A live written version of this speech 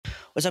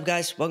What's up,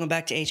 guys? Welcome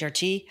back to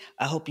HRT.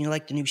 I hope you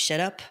like the new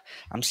setup.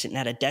 I'm sitting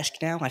at a desk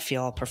now. I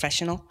feel all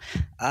professional.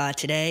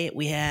 Today,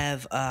 we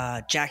have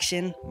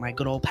Jaxxon, my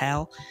good old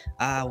pal.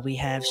 We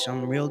have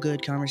some real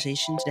good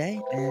conversations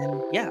today.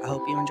 And yeah, I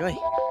hope you enjoy.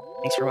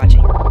 Thanks for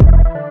watching.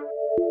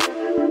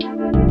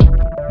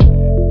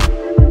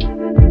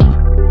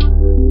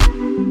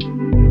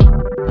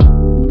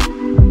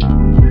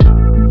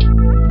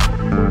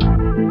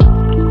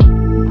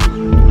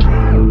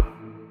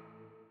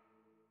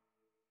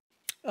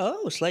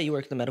 Oh, Slay, you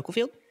work in the medical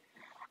field?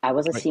 I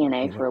was a Right.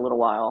 CNA for a little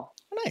while.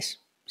 Oh, nice.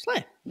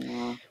 Slay.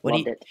 Yeah, What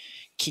loved it.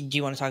 do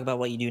you want to talk about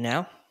what you do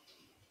now?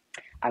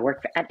 I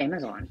work at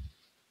Amazon.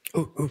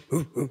 Ooh.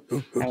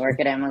 I work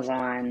at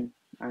Amazon.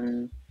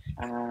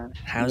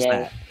 How's Yay.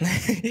 that?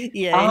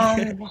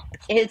 Yay.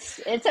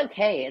 It's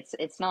okay.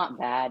 It's not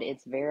bad.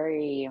 It's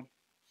very,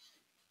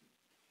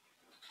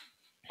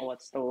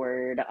 what's the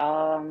word?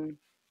 I'm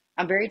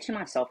very to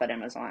myself at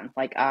Amazon.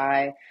 Like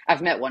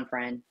I've met one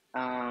friend.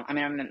 I've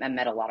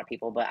met a lot of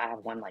people, but I have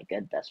one like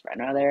good best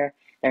friend over there.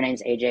 Their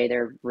name's AJ.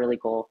 They're really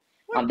cool.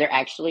 They're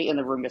actually in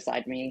the room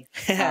beside me,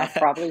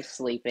 probably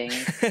sleeping.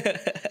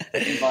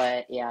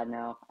 But yeah,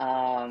 no.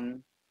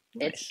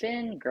 It's Nice.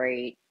 been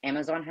great.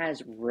 Amazon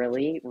has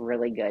really,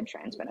 really good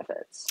trans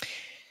benefits.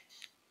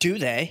 Do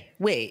they?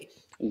 Wait.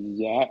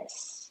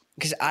 Yes.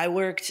 Because I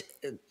worked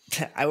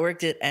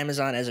at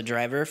Amazon as a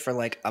driver for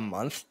like a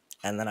month,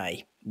 and then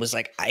I was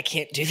like, I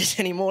can't do this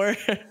anymore.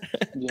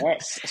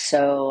 Yes.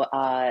 So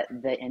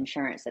the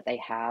insurance that they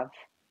have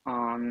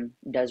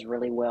does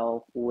really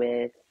well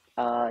with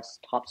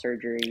top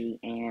surgery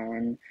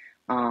and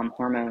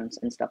hormones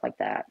and stuff like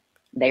that.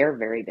 They are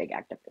very big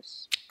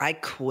activists. I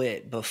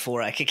quit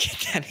before I could get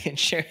that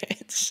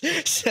insurance,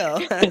 so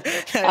that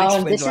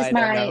explains why I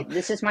don't know.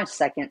 This is my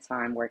second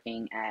time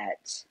working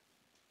at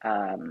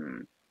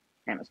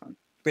Amazon.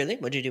 Really?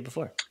 What did you do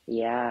before?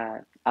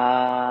 Yeah.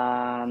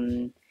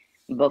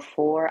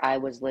 Before I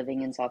was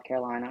living in South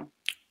Carolina,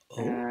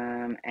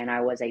 and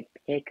I was a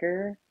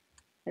picker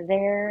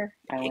there.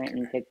 I went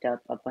and picked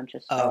up a bunch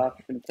of stuff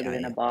and put it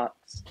in a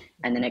box,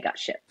 and then it got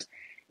shipped.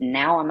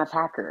 Now I'm a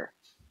packer.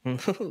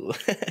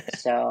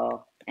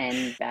 So,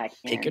 and back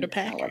Picker in to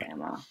packer.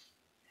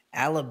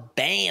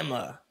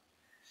 Alabama.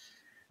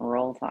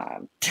 Roll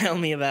Tide. Tell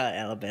me about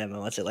Alabama.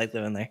 What's it like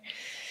living there?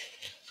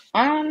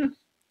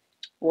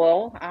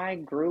 Well, I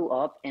grew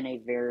up in a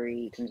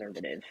very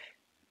conservative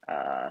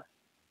town.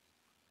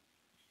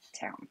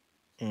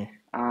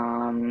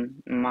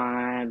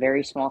 My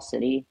very small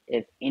city.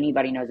 If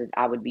anybody knows it,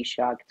 I would be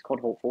shocked. It's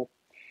called Hopeful.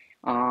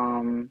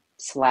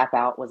 Slap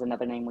Out was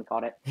another name we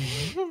called it.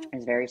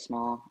 It's very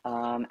small.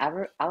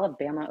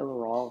 Alabama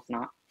overall is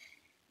not.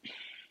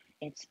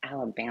 It's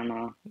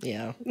Alabama.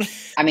 Yeah.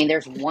 I mean,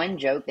 there's one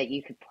joke that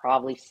you could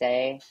probably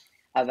say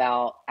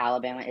about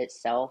Alabama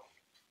itself,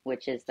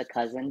 which is the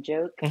cousin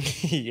joke.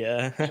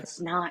 Yeah. It's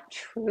not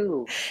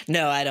true.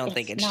 No, I don't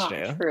think it's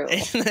true.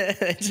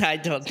 I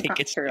don't think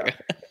it's true.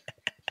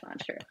 It's not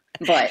true.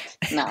 But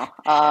no.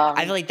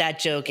 I feel like that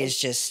joke is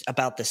just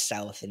about the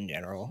South in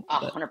general.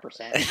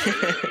 100%.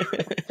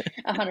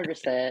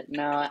 100%.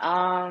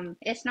 No.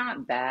 It's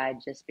not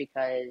bad just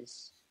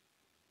because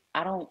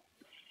I don't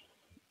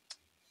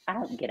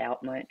get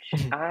out much.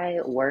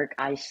 I work,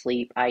 I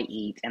sleep, I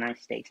eat, and I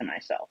stay to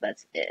myself.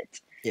 That's it.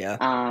 Yeah.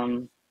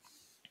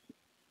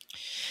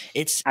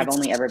 I've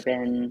only ever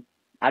been.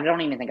 I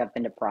don't even think I've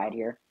been to Pride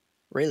here.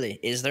 Really?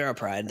 Is there a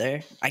Pride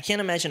there? I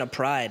can't imagine a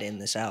Pride in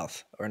the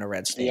South or in a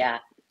red state. Yeah.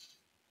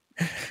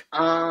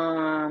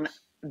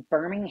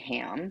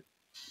 Birmingham,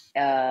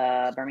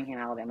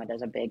 Alabama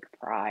does a big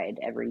Pride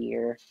every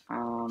year.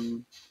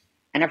 And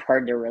I've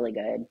heard they're really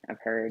good. I've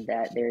heard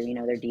that they're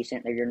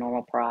decent. They're your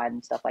normal Pride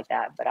and stuff like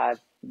that. But I've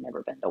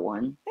never been to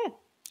one.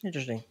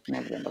 Interesting.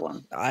 Never been to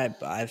one.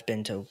 I've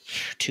been to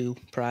 2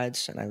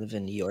 Prides, and I live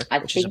in New York. I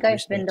think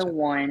I've been to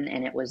one,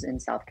 and it was in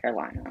South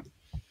Carolina.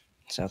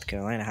 South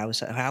Carolina.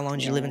 How long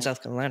did you live in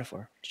South Carolina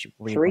for?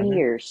 3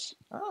 years.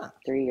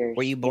 3 years.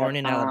 Were you born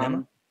in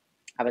Alabama?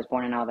 I was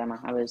born in Alabama.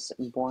 I was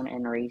born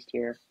and raised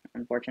here,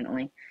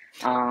 unfortunately.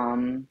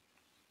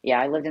 Yeah,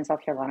 I lived in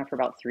South Carolina for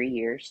about 3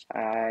 years.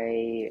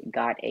 I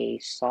got a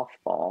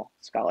softball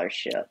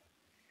scholarship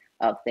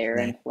up there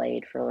and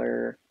played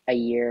for a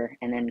year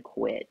and then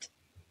quit.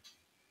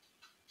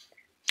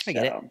 I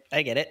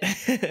get it.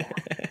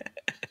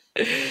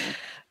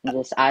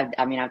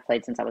 I've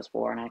played since I was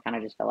 4, and I kind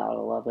of just fell out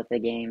of love with the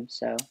game.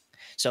 So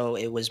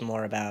it was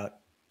more about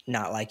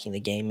not liking the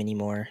game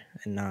anymore,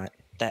 and not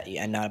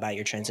about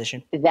your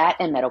transition. That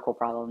and medical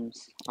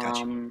problems.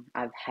 Gotcha.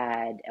 I've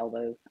had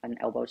an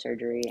elbow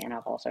surgery, and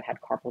I've also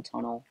had carpal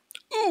tunnel.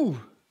 Ooh.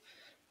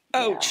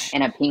 Ouch. Yeah.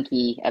 And a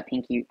pinky. I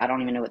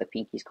don't even know what the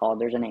pinky's called.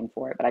 There's a name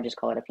for it, but I just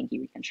call it a pinky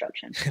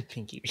reconstruction.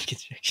 Pinky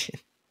reconstruction.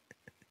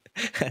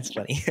 That's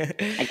funny.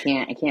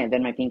 I can't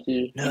bend my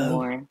pinky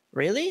anymore.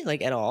 Really?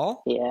 Like at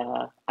all?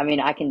 Yeah. I mean,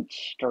 I can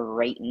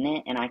straighten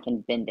it and I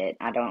can bend it.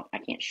 I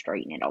can't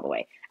straighten it all the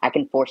way. I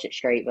can force it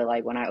straight, but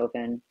like when I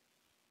open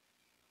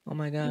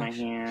my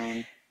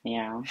hand,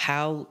 yeah.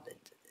 How,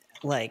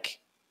 like,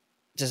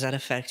 does that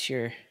affect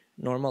your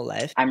normal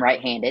life? I'm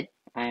right-handed.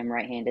 I am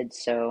right-handed,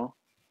 so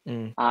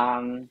Mm.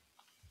 um,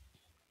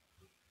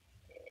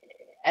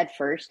 at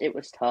first it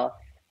was tough.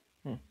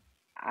 Hmm.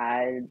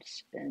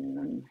 It's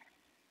been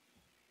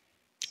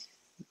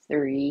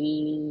 3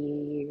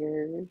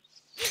 years.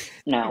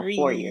 No,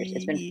 4 years.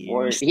 It's 3 been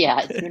four. years.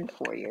 Yeah, it's been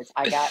 4 years.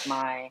 I got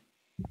my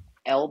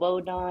elbow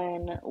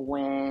done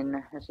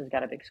this has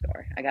got a big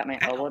scar. I got my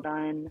Ow. elbow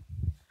done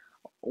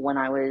when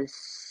I was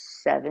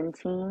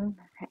 17,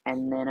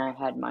 and then I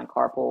had my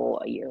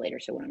carpal a year later,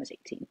 so when I was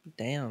 18.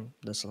 Damn,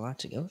 that's a lot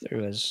to go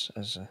through as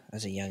a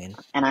youngin.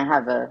 And I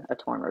have a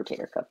torn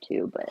rotator cuff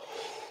too, but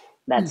Ooh.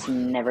 that's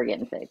never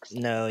getting fixed.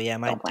 No, yeah,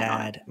 Don't plan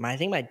on it. I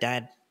think my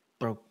dad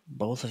broke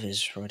both of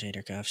his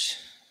rotator cuffs.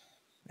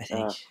 I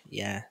think, Ugh.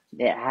 yeah.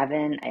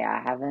 Having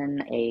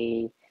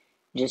a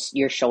just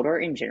your shoulder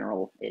in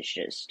general is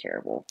just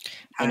terrible.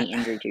 I, Any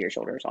injury to your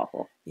shoulder is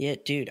awful. yeah,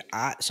 dude,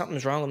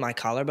 something's wrong with my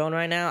collarbone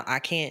right now. I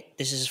can't.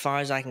 This is as far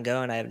as I can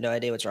go, and I have no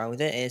idea what's wrong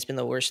with it. And it's been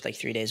the worst like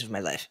 3 days of my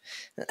life.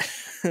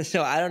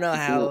 So I don't know Do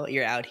you how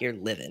you're out here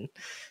living.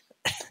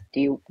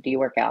 do you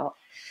work out?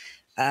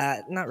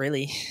 Not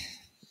really.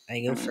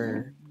 I go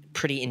for Mm.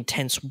 pretty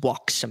intense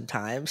walks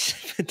sometimes,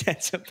 but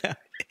that's about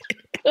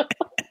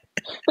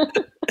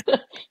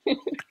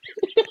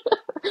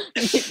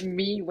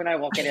Me when I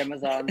walk at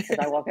Amazon, because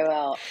I walk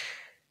about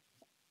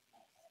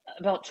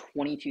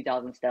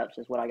 22,000 steps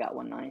is what I got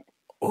one night.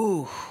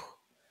 Ooh,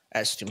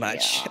 that's too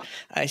much. Yeah.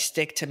 I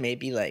stick to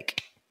maybe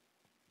like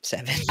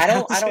I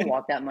don't 7,000.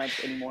 walk that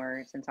much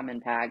anymore since I'm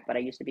in PAC, but I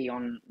used to be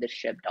on the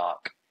ship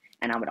dock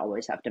and I would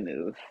always have to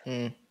move.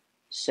 Mm,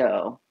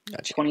 So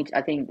gotcha. 20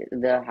 I think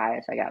the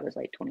highest I got was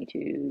like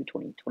 23,000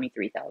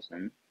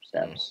 Mm,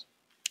 steps.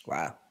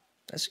 wow,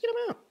 that's a good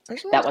amount.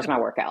 That's a That lot. was my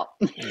workout.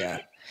 Yeah.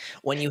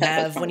 When you That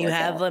was have my when you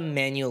have workout. a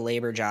manual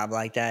labor job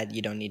like that,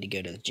 you don't need to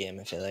go to the gym.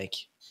 I feel like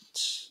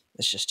it's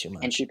just too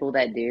And much. people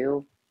that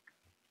do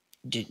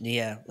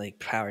Yeah, like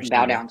powers to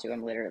bow you down to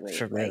him literally.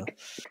 for real. Like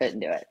couldn't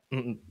do it.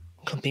 Mm-mm.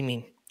 Couldn't be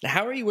me.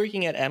 How are you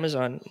working at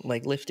Amazon,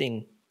 like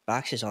lifting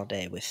boxes all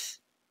day with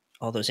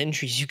all those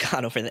injuries you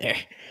got over there?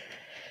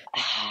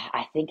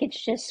 I think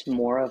it's just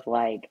more of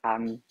like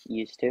I'm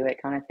used to it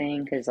kind of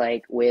thing because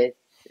like with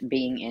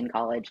being in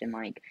college and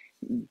like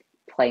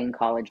playing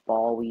college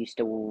ball, we used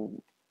to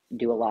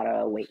do a lot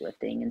of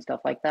weightlifting and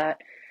stuff like that.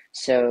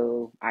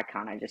 So I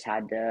kind of just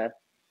had to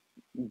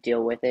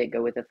deal with it,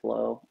 go with the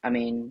flow. I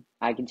mean,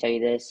 I can tell you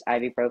this,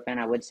 ibuprofen,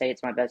 I would say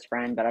it's my best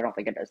friend, but I don't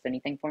think it does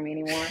anything for me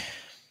anymore.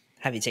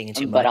 Have you taken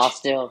too But I'll much?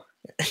 still,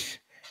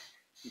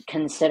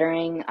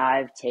 considering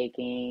I've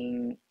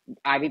taken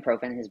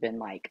ibuprofen has been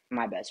like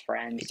my best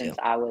friend Me too. since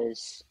I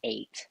was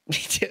 8. Me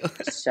too.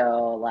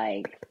 So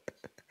like,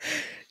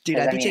 Dude,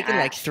 because I'd I be mean, taking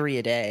like 3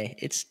 a day.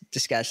 It's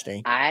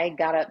disgusting. I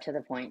got up to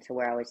the point to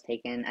where I was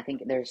taking, I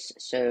think there's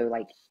so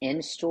like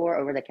in store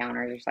over the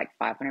counter, there's like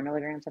 500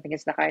 milligrams. I think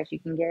it's the highest you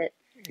can get.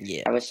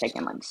 Yeah. I was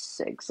taking like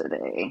 6 a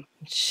day.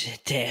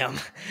 Shit, damn.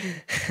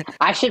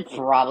 I should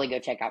probably go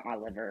check out my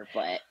liver,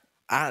 but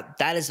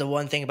That is the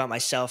one thing about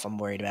myself I'm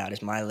worried about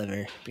is my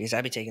liver because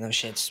I be taking those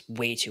shits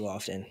way too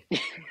often.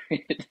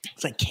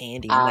 It's like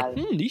candy. I'm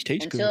like, uh, these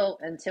taste good.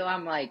 until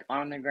I'm like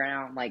on the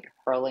ground, like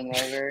hurling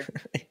over,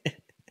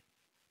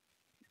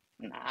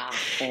 nah.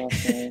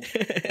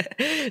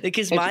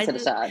 Because Push it to the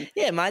side.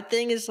 my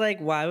thing is like,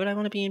 why would I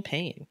want to be in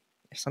pain?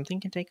 If something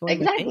can take away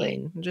my Exactly.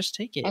 pain, just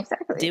take it. Deal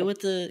Exactly. with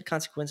the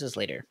consequences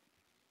later.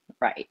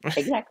 Right.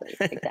 Exactly.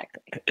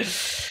 Exactly.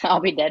 I'll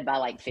be dead by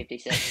like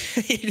 56.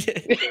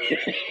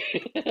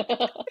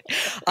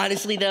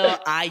 Honestly, though,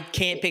 I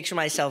can't picture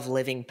myself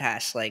living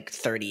past like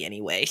 30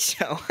 anyway.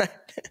 So,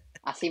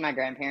 I see my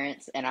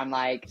grandparents and I'm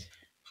like,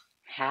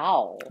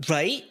 how?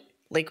 right?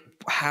 Like,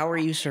 how are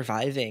you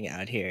surviving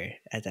out here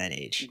at that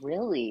age?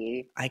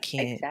 Really? I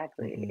can't. Mm-mm.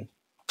 Exactly.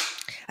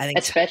 I think.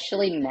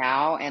 Especially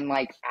now and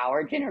like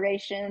our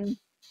generation.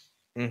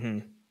 Mm-hmm.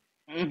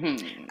 I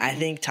Hmm.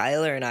 think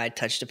Tyler and I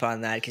touched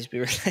upon that because we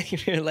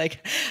were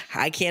like,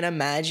 I can't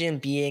imagine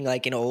being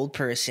like an old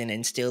person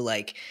and still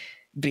like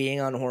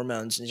being on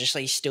hormones and just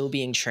like still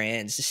being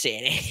trans the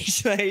same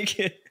age. Like,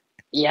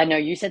 Yeah, no,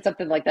 you said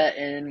something like that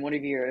in one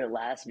of your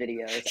last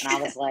videos, and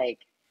I was like,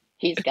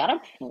 he's got a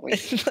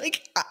point.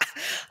 like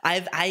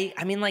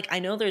I mean, like I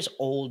know there's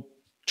old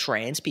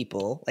trans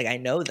people, like I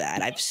know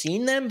that I've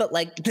seen them, but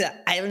like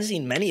I haven't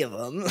seen many of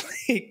them.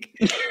 Like,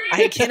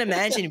 I can't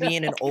imagine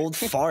being an old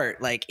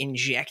fart, like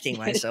injecting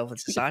myself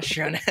with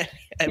testosterone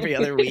every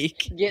other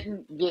week.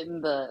 Getting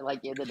the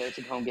like in the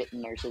nursing home,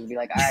 getting nurses be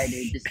like, all right,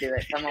 dude, just do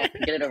it. Come on,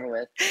 get it over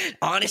with. And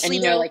Honestly,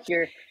 you know, though, like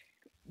you're,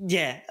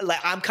 yeah, like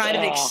I'm kind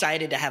of oh,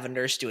 excited to have a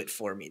nurse do it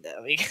for me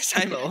though, because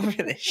I'm over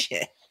this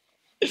shit.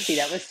 see,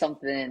 that was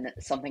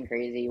something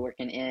crazy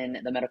working in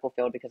the medical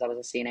field because I was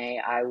a CNA.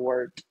 I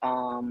worked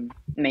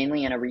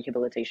mainly in a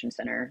rehabilitation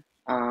center.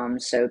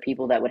 So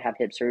people that would have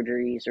hip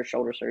surgeries or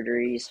shoulder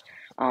surgeries.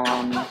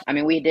 I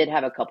mean, we did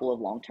have a couple of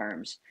long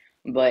terms,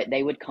 but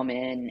they would come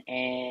in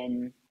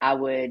and I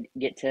would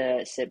get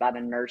to sit by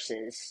the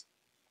nurses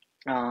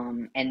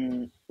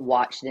and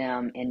watch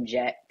them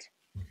inject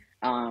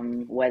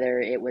whether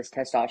it was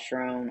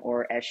testosterone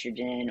or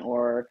estrogen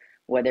or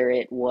whether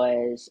it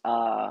was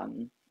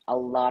a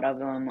lot of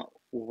them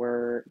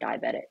were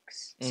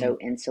diabetics. Mm, So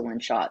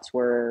insulin shots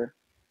were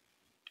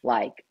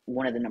like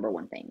one of the number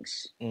one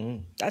things.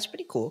 that's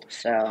pretty cool.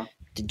 So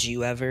Did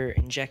you ever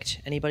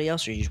inject anybody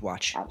else, or you just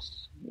watch?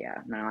 yeah,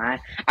 no,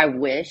 I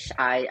wish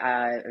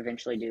I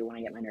eventually do want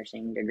to get my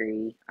nursing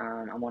degree.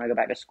 I want to go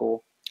back to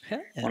school. Hell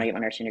I want yeah, to get my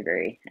nursing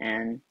degree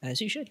and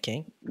as you should,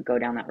 King. go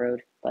down that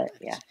road. But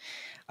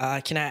yeah.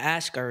 Can I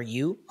ask, are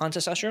you on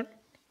testosterone?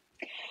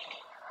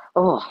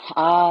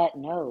 Oh,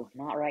 no,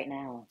 not right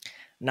now.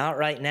 Not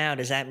right now.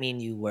 Does that mean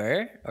you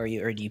were, or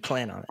do you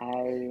plan on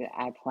it?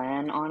 I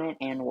plan on it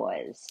and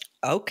was.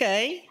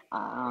 Okay.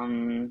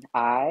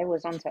 I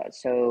was on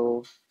test.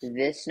 So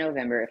this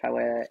November, if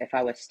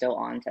I was still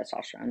on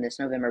testosterone, this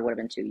November would have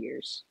been 2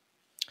 years.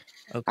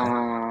 Okay.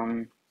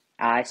 Um,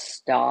 I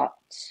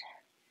stopped.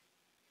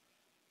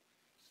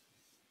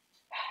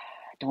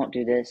 Don't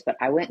do this, but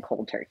I went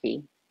cold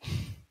turkey.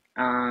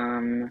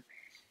 Um,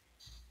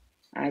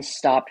 I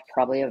stopped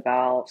probably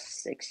about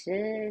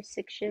six-ish,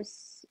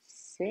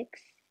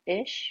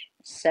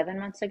 7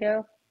 months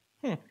ago.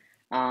 Hmm.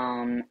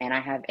 And I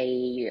have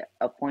a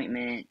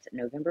appointment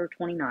November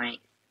 29th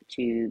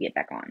to get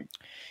back on.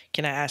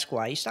 Can I ask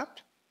why you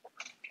stopped?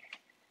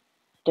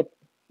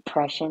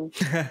 Depression,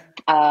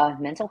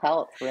 mental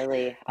health,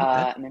 really.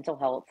 Okay. Mental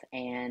health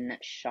and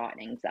shot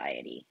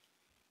anxiety.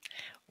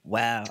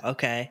 Wow.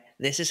 Okay.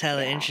 This is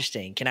hella Yeah,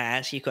 interesting. Can I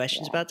ask you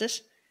questions yeah. about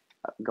this?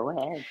 Go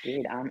ahead,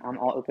 dude. I'm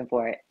all open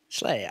for it.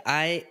 Slay.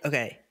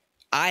 Okay.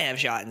 I have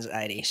shot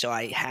anxiety, so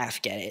I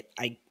half get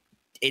it.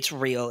 It's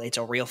real. It's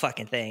a real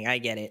fucking thing. I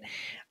get it.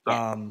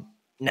 Yes,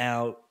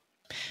 Now,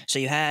 so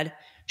you had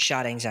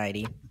shot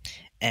anxiety,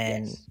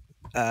 and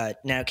yes.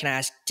 now can I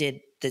ask, did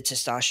the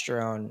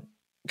testosterone?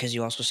 Because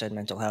you also said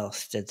mental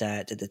health. Do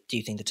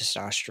you think the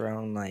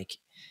testosterone like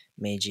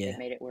made you It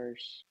made it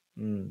worse.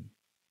 mm,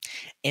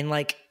 in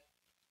like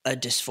a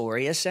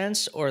dysphoria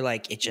sense, or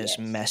like it just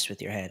Yes. messed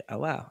with your head? Oh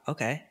wow.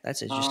 Okay,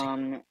 that's interesting.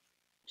 Um,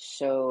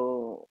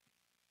 so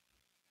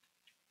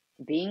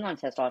being on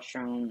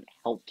testosterone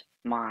helped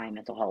my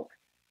mental health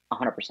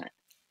 100%.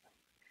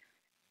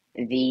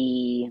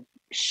 The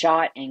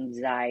shot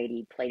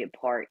anxiety played a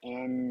part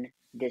in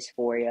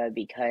dysphoria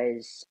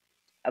because,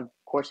 of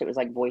course, it was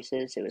like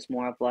voices. It was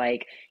more of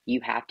like, you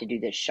have to do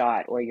this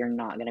shot or you're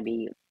not going to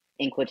be,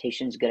 in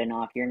quotations, good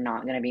enough. You're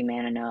not going to be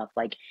man enough.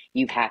 Like,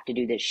 you have to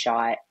do this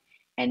shot.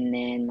 And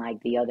then, like,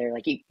 the other,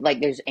 like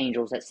there's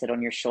angels that sit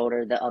on your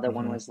shoulder. The other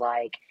one Hmm. was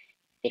like,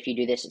 if you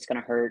do this, it's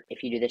going to hurt.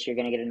 If you do this, you're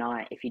going to get a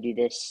knot. If you do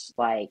this,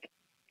 like,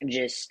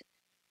 just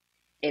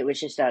it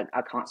was just a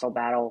console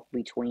battle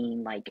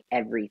between like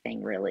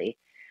everything really.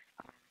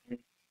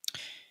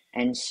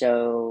 And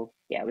so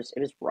yeah, it was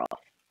rough.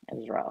 It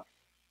was rough.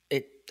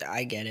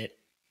 I get it.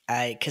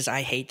 Because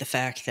I hate the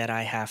fact that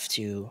I have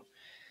to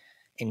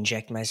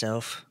inject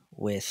myself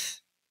with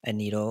a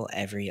needle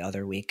every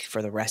other week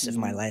for the rest of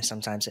my life. Mm,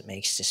 Sometimes it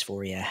makes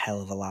dysphoria a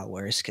hell of a lot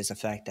worse because the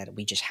fact that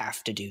we just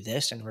have to do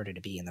this in order to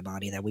be in the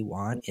body that we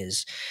want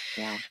is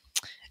yeah.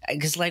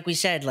 because, like we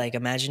said, like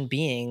imagine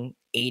being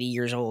 80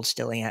 years old,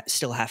 still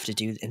have to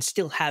do and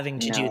still having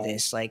to do No.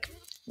 this, like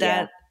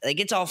Yeah. that. Like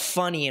it's all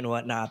funny and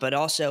whatnot, but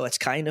also it's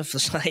kind of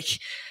just like,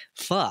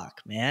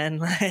 fuck, man.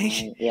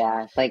 Like,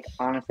 Yeah. Like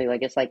honestly,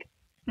 like it's like,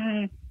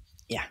 hmm,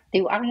 yeah,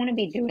 do I want to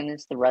be doing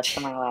this the rest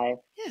of my life?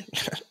 yeah.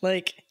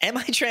 Like, am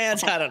I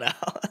trans? I don't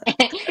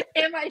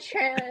Am I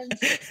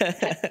trans?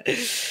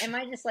 know. Am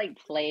I just like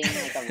playing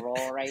like a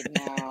role right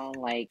now?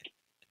 Like,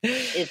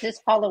 is this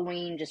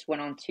Halloween just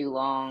went on too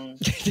long?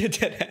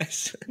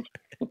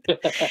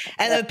 And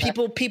then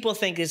people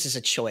think this is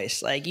a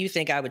choice. Like you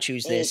think I would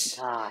choose this?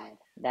 God,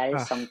 that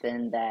is Ugh.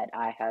 something that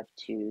I have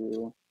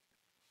to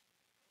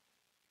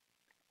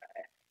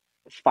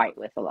fight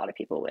with a lot of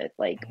people with.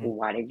 Like, Mhm,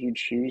 why did you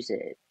choose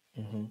it?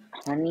 mhm.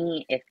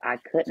 Honey, if I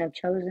couldn't have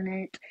chosen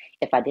it,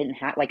 if I didn't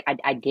have, like,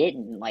 I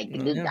didn't. Like,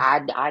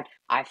 Yeah.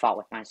 I fought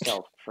with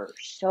myself for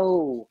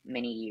so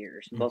many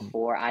years Mhm.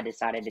 before I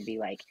decided to be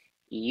like,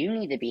 you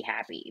need to be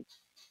happy.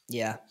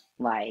 Yeah.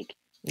 Like,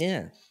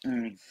 Yeah.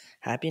 mm,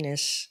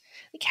 Happiness.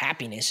 Like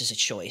happiness is a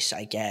choice,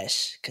 I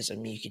guess, because I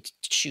mean you could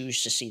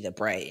choose to see the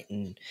bright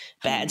and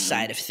bad mm,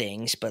 side of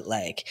things, but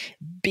like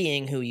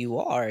being who you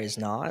are is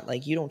not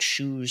like you don't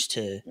choose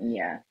to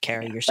yeah,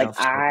 carry yeah. Like, yourself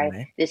a certain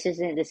way. this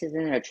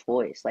isn't a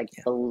choice. Like,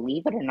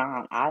 believe it or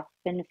not, I've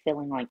been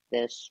feeling like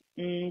this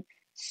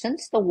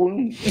since the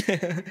womb.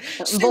 Yeah.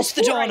 Since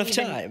the Before I dawn of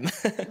even, time.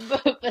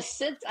 but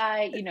since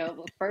I,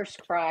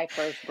 first cry,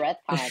 first breath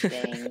kind of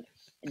thing,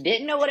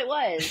 didn't know what it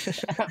was,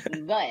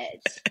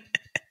 but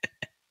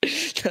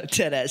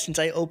Deadass, since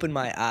I opened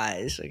my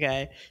eyes,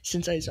 okay?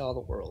 Since I saw the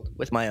world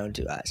with my own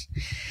two eyes.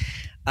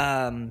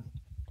 Um,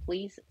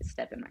 please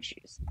step in my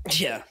shoes,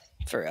 yeah,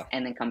 please, for real.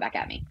 and then come back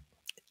at me.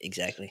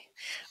 Exactly.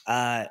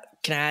 Can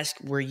I ask,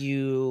 were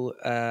you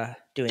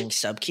doing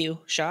sub Q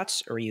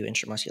shots or were you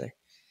intramuscular?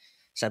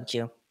 Sub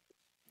Q?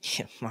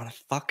 Yeah,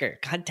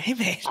 motherfucker. God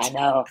damn I it.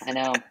 know, I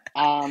know.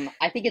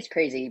 I think it's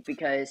crazy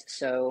because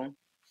so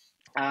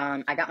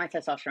I got my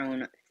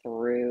testosterone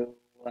through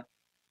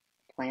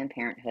Planned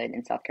Parenthood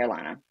in South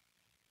Carolina.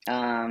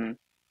 Um,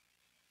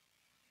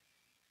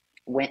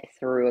 Went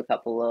through a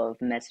couple of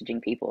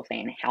messaging people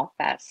saying, "How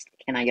fast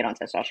can I get on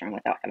testosterone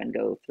without having to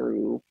go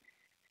through?"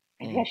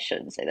 Maybe I Mm.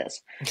 shouldn't say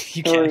this.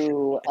 You can.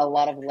 Through a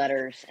lot of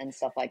letters and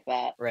stuff like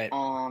that. Right.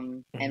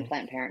 And Hmm.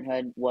 Planned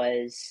Parenthood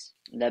was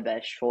the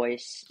best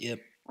choice. Yep.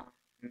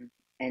 Um,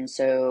 and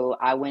so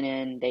I went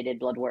in. They did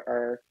blood work,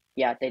 or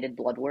yeah, they did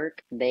blood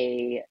work.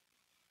 They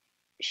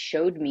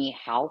showed me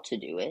how to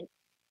do it,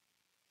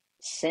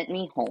 sent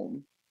me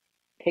home,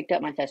 picked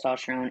up my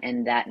testosterone,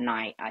 and that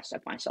night I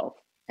stuck myself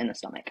in the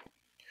stomach.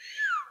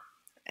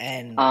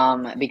 And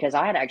Because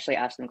I had actually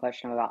asked them a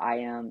question about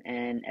IM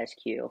and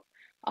SQ,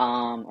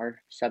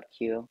 or sub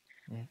Q.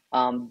 mm,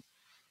 Um,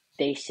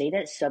 they say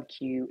that sub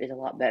Q is a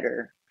lot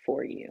better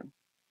for you.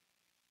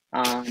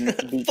 fuck.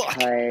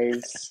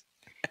 Because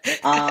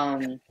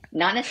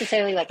not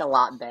necessarily like a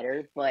lot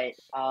better, but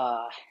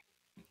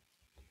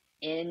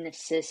in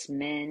cis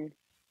men,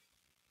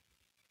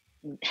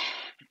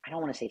 I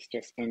don't want to say it's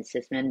just in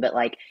cis men, but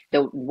like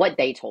what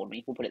they told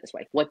me, we'll put it this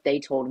way, what they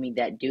told me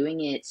that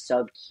doing it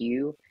sub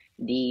Q,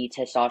 the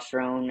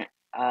testosterone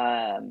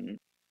um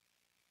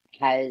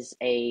has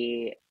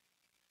a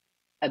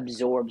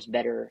absorbs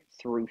better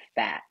through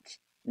fat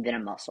than a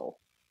muscle,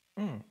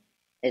 Mm.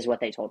 is what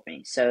they told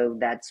me. So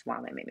that's why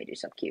they made me do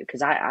sub Q.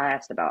 Because I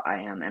asked about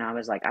IM and I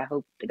was like, I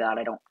hope to God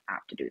I don't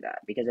have to do that.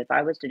 Because if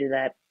I was to do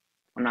that,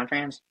 I'm not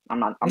trans. I'm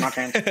not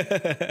trans.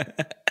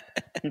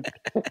 I'm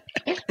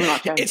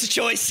not trans. It's a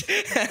choice.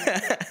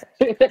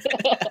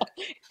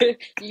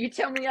 You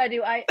tell me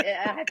I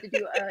have to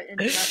do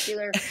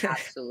intramuscular?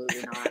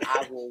 Absolutely not.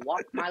 I will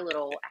walk my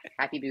little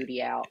happy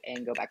booty out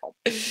and go back home.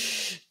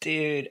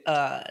 Dude,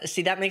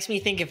 see, that makes me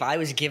think if I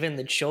was given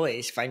the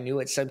choice, if I knew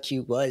what sub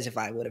Q was, if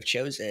I would have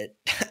chose it.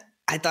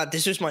 I thought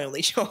this was my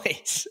only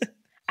choice.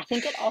 I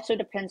think it also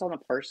depends on the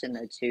person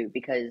though too,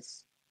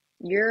 because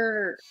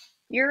you're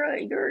you're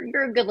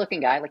a good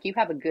looking guy. Like you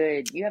have a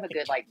good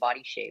like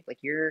body shape. Like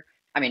you're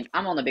I mean,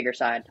 I'm on the bigger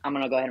side. I'm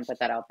gonna go ahead and put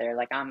that out there.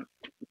 Like I'm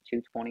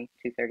 220,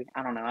 230.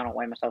 I don't know. I don't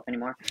weigh myself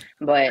anymore. I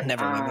But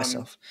never weighed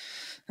myself.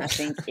 I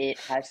think it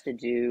has to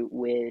do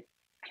with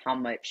how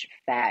much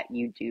fat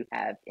you do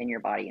have in your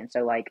body. And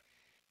so like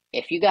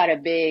if you got a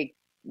big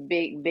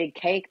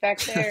cake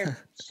back there,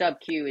 sub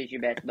Q is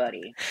your best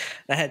buddy.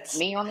 That's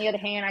Me, on the other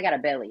hand, I got a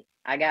belly.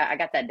 I got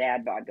that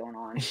dad bod going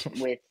on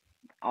with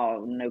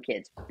no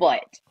kids.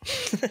 But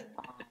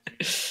um,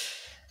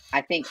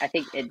 I think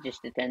it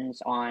just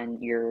depends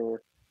on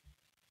your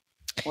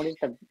what is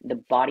the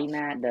body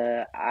mass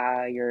the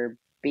your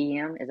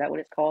BM, is that what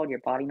it's called, your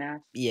body mass?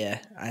 yeah.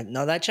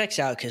 No, that checks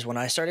out because when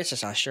I started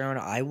testosterone,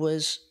 I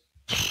was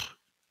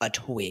a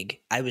twig.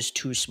 I was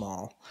too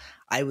small.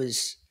 I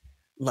was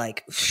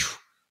like,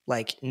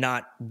 like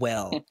not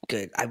well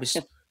good. I was.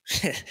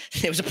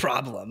 It was a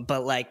problem,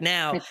 but like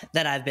now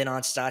that I've been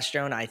on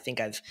testosterone, I think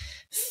I've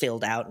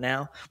filled out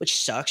now, which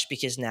sucks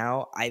because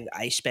now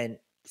I spent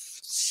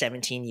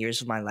 17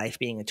 years of my life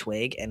being a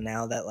twig, and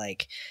now that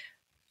like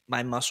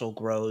my muscle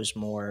grows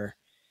more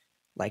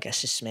like a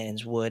cis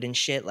man's would and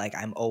shit, like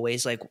I'm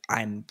always like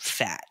I'm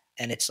fat,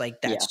 and it's like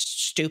Yeah, that's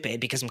stupid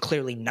because I'm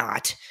clearly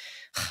not.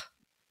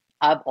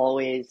 I've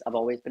always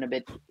been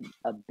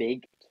a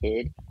big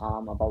kid.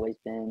 I've always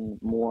been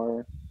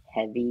more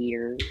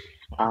heavier.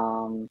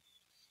 Um,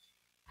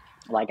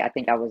 Like I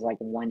think I was like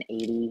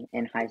 180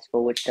 in high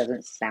school, which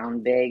doesn't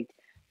sound big,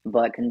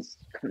 but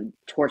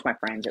towards my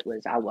friends,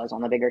 I was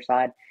on the bigger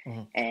side,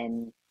 Mhm.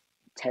 and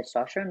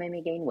testosterone made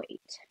me gain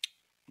weight,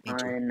 Me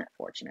too.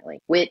 unfortunately.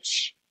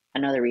 Which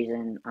another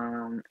reason,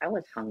 I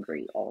was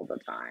hungry all the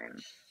time,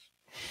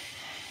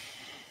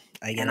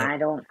 I get and it. I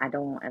don't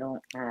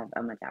have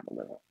a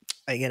metabolism.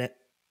 I get it.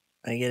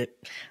 I get it.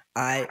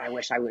 God, I, I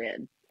wish I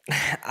would.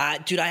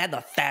 dude, I had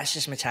the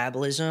fastest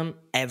metabolism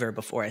ever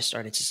before I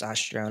started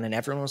testosterone, and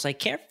everyone was like,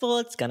 "Careful,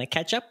 it's gonna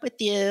catch up with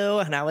you."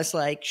 And I was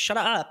like, "Shut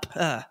up!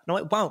 No,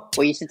 it won't."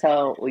 We used to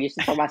tell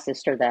my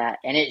sister that,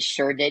 and it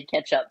sure did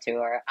catch up to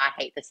her. I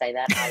hate to say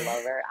that. I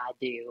love her. I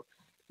do.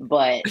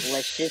 But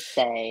let's just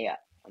say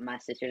my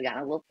sister's gotten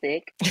a little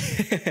thick,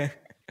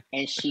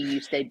 and she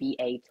used to be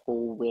a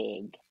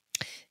twig.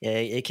 Yeah,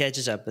 it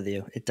catches up with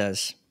you. It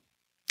does.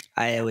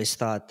 I Yeah. always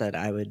thought that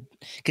I would,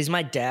 because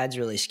my dad's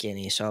really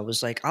skinny, so I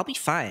was like, I'll be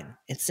fine.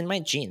 It's in my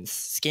genes.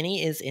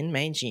 Skinny is in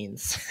my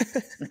genes.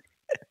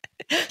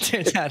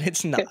 Turns out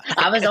it's not.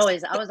 I was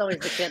always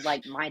the kid,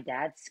 like my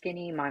dad's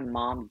skinny. My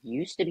mom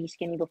used to be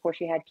skinny before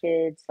she had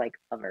kids, like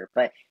love her,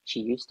 but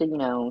she used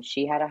to,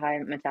 she had a high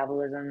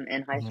metabolism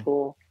in high Mhm.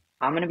 school.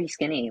 I'm gonna be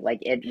skinny. Like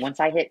it once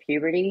I hit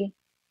puberty,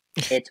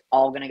 it's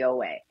all gonna go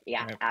away.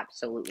 Yeah, Right.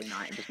 absolutely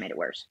not. It just made it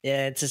worse.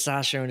 Yeah,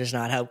 testosterone does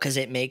not help because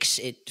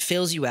it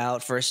fills you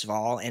out first of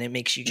all, and it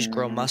makes you just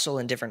grow Hmm. muscle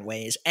in different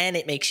ways, and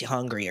it makes you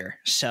hungrier.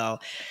 So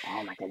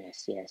Oh my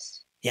goodness,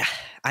 yes. yeah,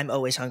 I'm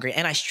always hungry,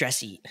 and I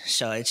stress eat,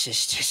 so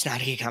it's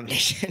not a good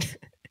combination.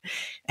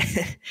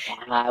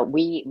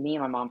 Me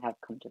and my mom have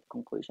come to the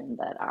conclusion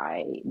that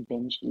I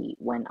binge eat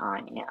when I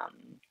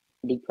am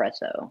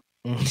depresso.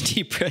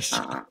 Depressed.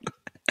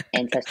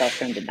 And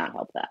testosterone did not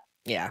help that.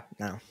 Yeah,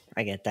 no,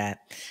 I get that.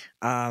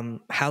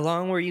 How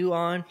long were you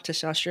on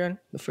testosterone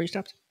before you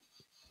stopped?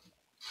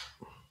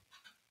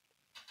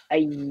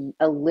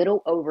 A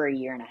little over a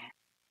year and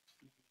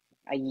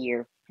a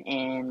year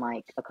and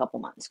like a couple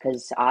months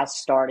because I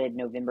started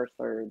November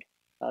 3rd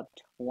of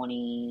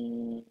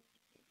 2019.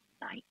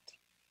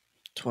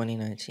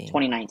 2019.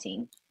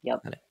 2019.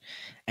 Yep. Got it.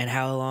 And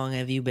how long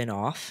have you been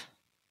off?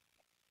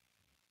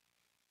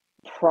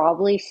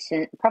 Probably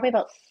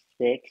about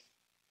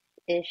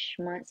 6-ish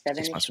months,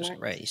 6 months 7-ish or so,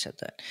 right? months. You said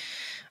that.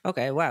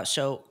 Okay, wow.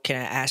 So can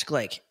I ask,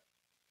 like,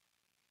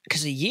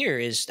 because a year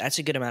that's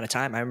a good amount of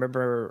time. I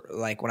remember,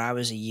 like, when I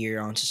was a year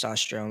on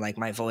testosterone, like,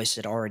 my voice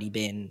had already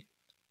been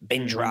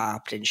Hmm.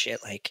 dropped and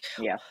shit. Like,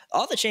 Yeah.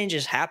 all the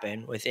changes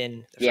happen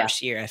within the Yeah.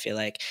 first year, I feel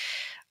like.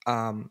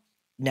 Um,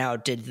 Now,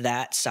 did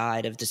that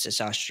side of the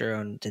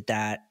testosterone, did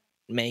that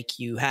make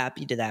you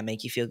happy? Did that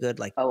make you feel good?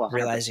 Like, Oh,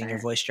 realizing your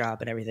 100%. voice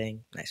drop and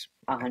everything? Nice.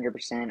 Okay.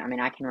 100%. I mean,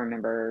 I can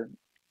remember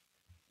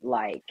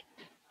like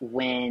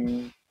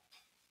when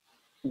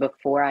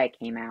before I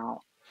came out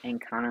and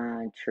kind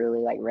of truly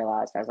like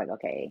realized I was like,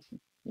 okay,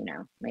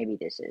 maybe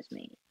this is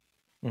me.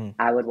 Mm.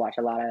 I would watch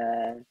a lot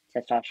of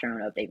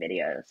testosterone update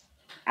videos.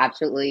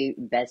 Absolutely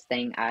best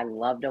thing. I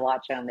love to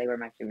watch them. They were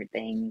my favorite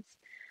things.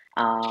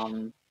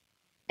 Um,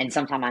 and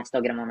sometimes I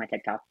still get them on my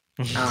TikTok.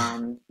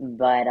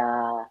 But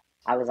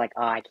I was like,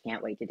 oh, I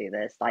can't wait to do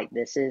this. Like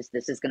this is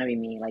gonna be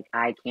me. Like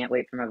I can't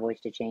wait for my voice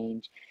to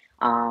change.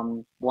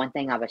 One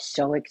thing I was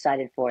so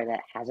excited for that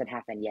hasn't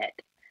happened yet.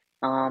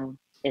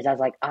 Is I was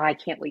like, oh, I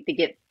can't wait to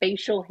get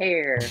facial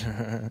hair.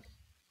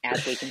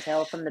 As we can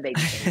tell from the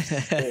baby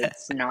face,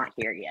 it's not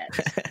here yet.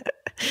 The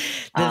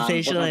But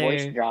facial my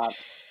voice hair, dropped.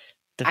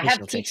 the I have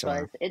facial peach takes a while.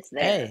 fuzz. It's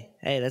there.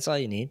 Hey, that's all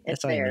you need.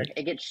 It's That's all you there. need.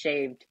 It gets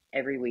shaved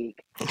every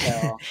week.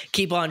 So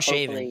Keep on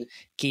shaving. hopefully,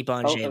 Keep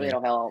on hopefully shaving.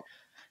 it'll help.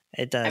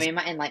 It I does. mean,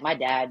 and like my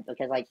dad,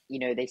 because like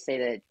they say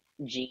that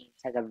genes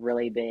has a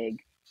really big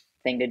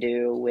thing to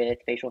do with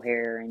facial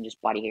hair and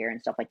just body hair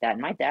and stuff like that.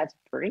 And my dad's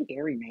a pretty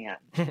hairy man.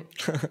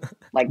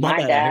 Like My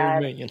my bad,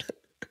 I heard dad,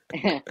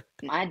 me.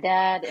 my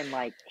dad and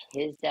like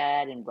his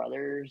dad and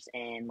brothers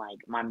and like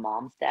my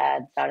mom's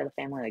dad side of the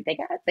family, like they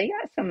got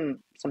some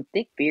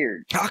thick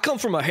beards. I come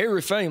from a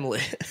hairy family.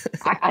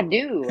 I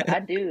do.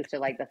 So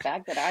like the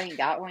fact that I ain't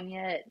got one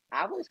yet,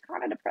 I was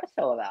kind of depressed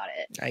though about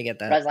it. I get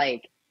But I that. was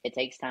like, it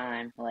takes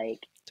time. Just, Like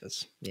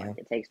yeah.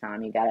 it takes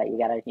time.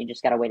 You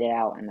just gotta wait it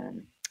out, and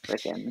then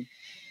freaking,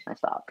 I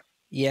stopped.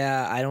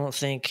 Yeah, I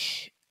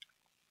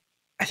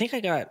think I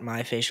got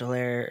my facial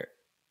hair.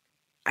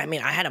 I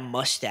mean, I had a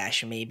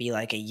mustache maybe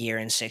like a year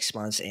and 6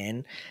 months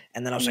in,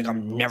 and then I was like,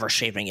 I'm Hmm. never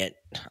shaving it.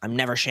 I'm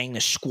never shaving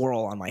the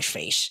squirrel on my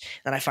face.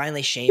 Then I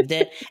finally shaved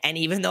it, and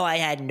even though I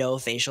had no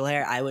facial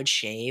hair, I would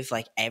shave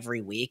like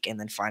every week, and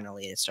then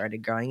finally it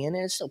started growing in,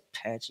 and it's still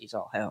patchy as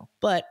all hell.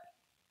 But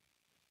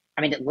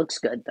I mean, it looks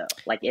good though.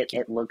 Like thank you,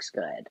 it looks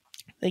good.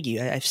 thank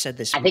you. I've said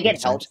this I think many it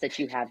times. helps that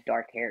you have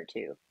dark hair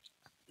too.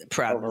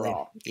 Probably,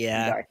 Overall,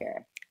 yeah, dark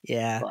hair.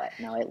 yeah. But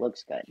no, it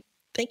looks good.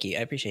 Thank you.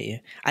 I appreciate you.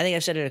 I think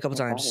I've said it a couple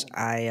No times.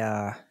 problem.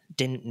 I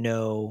didn't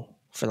know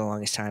for the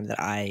longest time that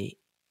I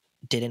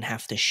didn't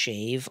have to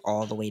shave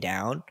all the way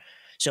down.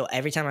 So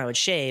every time I would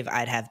shave,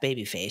 I'd have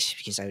baby face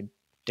because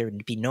there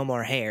would be no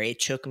more hair. It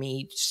took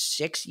me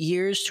 6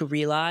 years to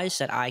realize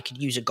that I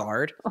could use a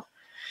guard.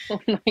 Oh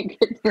my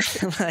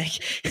goodness. Like,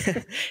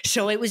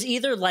 so it was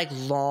either like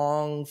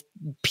long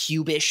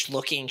pubish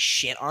looking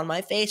shit on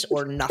my face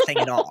or nothing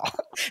at all.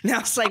 Now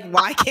it's like,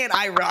 why can't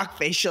I rock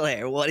facial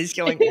hair? What is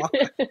going on?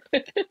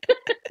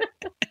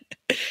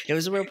 It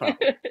was a real problem.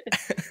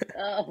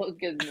 Oh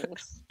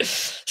goodness.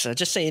 So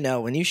just so you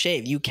know, when you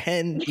shave, you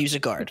can use a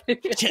guard.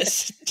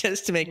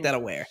 just to make that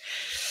aware.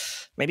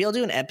 Maybe I'll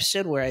do an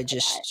episode where I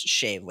just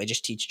shave. I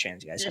just teach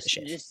trans guys how to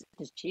shave. Just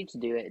cheats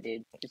do it,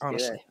 dude. Just do it.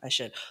 Honestly, I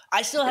should.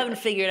 I still Do haven't it.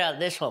 figured out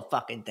this whole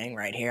fucking thing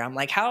right here. I'm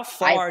like, how I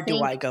far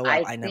do I think go up?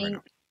 I I never know.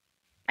 think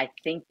I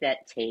think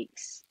that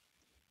takes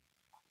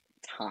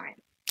time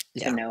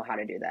to Yeah, know how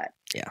to do that.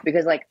 yeah.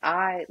 Because like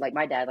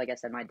my dad, like I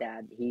said, my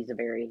dad, he's a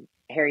very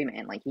hairy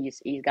man. Like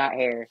he's got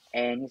hair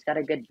and he's got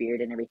a good beard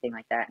and everything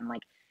like that. And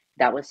like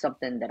that was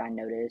something that I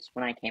noticed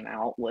when I came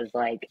out was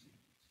like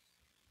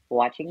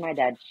watching my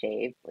dad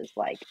shave was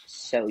like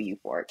so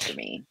euphoric for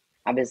me.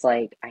 I was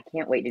like, I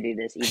can't wait to do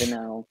this, even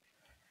though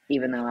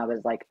I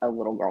was like a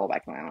little girl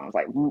back then. I was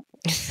like,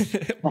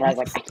 but I was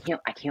like,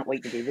 I can't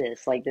wait to do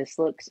this. Like this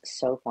looks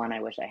so fun.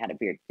 I wish I had a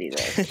beard to do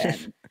this.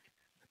 And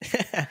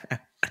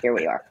here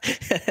we are.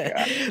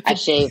 I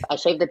shave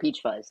the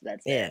peach fuzz.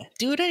 That's Yeah, there.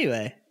 do it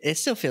anyway. It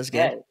still feels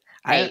good.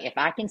 Hey, hey, if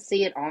I can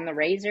see it on the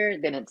razor,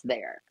 then it's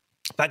there.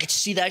 If I could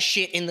see that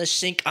shit in the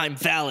sink, I'm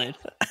valid.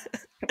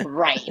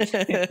 Right.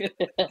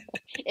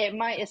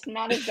 It's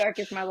not as dark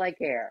as my leg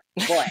hair,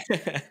 but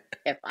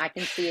if I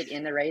can see it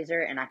in the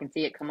razor and I can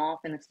see it come off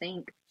in the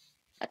sink,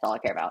 that's all I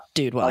care about.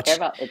 Dude, All I care watch.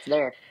 about, it's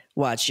there.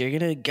 Watch, you're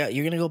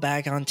gonna go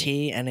back on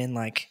T, and in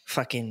like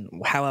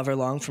fucking however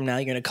long from now,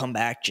 you're gonna come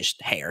back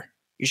just hair.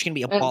 You're just gonna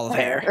be a ball of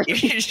hair. Hair. You're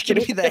just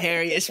gonna be the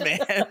hairiest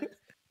man.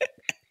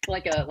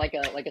 like a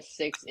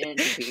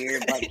 6-inch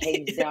beard, like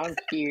hangs down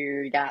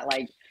here, got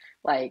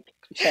like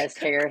chest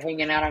hair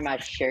hanging out of my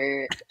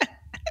shirt.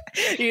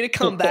 You're gonna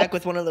come back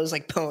with one of those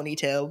like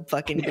ponytail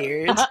fucking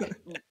beards.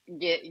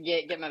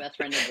 Get my best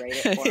friend to braid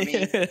it for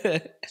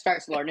me.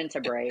 Starts learning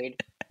to braid.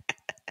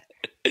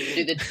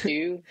 Do the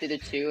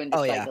two, and Oh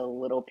just like yeah. the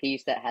little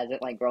piece that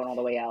hasn't like grown all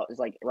the way out is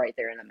like right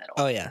there in the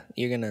Oh middle. yeah.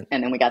 You're gonna.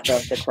 And then we got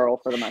the curl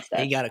for the You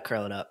mustache. gotta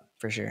curl it up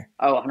for sure.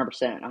 Oh,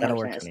 100%, That'll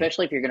work 100%. for me.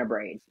 Especially if you're gonna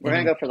braid. We're Mm-hmm.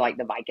 gonna go for like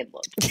the Viking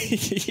look.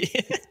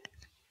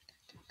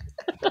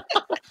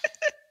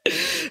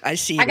 I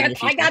see it in your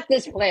future. I got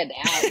this planned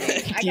out, man.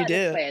 I You got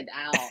this do. planned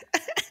out.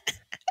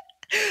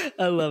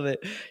 I love it.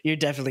 You're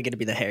definitely gonna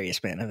be the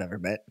hairiest man I've ever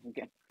met.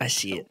 Okay. I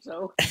see I it.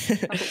 hope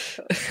so. I hope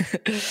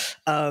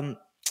so.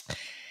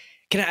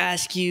 Can I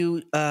ask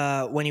you,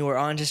 when you were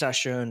on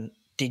testosterone,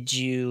 did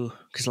you?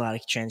 Because a lot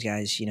of trans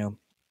guys,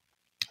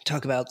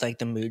 talk about like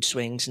the mood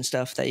swings and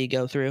stuff that you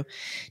go through.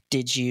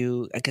 Did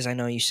you? Because I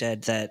know you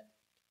said that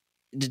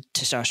the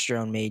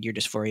testosterone made your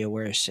dysphoria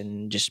worse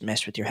and just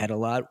messed with your head a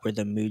lot. Were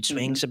the mood hmm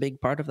swings a big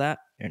part of that,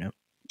 or no?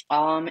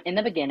 In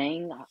the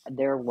beginning,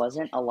 there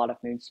wasn't a lot of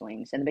mood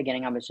swings. In the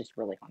beginning, I was just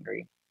really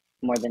hungry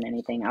more than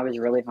anything. I was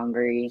really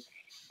hungry,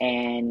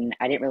 and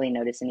I didn't really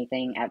notice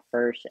anything at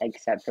first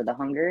except for the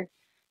hunger.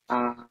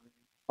 Um,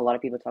 a lot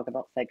of people talk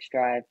about sex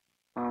drive.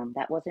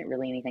 That wasn't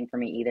really anything for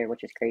me either,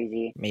 which is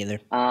crazy. Me either.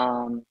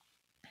 Um,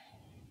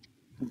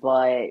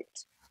 but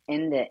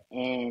in the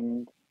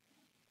end,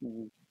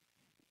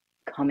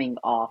 coming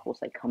off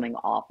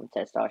of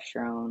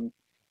testosterone,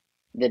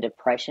 the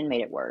depression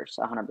made it worse,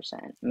 100%.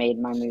 Made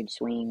my mood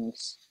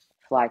swings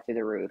fly through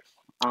the roof.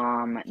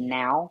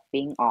 Now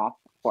being off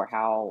for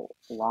how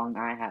long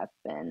I have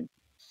been,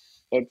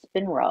 it's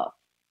been rough.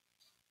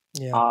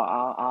 Yeah.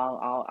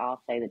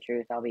 I'll say the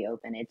truth. I'll be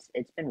open.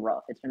 It's been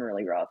rough. It's been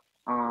really rough.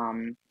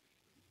 Um,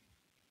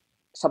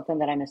 Something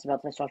that I miss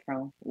about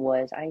testosterone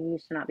was I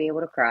used to not be able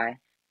to cry.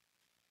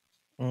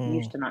 Mm,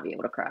 Used to not be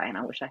able to cry, and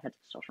I wish I had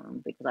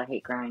testosterone because I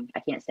hate crying.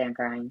 I can't stand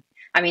crying.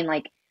 I mean,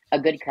 like a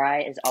good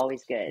cry is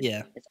always good.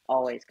 yeah. It's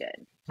always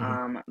good.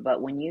 Mhm.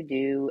 But when you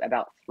do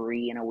about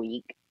 3 in a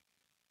week,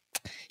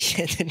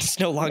 Yeah, it's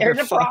no longer there's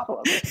a fun.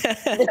 problem.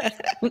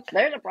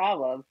 There's a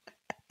problem.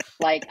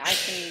 Like I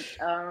think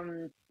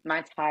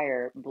my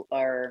tire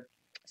or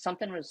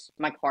something was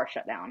my car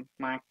shut down.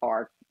 My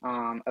car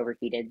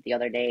overheated the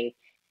other day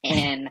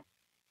and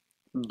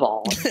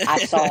bald. I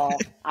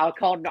called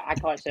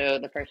so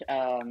the first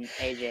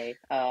AJ,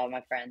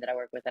 my friend that I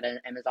work with at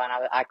Amazon,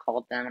 I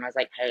called them and I was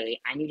like, "Hey,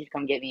 I need you to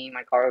come get me.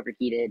 My car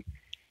overheated.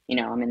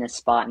 I'm in this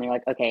spot." And they're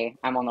like, "Okay,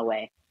 I'm on the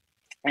way."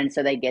 And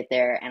so they get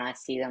there and I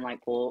see them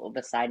like pull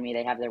beside me.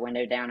 They have their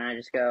window down and I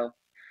just go,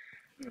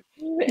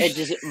 it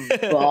just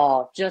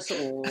ball, just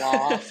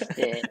lost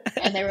it.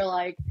 And they were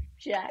like,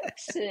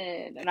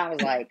 "Jaxxon." And I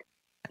was like,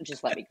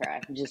 "Just let me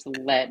cry. Just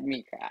let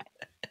me cry."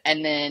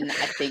 And then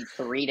I think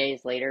 3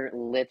 days later,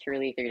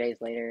 literally 3 days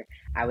later,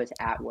 I was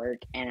at work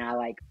and I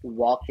like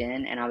walked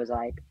in and I was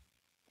like,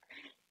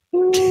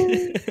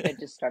 it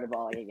just started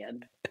bawling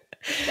again.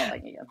 Bawling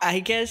again. I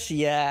guess,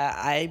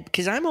 yeah.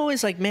 Because I'm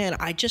always like, man,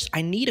 I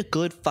need a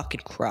good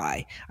fucking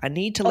cry. I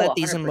need to Oh, let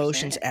these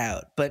emotions 100%.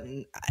 out. But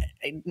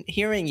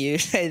hearing you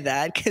say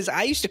that, because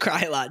I used to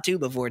cry a lot too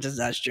before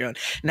testosterone.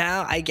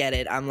 Now I get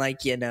it. I'm like,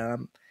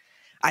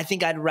 I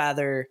think I'd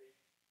rather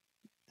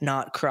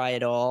not cry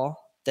at all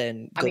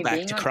than I go mean, back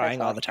being to on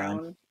crying all the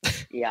time.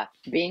 testosterone, yeah,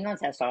 being on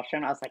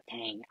testosterone, I was like,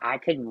 dang, I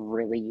could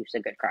really use a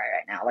good cry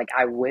right now. Like,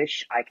 I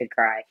wish I could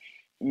cry.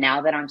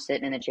 Now that I'm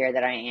sitting in the chair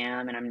that I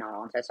am and I'm not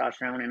on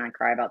testosterone and I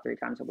cry about 3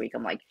 times a week,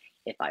 I'm like,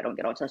 if I don't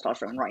get on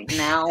testosterone right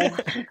now,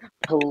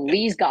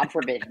 please God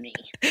forbid me.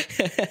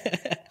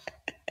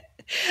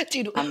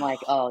 Dude, I'm like,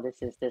 oh,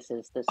 this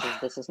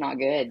is not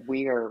good.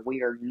 We are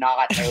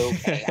not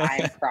okay. I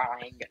am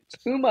crying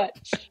too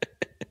much.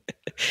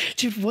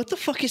 dude, what the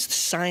fuck is the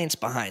science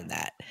behind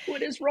that?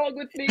 What is wrong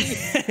with me?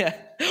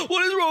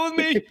 What is wrong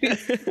with me?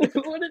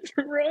 What is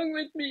wrong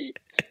with me?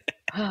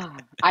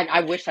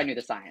 I wish I knew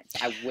the science.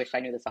 I wish I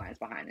knew the science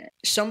behind it.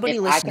 If Somebody I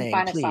can listening,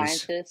 find a please.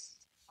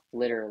 scientist,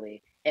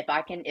 literally, if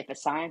a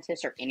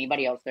scientist or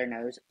anybody else there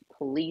knows,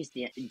 please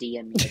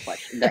DM me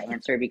the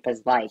answer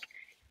because like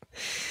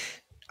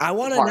I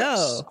want to hearts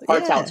know.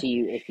 hearts out Yeah. to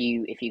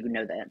you if you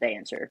know the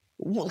answer.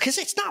 Well, because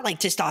it's not like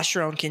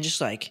testosterone can just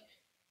like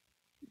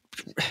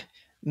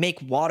make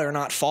water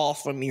not fall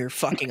from your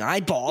fucking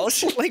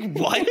eyeballs. Like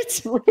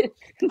what?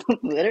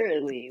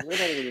 Literally,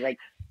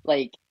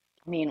 like.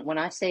 I mean, when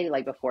I say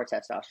like before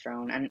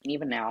testosterone, and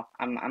even now,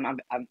 I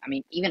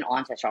mean, even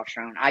on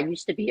testosterone, I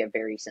used to be a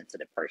very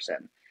sensitive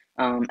person,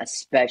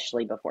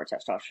 especially before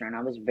testosterone.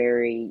 I was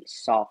very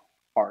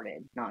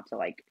soft-hearted, not to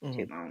like Mm.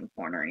 toot my own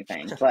horn or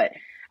anything, but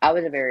I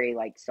was a very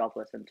like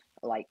selfless and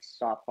like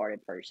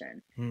soft-hearted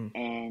person. Mm.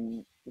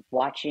 And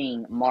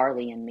watching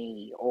Marley and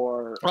Me,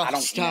 or Oh, I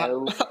don't stop.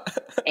 know,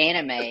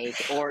 anime,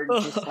 or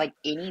just like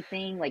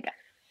anything like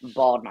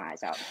bawled my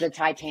eyes out. The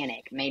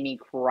Titanic made me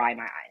cry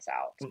my eyes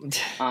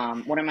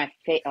out. One of my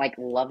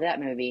love that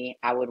movie.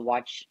 I would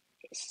watch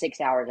 6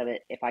 hours of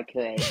it if I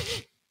could.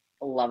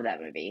 love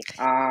that movie.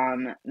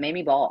 Made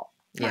me bawl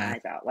my Yeah.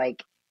 eyes out.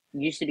 Like,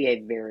 used to be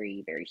a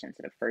very, very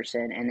sensitive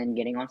person, and then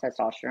getting on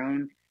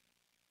testosterone,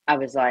 I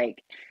was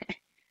like,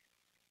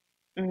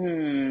 I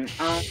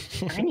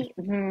need.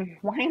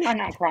 Why am I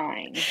not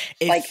crying?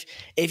 Like,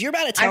 If you're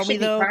about to I tell me should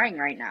be though, crying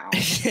right now.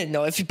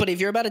 no, if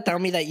you're about to tell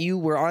me that you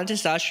were on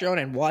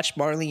testosterone and watched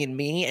Marley and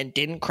Me and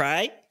didn't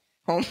cry,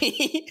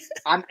 homie,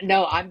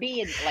 I'm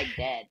being like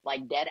dead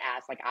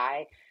ass. Like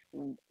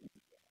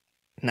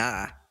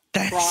nah,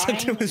 that's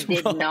something crying was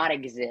did wrong. not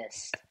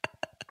exist.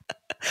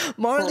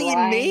 Marley and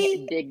Crying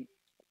Me, did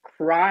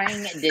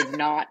crying did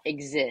not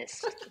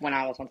exist when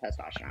I was on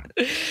testosterone.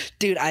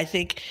 dude. I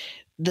think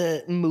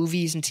the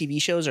movies and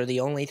TV shows are the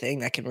only thing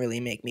that can really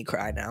make me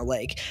cry now.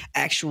 Like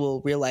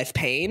actual real life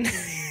pain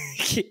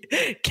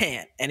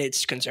can't, and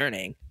it's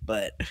concerning.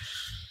 But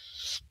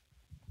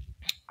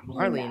I mean,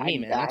 Marley and Me,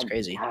 man, that's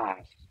crazy.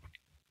 gosh,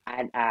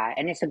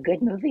 and it's a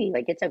good movie.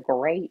 Like, it's a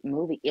great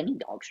movie. Any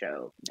dog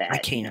show I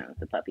that can't.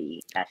 the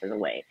puppy passes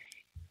away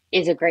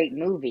is a great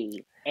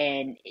movie,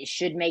 and it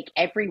should make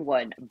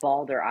everyone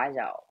bawl their eyes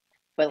out.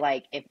 But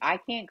like, if I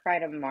can't cry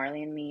to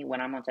Marley and Me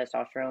when I'm on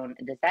testosterone,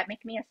 does that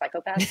make me a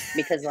psychopath?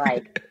 Because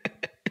like,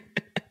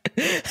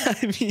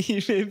 I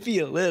mean, maybe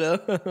a little.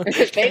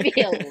 maybe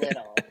a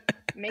little.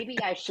 Maybe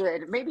I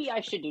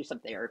should do some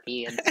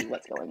therapy and see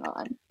what's going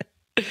on.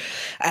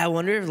 I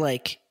wonder if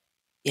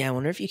I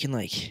wonder if you can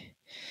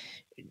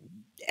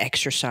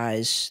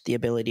exercise the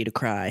ability to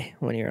cry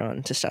when you're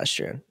on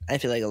testosterone. I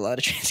feel like a lot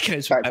of trans guys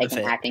would Start taking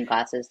benefit. acting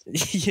classes.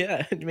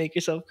 Yeah, to make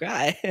yourself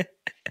cry.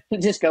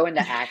 Just go into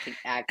acting,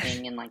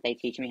 and like they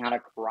teach me how to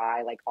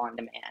cry like on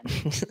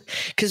demand.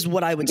 Because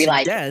what I would Be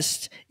like,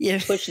 suggest, yeah,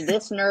 push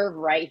this nerve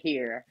right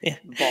here, yeah,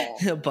 ball.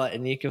 a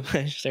button you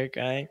can start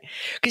crying.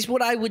 Because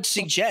what I would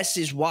suggest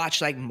is watch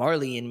like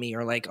Marley and Me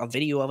or like a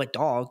video of a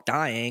dog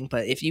dying.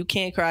 But if you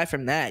can't cry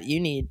from that, you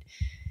need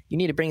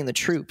to bring in the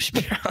troops,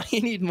 bro.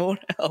 You need more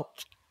help.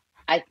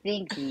 I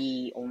think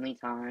the only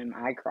time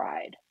I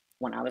cried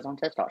when I was on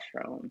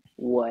testosterone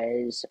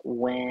was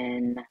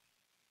when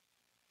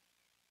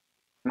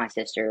my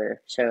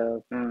sister,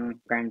 great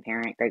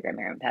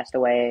grandparent, passed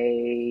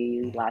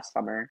away last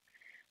summer.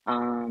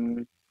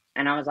 And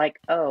I was like,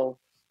 oh,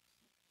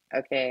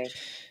 okay,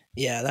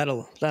 Yeah,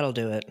 that'll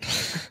do it.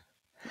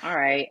 all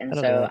right. And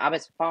That'll do so it. I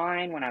was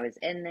fine when I was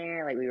in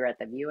there. Like, we were at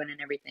the viewing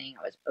and everything.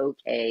 I was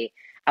okay.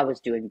 I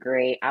was doing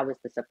great. I was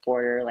the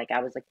supporter. Like,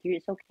 I was like,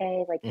 it's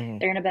okay. Like, Mm-hmm.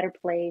 they're in a better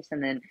place.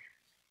 And then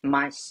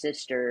my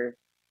sister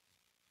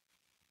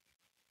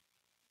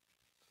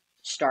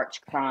starts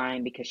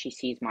crying because she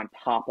sees my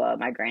papa,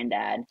 my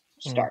granddad,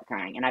 start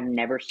crying. And I've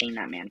never seen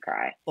that man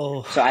cry.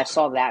 Oh, So I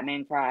saw that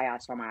man cry. I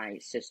saw my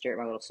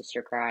little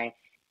sister cry.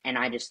 And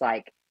I just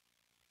like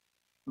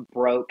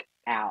broke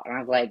out. And I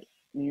was like,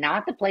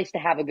 not the place to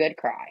have a good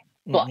cry,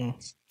 but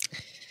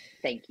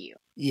thank you.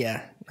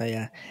 Yeah,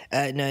 yeah.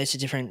 No, it's a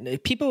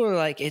different. People are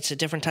like, it's a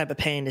different type of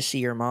pain to see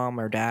your mom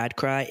or dad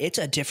cry. It's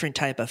a different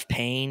type of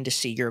pain to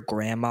see your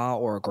grandma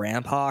or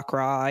grandpa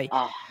cry.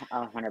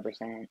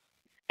 100%.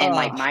 And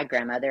like my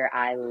grandmother,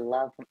 I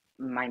love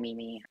my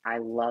Mimi. I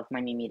love my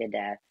Mimi to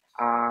death.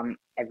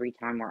 Every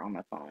time we're on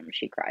the phone,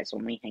 she cries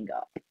when we hang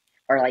up,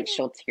 or like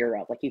she'll tear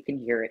up. Like, you can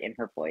hear it in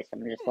her voice.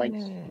 I'm just like,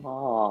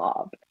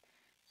 stop,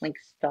 like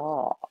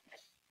stop.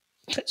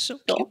 That's so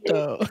cute,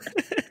 though.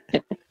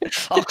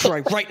 I'll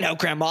cry right now,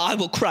 Grandma. I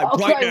will cry I'll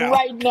right cry now.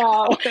 right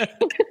now.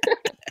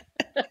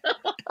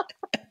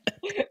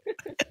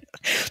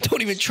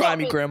 Don't even try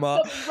me,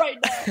 Grandma. Right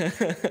now.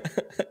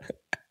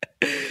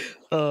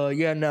 Oh,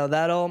 yeah, no,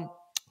 that'll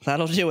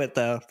do it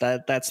though.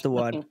 That's the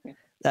one.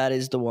 That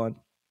is the one.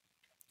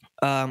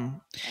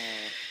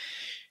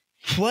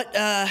 What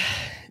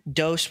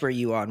dose were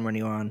you on when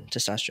you were on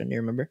testosterone? Do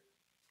you remember?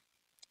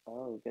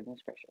 Oh,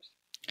 goodness gracious.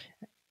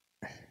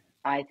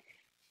 I'm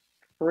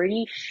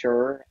pretty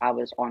sure I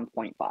was on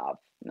 0.5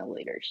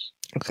 milliliters.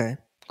 Okay,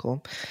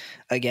 cool.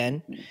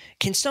 Again,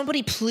 can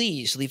somebody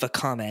please leave a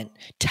comment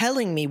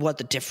telling me what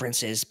the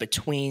difference is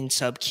between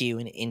sub-Q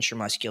and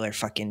intramuscular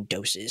fucking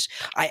doses?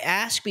 I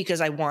ask because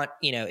I want,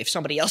 if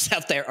somebody else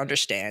out there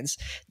understands,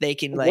 they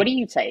can What do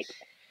you take?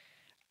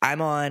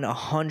 I'm on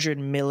 100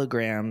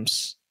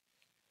 milligrams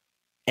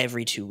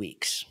every 2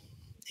 weeks,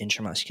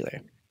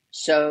 intramuscular.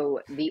 So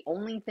the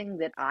only thing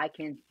that I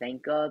can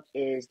think of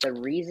is the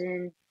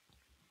reason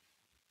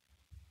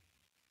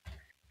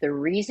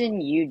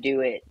you do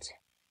it,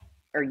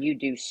 or you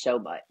do so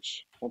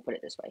much. We'll put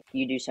it this way: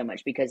 you do so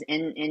much because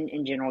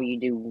in general you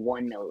do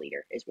 1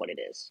 milliliter is what it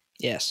is.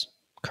 Yes,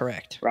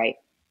 correct. Right.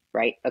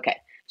 Okay.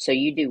 So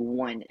you do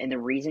 1, and the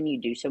reason you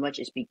do so much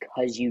is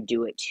because you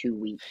do it 2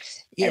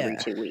 weeks, every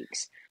 2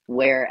 weeks.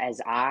 Whereas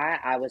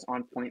I was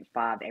on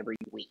 0.5 every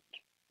week.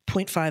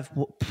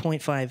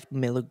 0.5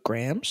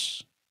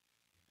 milligrams?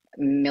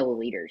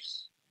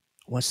 Milliliters.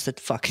 What's the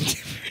fucking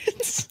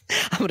difference?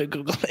 I'm going to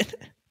Google it.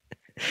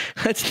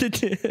 What's the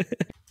difference?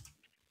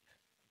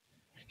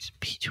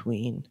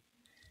 Between.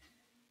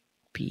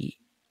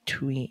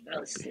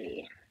 Let's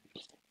see.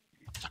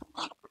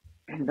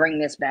 Bring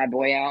this bad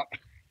boy out.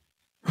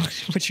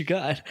 What you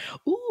got?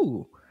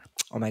 Ooh.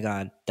 Oh my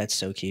god, that's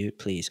so cute.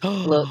 Please.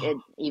 Look, I it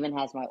even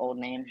has my old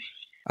name.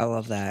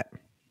 love that.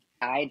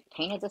 I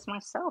painted this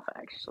myself,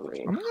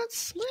 actually. Oh my god,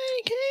 Slay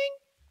King.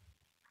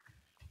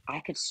 I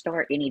could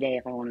start any day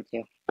if I wanted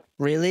to.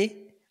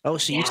 Really? Oh,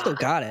 so you Yeah, still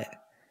got it.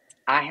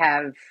 I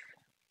have.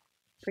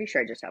 Pretty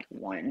sure I just have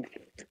one.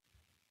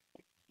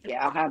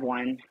 Yeah, I'll have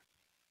one.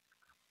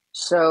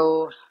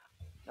 So,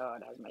 oh,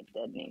 it has my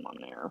dead name on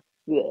there.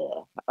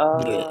 Yeah.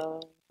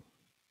 Blech.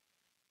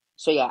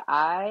 So yeah,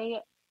 I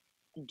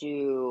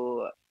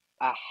do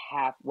a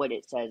half. What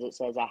it says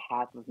a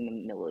half of a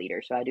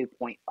milliliter. So I do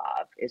 0.5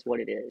 is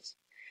what it is.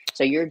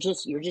 So you're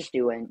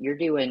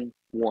doing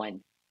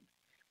one,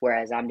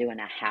 whereas I'm doing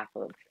a half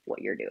of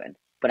what you're doing.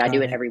 But I do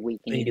it Alright. every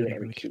week, and But you you do do it it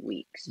every every week. 2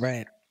 weeks.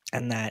 Right.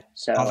 And that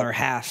So other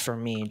half for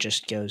me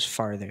just goes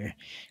farther.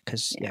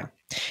 Because, yeah,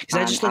 Because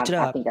I just looked it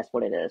I up. think that's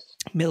what it is.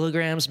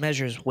 Milligrams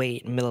measures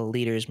weight,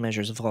 milliliters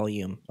measures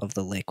volume of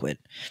the liquid.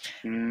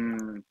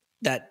 Mm.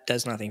 That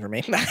does nothing for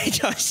me.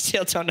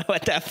 Still don't know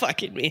what that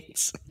fucking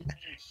means.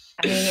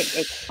 I mean,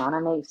 it kind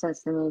of makes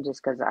sense to me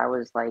just because I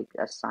was like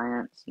a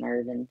science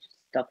nerd and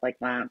stuff like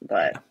that.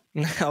 But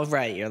Oh,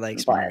 right. You're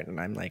like smart, and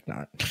I'm like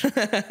not.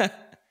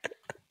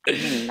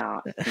 I'm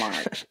not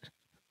smart.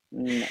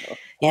 No,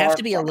 You have far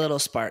to be a from little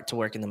smart to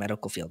work in the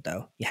medical field,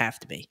 though. You have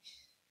to be.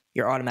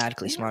 You're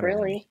automatically it. Not smarter than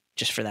really. me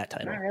just for that Not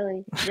title.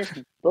 really. Just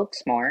book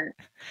smart.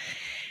 Book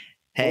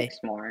Hey,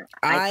 smart.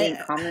 I think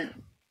I.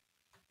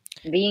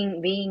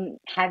 being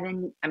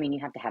having. I mean, you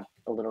have to have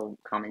a little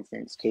common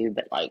sense too.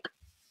 But like,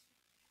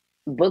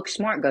 book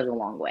smart goes a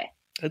long way.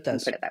 It Let me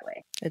does. put it that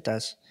way. It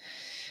does.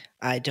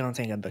 I don't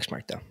think I'm book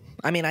smart though.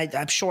 I mean,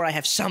 I'm sure I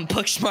have some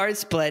book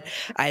smarts, but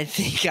I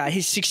think I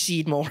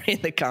succeed more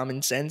in the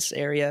common sense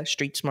area,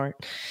 street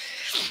smart.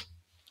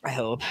 I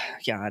hope.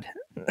 God.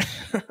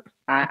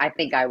 I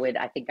think I would.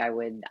 I think I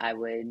would. I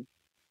would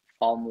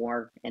fall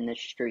more in the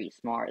street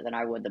smart than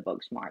I would the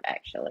book smart.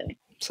 Actually.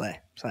 Slay.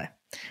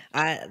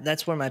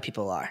 That's where my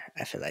people are.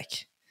 I feel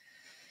like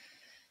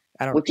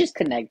I don't. We'll just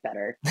connect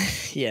better.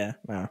 Yeah.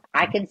 No.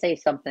 I can say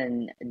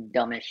something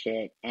dumb as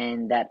shit,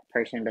 and that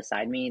person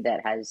beside me that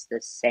has the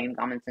same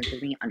common sense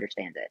as me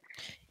understands it.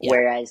 Yeah.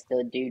 Whereas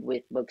the dude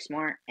with book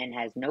smart and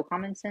has no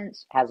common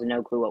sense has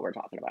no clue what we're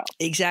talking about.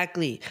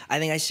 Exactly. I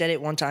think I said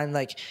it one time.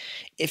 Like,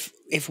 if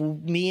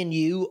me and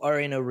you are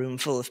in a room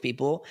full of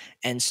people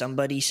and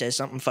somebody says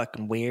something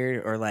fucking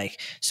weird or like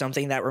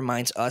something that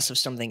reminds us of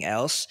something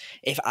else,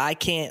 if I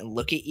can't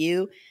look at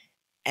you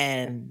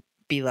and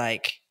be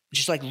like,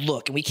 just like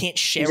look, and we can't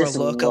share a Just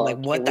look of like,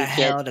 look, what and the we can't.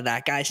 hell did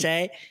that guy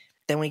say?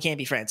 Then we can't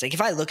be friends. Like,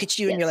 if I look at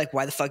you and you're Yes, like,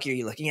 why the fuck are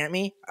you looking at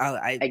me?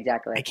 I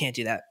exactly. can't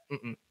do that.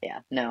 Yeah,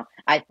 no.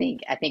 I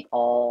think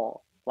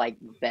all like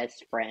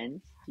best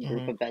friends, group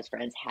Mm-hmm. of best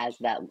friends has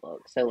that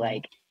look. So Mm-hmm.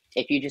 like,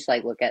 if you just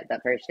like look at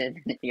that person,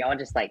 y'all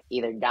just like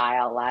either die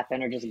out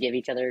laughing or just give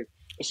each other.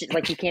 It's just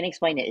like you can't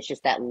explain it. It's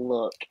just that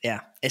look.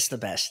 Yeah, it's the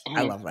best. I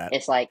And love that.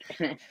 it's like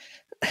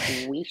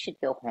we should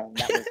go home.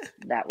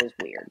 That was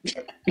weird.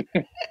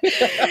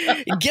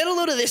 Get a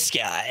load of this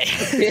guy.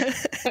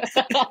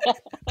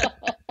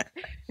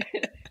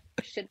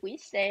 Should we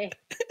stay?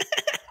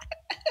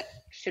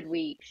 Should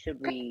we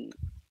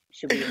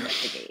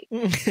investigate?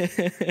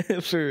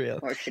 For real.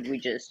 Or should we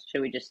just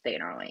stay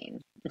in our lane?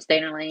 Stay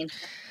in our lane?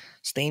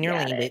 Stay in your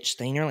Got lane, it. bitch.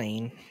 Stay in your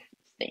lane.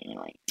 Stay in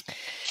your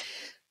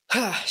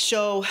lane.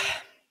 So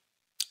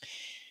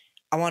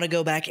I want to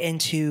go back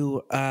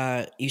into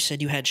you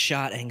said you had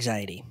shot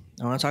anxiety.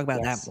 I want to talk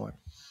about that Yes. more.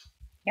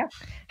 Yeah.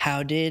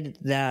 How did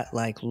that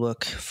like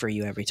look for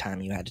you every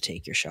time you had to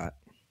take your shot?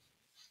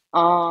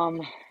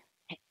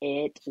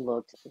 It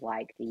looked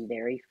like the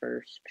very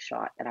first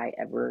shot that I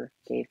ever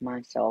gave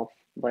myself,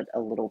 but a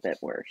little bit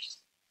worse.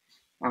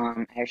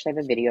 I actually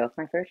have a video of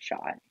my first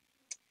shot.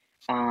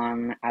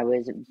 I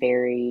was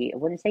I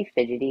wouldn't say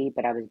fidgety,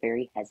 but I was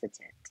very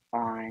hesitant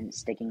on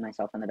sticking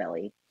myself in the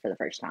belly for the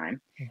first time,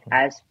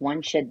 as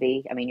one should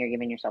be. I mean, you're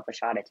giving yourself a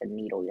shot, it's a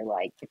needle. You're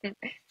like,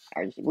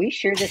 are we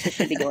sure this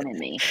should be going in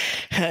me?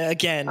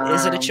 Again,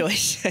 is it a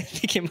choice? I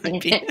think it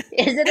might be.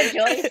 Is it a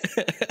choice?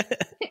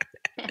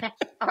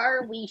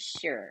 Are we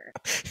sure?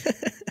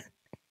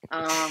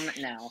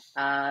 No.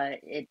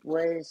 It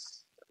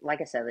was like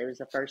I said, it was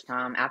the first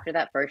time. After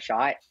that first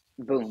shot,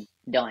 boom,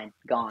 done,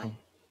 gone,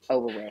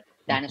 over with.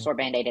 Dinosaur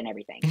band-aid and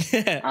everything.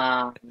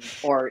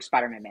 Or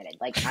Spider-Man band-aid.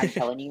 Like I'm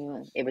telling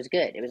you, it was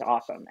good. It was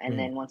awesome. And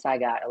then once I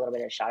got a little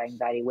bit of shot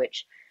anxiety,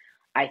 which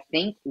I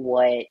think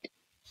what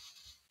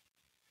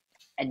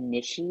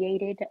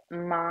initiated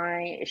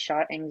my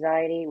shot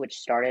anxiety, what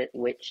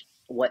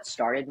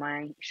started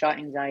my shot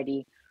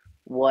anxiety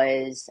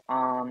was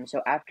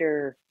so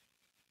after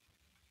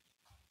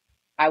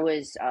I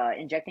was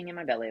injecting in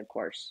my belly, of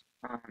course,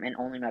 and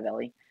only my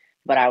belly,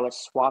 but I was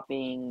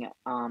swapping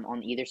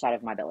on either side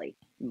of my belly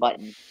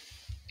button.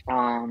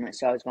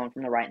 So I was going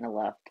from the right and the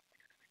left.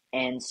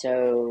 And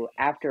so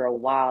after a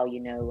while,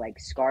 like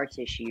scar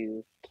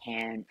tissue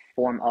can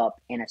form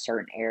up in a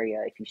certain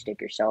area if you stick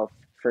yourself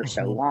for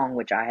so long,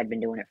 which I had been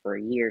doing it for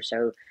a year.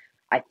 So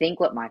I think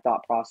what my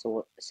thought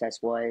process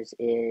was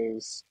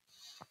is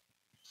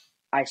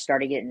I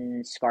started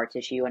getting scar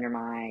tissue under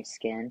my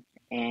skin,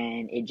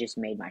 and it just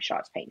made my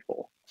shots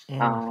painful.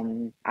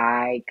 Mm,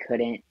 I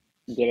couldn't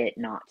get it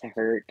not to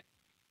hurt,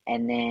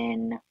 and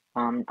then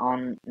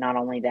on not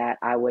only that,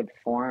 I would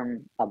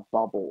form a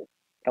bubble.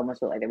 It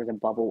almost looked like there was a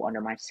bubble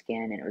under my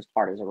skin, and it was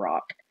hard as a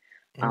rock,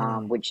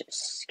 mm, which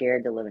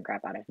scared the living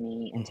crap out of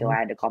me until mm-hmm, I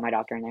had to call my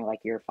doctor, and they're like,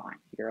 "You're fine,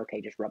 you're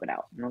okay, just rub it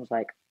out." And I was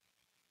like,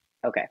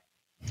 "Okay."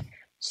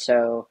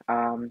 So,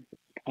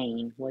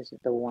 pain was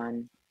the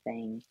one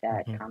thing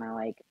that mm-hmm. kind of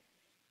like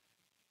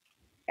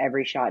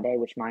every shot day,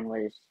 which mine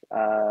was,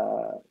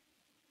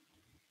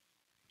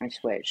 I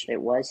switched.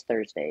 It was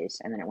Thursdays,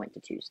 and then it went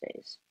to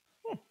Tuesdays.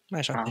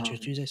 My shot day Um,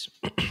 Tuesdays,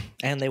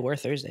 and they were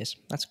Thursdays.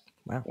 That's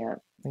wow. yeah.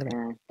 Look at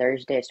that.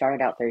 Thursday, I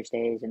started out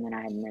Thursdays, and then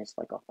I had missed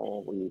like a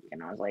whole week,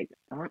 and I was like,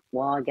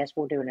 well, I guess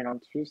we're doing it on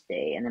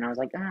Tuesday. And then I was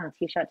like,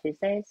 T-shot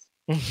Tuesdays?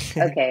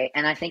 Okay.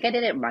 And I think I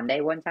did it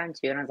Monday one time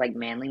too, and I was like,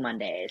 Manly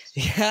Mondays.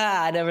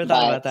 Yeah, I never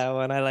thought But, about that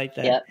one. I like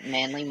that. yep,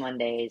 Manly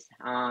Mondays.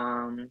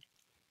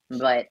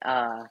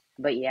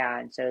 But yeah,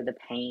 and so the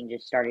pain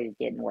just started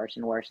getting worse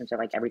and worse. And so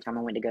like every time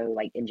I went to go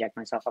like inject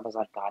myself, I was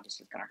like, God, this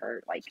is gonna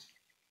hurt. Like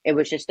it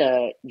was just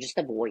a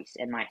voice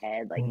in my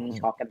head, like me Mm-hmm,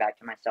 talking back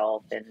to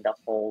myself and the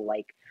whole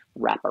like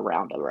wrap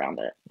around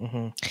it.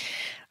 mm-hmm.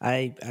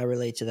 I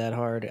relate to that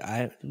hard.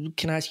 I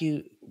can I ask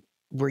you,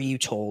 were you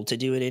told to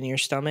do it in your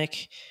stomach,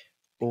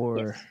 or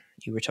Yes.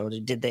 you were told?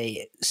 Did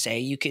they say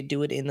you could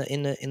do it in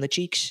the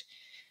cheeks?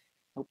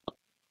 Nope.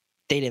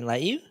 They didn't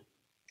let you.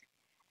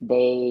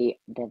 They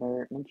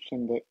never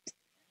mentioned it.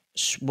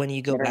 When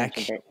you go Never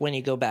mentioned back it. when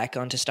you go back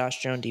on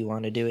testosterone, do you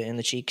want to do it in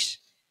the cheeks?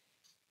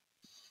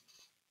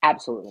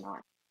 Absolutely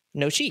not.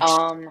 No cheeks.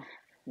 Um,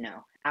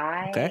 no.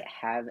 I Okay.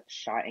 have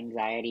shot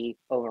anxiety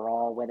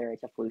overall, whether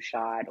it's a flu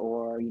shot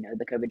or,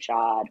 the COVID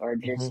shot or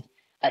Hmm. just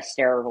a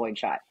steroid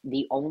shot.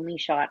 The only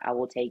shot I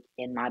will take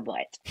in my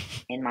butt,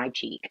 in my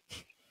cheek,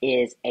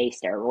 is a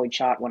steroid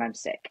shot when I'm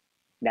sick.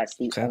 That's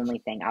the Okay. only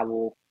thing I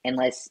will,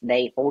 unless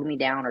they hold me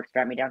down or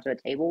strap me down to a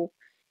table,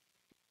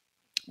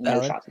 no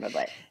Valid. shots in my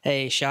butt.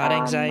 Hey, shot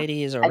Um,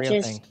 anxiety is a I real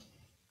just, thing.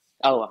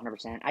 oh,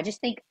 100%. I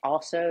just think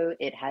also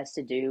it has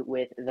to do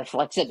with the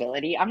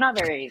flexibility. I'm not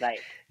very,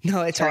 like,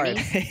 No, it's hard.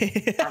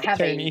 turny. I have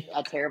Turny.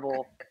 a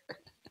terrible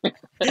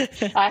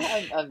I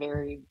have a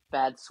very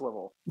bad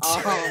swivel.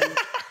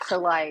 So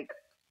like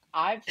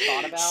I've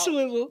thought about,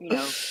 Swivel.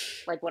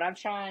 like when I'm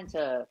trying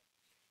to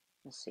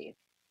let's see,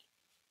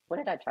 what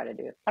did I try to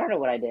do? I don't know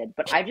what I did,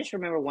 but I just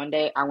remember one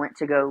day I went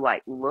to go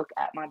like look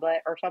at my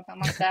butt or something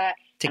like that,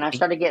 and Take a I peek.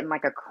 started getting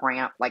like a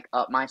cramp like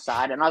up my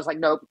side, and I was like,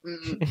 nope,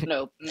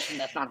 nope,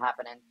 that's not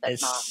happening.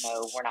 That's not.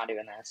 No, It's we're not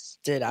doing this.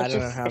 dude, I It's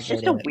don't know just how it's they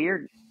just do a it.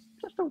 weird,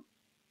 just a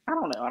I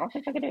don't know. I don't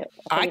think I could do it.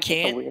 I I think it's just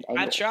a can't. weird I've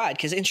angle. tried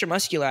because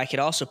intramuscular, I could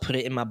also put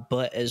it in my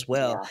butt as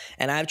well. Yeah,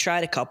 And I've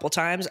tried a couple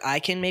times. I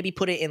can maybe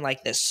put it in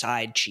like the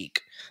side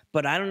cheek,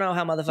 but I don't know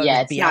how yeah,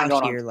 motherfuckers it's be not out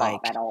going on here top like,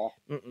 at all.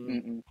 mm-mm,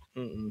 Mm-mm.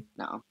 mm-mm.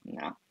 No,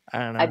 no. I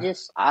don't know.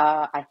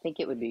 I think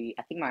it would be,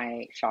 I think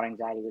my shot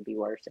anxiety would be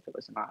worse if it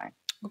was in my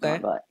Okay.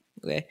 butt.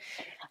 Okay.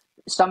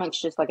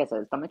 Stomach's just, like I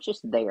said, stomach's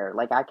just there.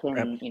 Like I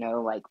Rep.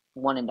 can, like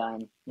one and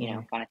done,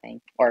 Mm, kind of thing.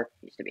 Or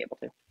used to be able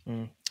to.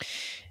 mm.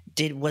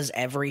 Was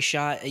every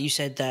shot? You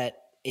said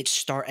that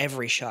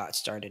every shot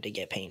started to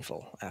get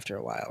painful after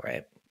a while,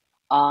 right?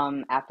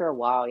 After a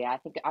while, yeah, I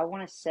think I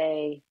want to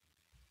say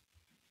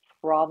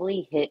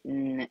probably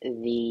hitting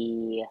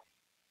the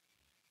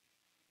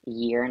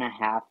year and a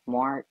half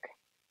mark.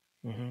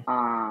 Mm-hmm.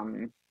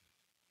 Um,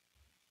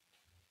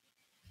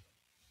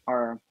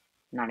 or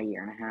not a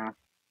year and a half.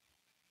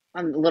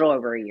 A little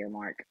over a year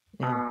mark.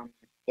 Mm.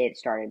 It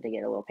started to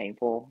get a little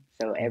painful.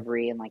 So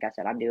Mm. and like I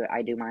said,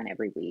 I do mine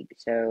every week.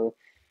 So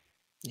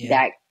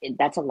Yeah.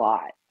 that's a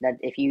lot. That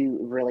if you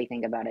really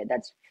think about it,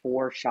 that's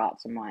 4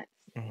 shots a month.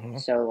 Mm-hmm.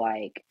 So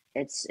like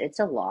it's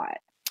a lot.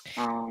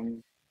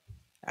 Um,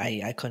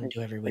 I couldn't it's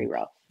do every pretty week.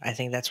 rough. I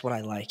think that's what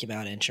I like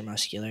about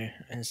intramuscular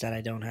is that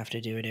I don't have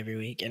to do it every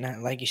week.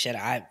 And like you said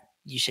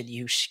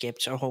you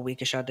skipped a whole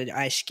week of shot.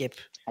 I skip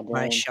I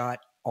my did. shot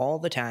all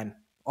the time,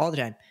 all the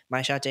time.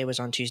 My shot day was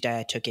on Tuesday.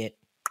 I took it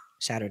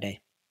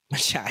Saturday,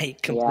 which I Yeah,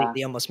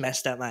 completely almost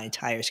messed up my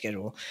entire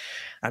schedule.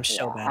 I'm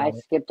so yeah. bad I at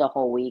it. skipped a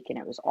whole week and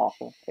it was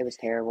awful. It was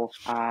terrible.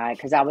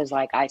 Because I was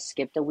like, I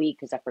skipped a week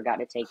because I forgot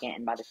to take it,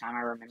 and by the time I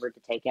remembered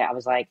to take it, I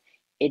was like,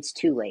 it's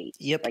too late.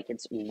 Yep. Like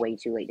it's way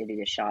too late to do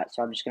this shot.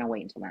 So I'm just gonna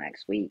wait until the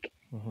next week.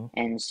 Mm-hmm.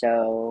 And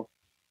so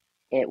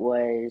it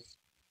was.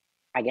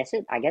 I guess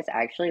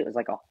actually it was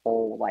like a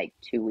whole like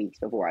 2 weeks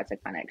before I took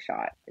my next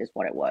shot is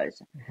what it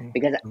was.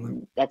 Because Mm-hmm.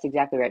 that's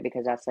exactly right,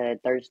 because I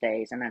said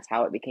Thursdays and that's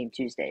how it became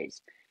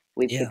Tuesdays.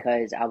 Yeah.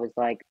 Because I was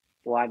like,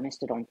 well, I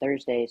missed it on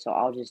Thursday, so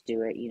I'll just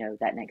do it,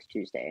 that next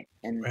Tuesday.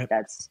 And Right.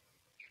 that's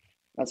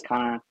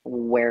kind of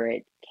where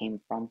it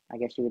came from, I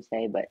guess you would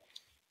say, but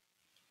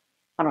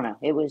I don't know.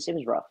 It was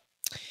rough.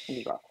 It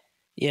was rough.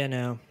 Yeah.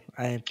 No.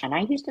 I And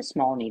I used a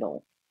small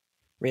needle.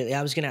 really.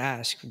 I was gonna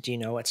ask. Do you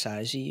know what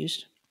size you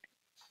used?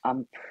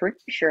 I'm pretty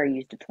sure I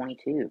used a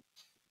 22.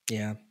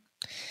 Yeah.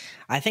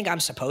 I think I'm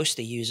supposed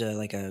to use a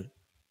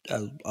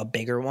a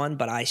bigger one,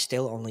 but I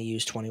still only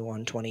use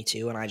 21,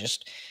 22, and I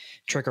just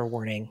trigger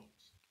warning.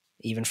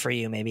 Even for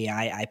you, maybe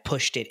I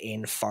pushed it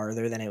in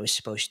farther than it was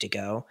supposed to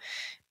go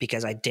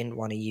because I didn't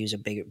want to use a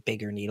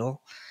bigger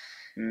needle.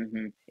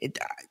 Mm-hmm.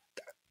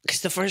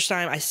 Because the first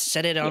time I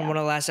said it on Yeah. one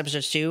of the last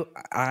episodes too,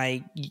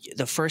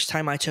 the first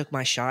time I took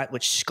my shot,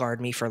 which scarred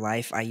me for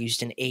life, I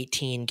used an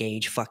 18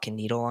 gauge fucking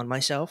needle on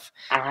myself.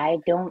 I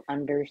don't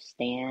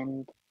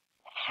understand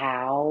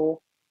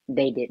how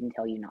they didn't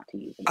tell you not to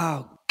use them.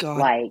 Oh God,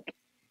 Like,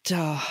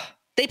 duh.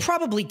 They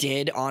probably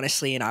did,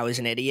 honestly, and I was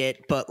an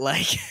idiot. But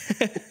like,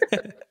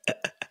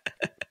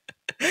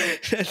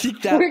 I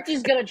think that we're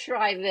just gonna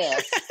try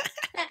this.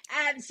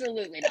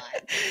 Absolutely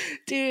not.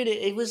 Dude,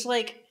 it was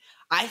like,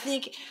 I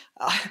think,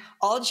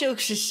 all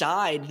jokes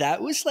aside,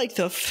 that was like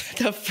the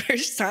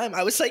first time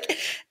I was like,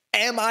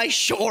 am I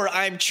sure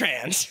I'm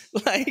trans?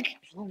 Like,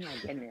 Oh my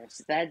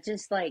goodness, that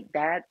just like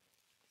that.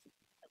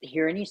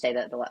 Hearing you say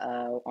that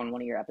on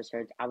one of your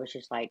episodes, I was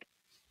just like,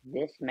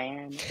 this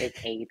man is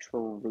a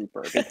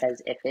trooper.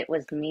 Because if it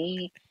was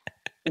me,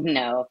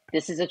 no,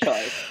 this is a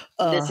choice.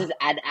 This is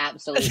an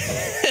absolute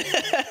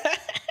choice.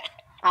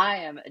 I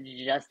am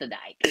just a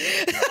dyke.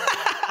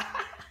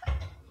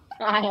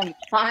 I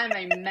am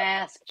a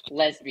masked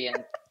lesbian.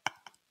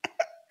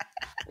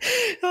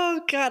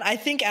 Oh God, I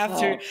think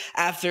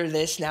after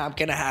this, now I'm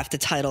gonna have to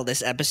title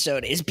this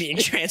episode "Is Being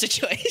Trans a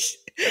Choice?"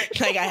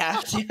 Like I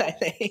have to, I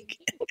think.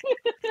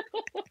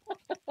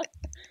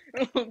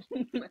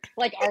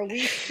 Like, are we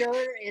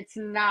sure it's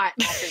not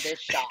after this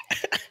shot?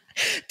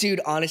 Dude,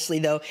 honestly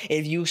though,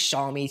 if you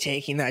saw me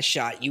taking that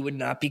shot, you would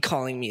not be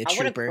calling me a I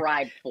would have trooper.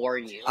 cried for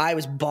you. I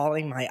was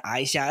bawling my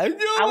eyes out.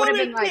 I would have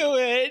been like, do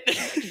it.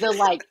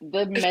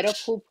 the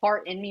medical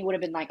part in me would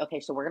have been like, okay,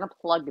 so we're gonna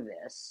plug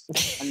this,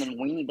 and then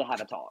we need to have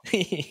a talk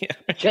Yeah.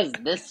 because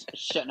this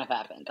shouldn't have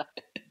happened.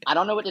 I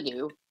don't know what to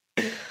do.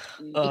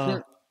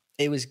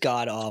 It was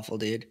god awful,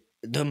 dude.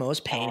 The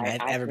most pain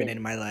I've ever been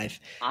in my life.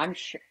 I'm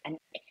sure, and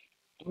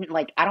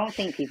like I don't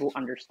think people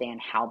understand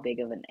how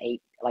big of an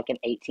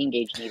 18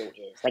 gauge needle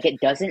is. Like it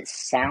doesn't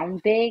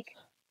sound big,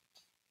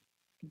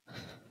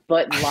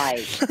 but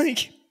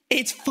like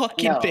it's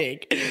fucking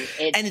big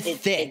and it's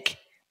thick.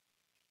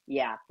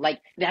 Yeah, like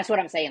that's what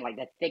I'm saying. Like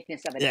the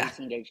thickness of an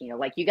 18 gauge needle.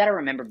 Like you got to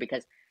remember,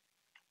 because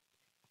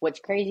what's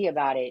crazy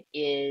about it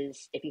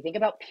is if you think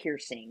about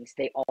piercings,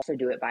 they also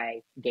do it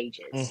by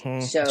gauges.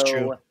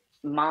 So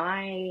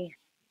my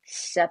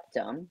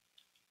septum,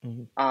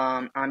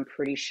 I'm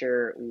pretty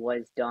sure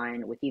was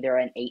done with either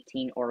an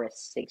 18 or a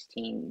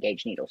 16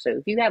 gauge needle. So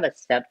if you have a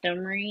septum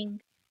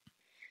ring,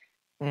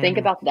 think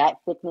about that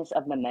thickness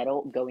of the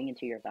metal going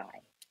into your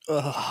thigh.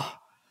 Ugh.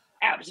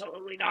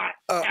 Absolutely not.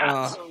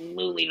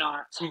 Absolutely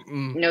not.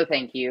 No,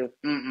 thank you.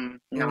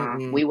 Nah.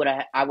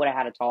 I would have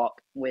had a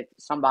talk with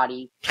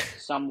somebody,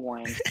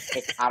 someone.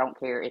 I don't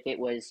care if it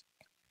was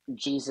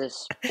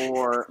Jesus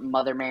or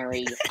Mother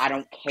Mary. I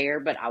don't care,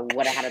 but I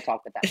would have had a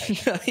talk with that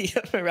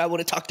person. I would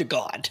have talked to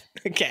God.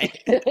 Okay.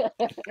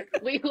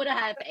 We would have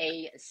had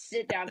a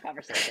sit-down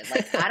conversation.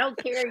 Like, I don't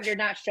care you're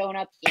not showing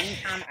up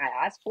anytime I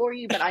ask for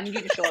you, but I need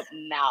you to show up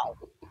now.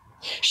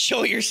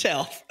 Show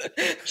yourself.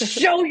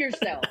 Show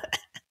yourself.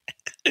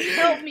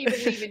 Help me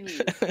believe in you.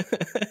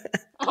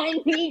 I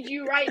need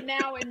you right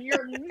now, and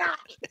you're not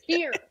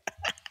here.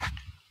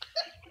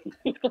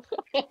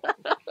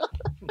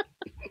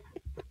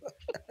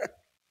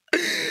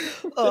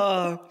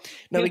 No,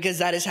 because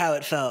that is how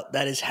it felt.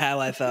 That is how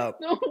I felt.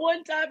 The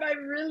one time I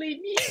really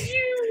need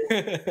you.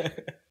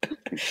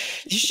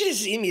 You should have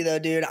seen me though,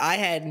 dude. I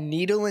had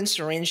needle and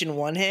syringe in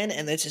one hand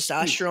and the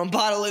testosterone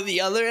bottle in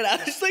the other, and I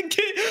was like,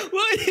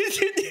 why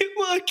isn't it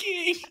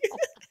working?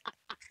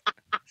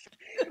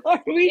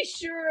 Are we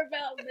sure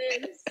about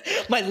this?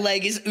 My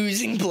leg is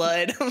oozing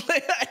blood. I'm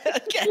like, I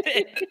don't get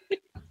it.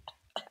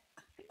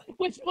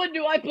 Which one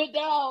do I put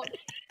down?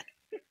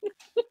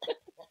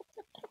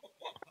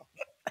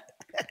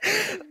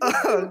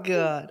 Oh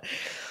God.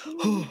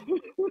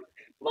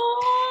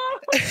 Mom!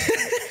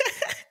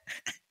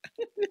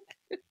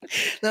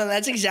 No,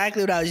 that's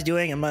exactly what I was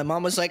doing, and my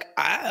mom was like,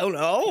 I don't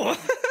know.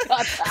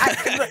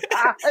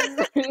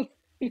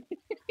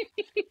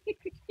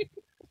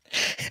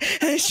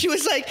 And she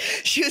was like,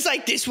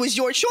 this was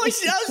your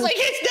choice. And I was like,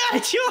 it's not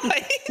a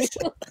choice.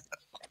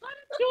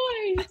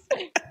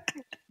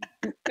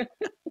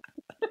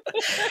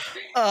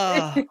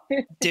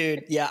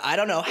 Dude, yeah, I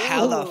don't know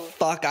how the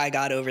fuck I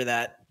got over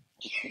that.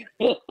 Dude,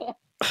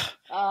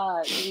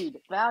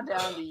 bow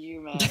down to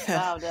you, man.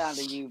 Bow down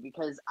to you,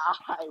 because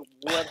I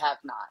would have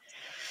not.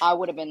 I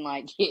would have been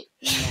like, no.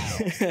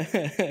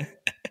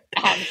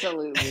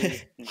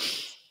 Absolutely not.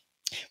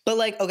 But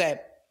like, okay,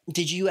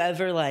 did you have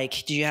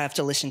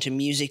to listen to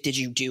music? Did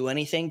you do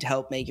anything to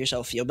help make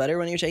yourself feel better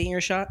when you're taking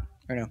your shot?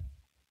 Or no?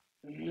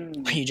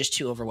 Were you just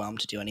too overwhelmed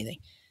to do anything?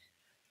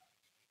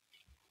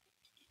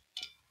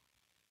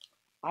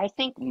 I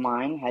think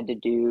mine had to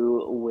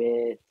do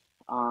with,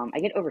 I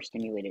get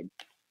overstimulated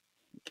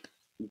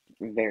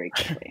very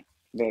quickly.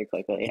 Very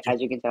quickly. As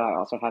you can tell, I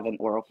also have an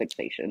oral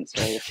fixation,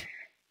 so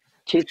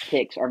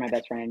toothpicks are my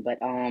best friend, but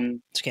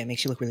it's okay, it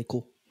makes you look really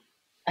cool.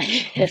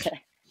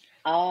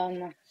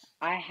 Um,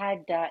 I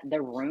had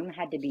the room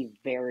had to be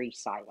very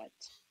silent,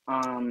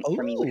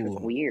 for me, which was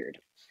Oh, weird.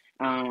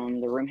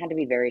 The room had to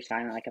be very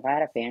silent. Like if I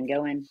had a fan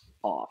going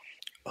off,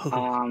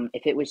 oh,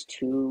 if it was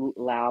too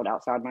loud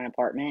outside my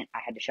apartment, I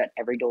had to shut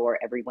every door,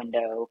 every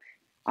window.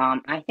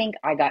 I think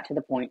I got to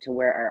the point to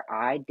where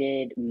I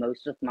did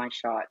most of my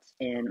shots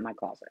in my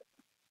closet.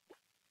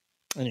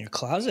 in your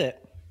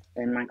closet.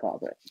 In my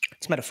closet.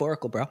 It's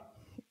metaphorical, bro.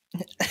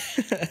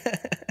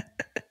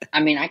 I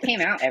mean, I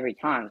came out every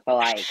time, so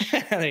like,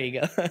 There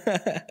you go.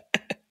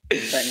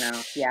 but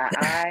no, yeah,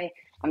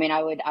 I mean,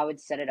 I would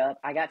set it up.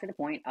 I got to the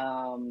point,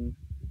 I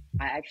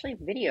actually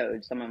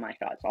videoed some of my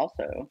shots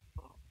also.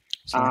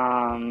 Smart.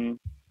 Um,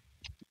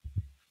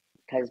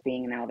 because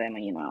being in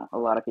Alabama, a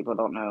lot of people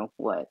don't know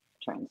what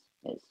Hmm.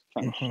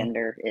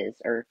 transgender is,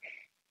 or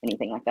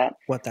anything like that.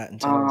 What that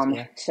entails,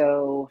 yeah.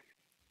 So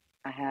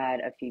I had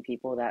a few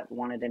people that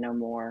wanted to know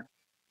more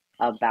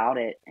about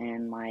it,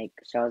 and like,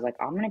 so I was like,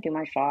 I'm gonna do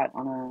my shot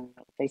on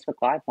a Facebook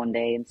Live one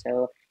day, and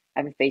so I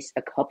have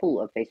a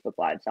couple of Facebook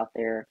Lives out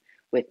there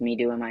with me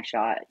doing my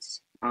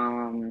shots.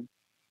 Hmm.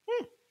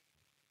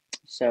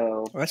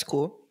 So Well, that's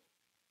cool.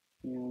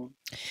 you know,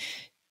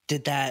 Do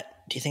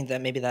you think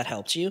that maybe that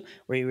helped you?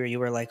 Where you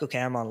were like, okay,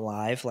 I'm on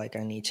live, like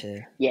I need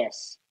to,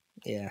 yes,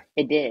 yeah,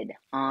 it did.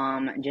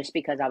 Just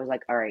because I was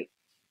like, all right,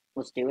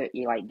 let's do it.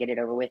 You like get it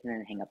over with and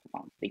then hang up the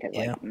phone because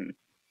like yeah,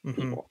 hmm,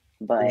 people.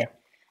 yeah.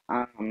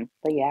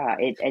 But yeah,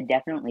 it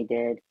definitely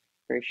did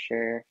for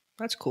sure.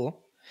 That's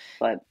cool.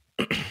 But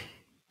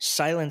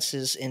Silence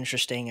is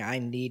interesting. I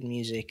need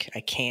music.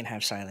 I can't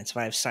have silence. If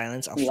I have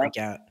silence, I'll you like,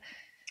 freak out.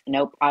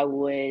 nope, I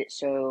would.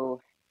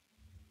 So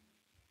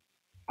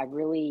I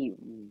really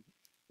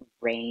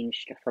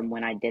ranged from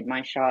when I did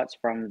my shots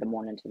from the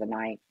morning to the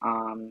night,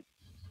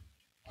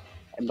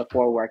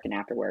 before work and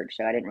after work.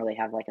 So I didn't really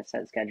have like a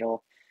set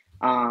schedule,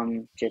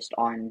 just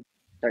on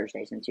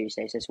Thursdays and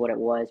Tuesdays is what it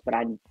was. But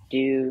I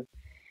do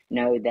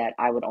know that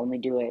I would only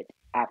do it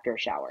after a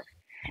shower.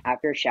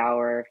 After a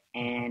shower,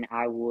 Mhm. and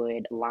I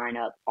would line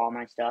up all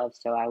my stuff.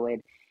 So I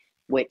would,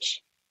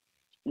 which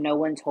no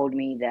one told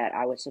me that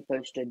I was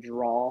supposed to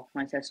draw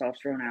my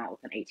testosterone out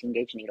with an 18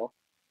 gauge needle.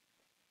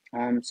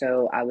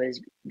 So I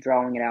was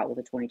drawing it out with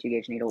a 22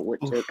 gauge needle,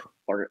 which Oof.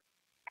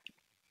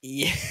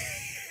 Yeah.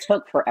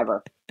 took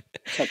forever.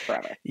 Took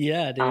forever.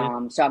 Yeah,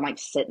 dude. So I'm like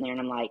sitting there and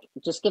I'm like,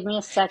 just give me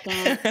a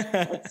second.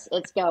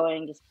 It's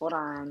going. Just hold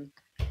on.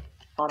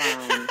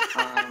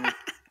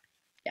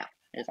 Yeah,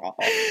 it's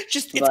awful,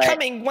 Just it's but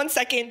coming. 1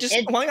 second. Just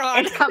it's hang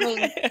on. it's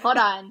coming. Hold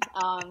on.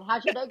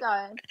 How's your day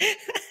going?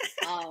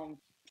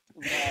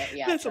 But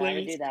yeah, That's so I would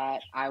hilarious. do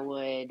that. I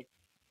would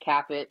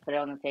cap it, put it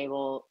on the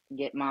table,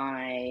 get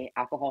my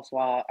alcohol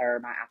swab or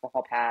my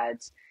alcohol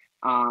pads,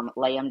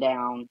 lay them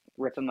down,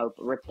 rip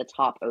the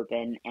top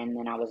open, and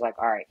then I was like,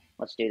 all right,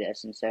 let's do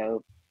this. And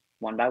so,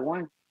 one by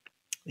one,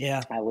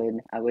 Yeah. I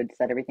would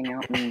set everything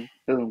out, and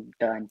boom,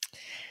 done.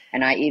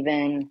 And I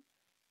even,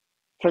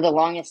 for the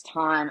longest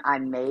time, I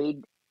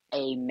made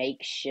a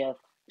makeshift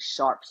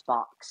sharps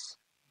box.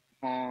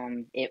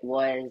 It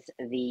was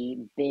the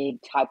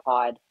big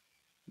tripod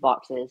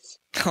boxes,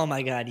 Oh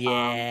my god. that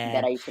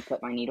Yeah. I used to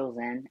put my needles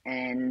in.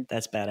 And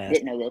That's badass.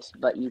 didn't know this,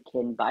 but you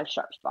can buy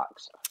sharps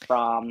box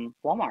from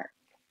Walmart.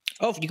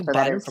 Oh, you can So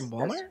buy them from that's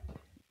Walmart?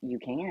 you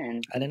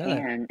I didn't know that.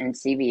 can, and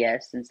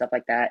CVS and stuff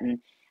like that. And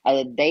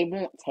they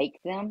won't take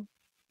them,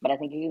 but I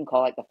think you can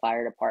call like the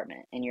fire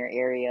department in your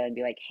area and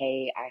be like,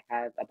 hey, I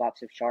have a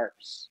box of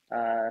sharps,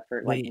 for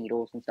like Wait,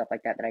 needles and stuff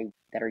like that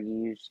that are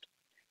used,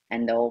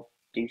 and they'll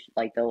do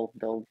like they'll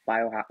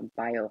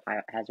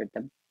biohazard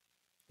them.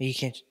 you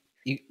can't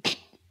you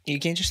you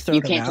can't just throw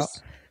You them can't out?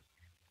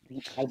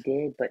 just. I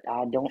did, but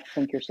I don't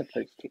think you're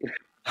supposed to.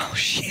 Oh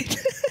shit.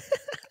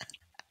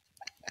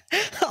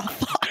 Oh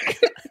fuck.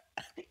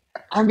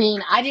 I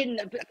mean, I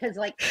didn't, because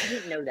like I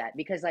didn't know that,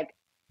 because like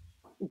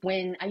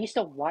when I used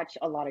to watch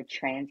a lot of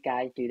trans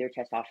guys do their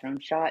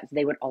testosterone shots,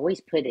 they would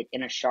always put it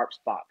in a sharps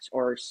box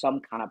or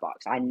some kind of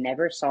box. I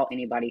never saw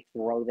anybody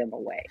throw them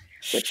away,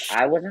 which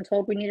I wasn't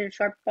told we needed a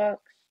sharps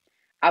box.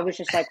 I was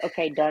just like,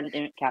 okay, done,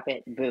 didn't cap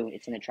it, boom,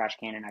 it's in the trash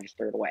can, and I just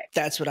threw it away.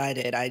 That's what I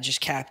did. I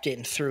just capped it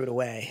and threw it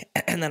away.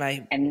 And then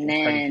I And started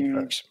to then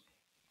focus.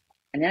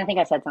 And then I think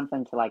I said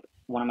something to like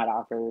one of my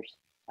doctors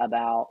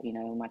about,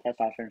 my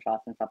testosterone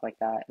shots and stuff like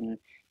that. And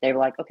they were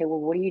like, okay, well,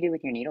 what do you do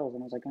with your needles?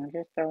 And I was like, I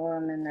just throw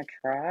them in the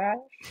trash.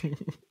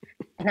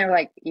 And they were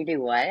like, you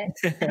do what?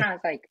 And I was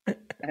like,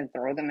 I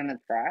throw them in the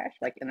trash,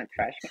 like in the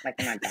trash can, like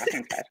in my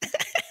bathroom trash can.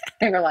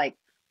 They were like,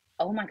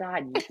 oh my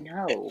God,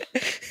 no,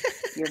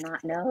 you're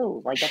not,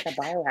 no, like that's a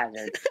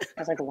biohazard. I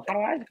was like, well, how do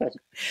I supposed to?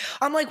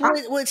 I'm like, Huh?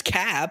 well, it's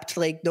capped.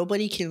 Like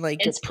nobody can like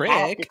It's get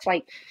capped. pricked. It's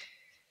like,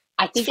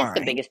 I It's think that's the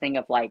fine. biggest thing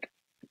of like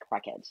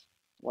crackheads,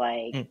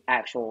 like Mm.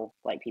 actual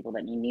like people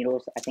that need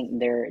needles. I think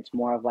it's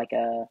more of like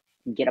a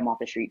get them off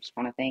the streets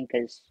kind of thing,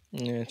 because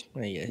Yeah,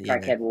 well, yeah, a yeah,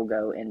 crackhead will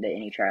go into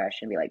any trash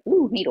and be like,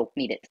 "Ooh, needle,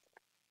 need it."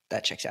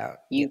 that checks out.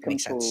 Yeah, You that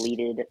makes sense.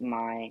 completed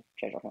my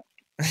treasure hunt.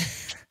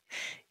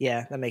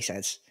 Yeah, that makes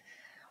sense.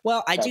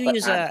 Well, So,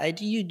 but I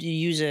do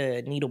use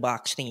a needle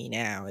box thingy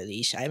now. At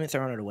least I haven't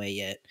thrown it away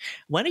yet.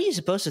 When are you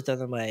supposed to throw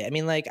them away? I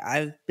mean, like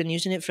I've been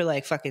using it for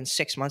like fucking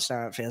 6 months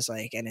now. It feels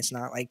like, and it's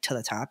not like to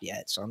the top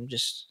yet. So I'm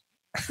just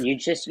you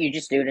just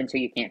do it until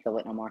you can't feel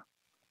it no more.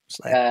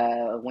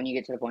 like, When you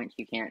get to the point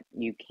you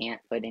can't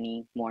put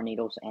any more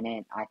needles in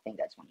it, I think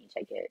that's when you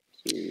take it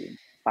to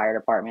fire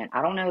department.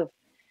 I don't know if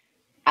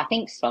I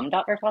think some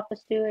doctor's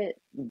office do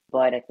it,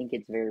 but I think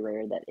it's very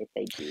rare that if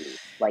they do,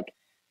 like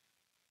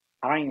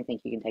I don't even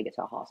think you can take it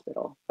to a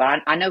hospital. But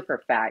I know for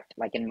a fact,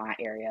 like in my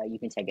area, you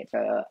can take it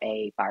to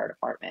a fire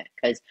department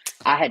because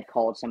I had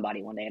called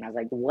somebody one day and I was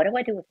like, "What do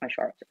I do with my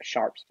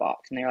sharps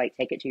box?" And they're like,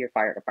 "Take it to your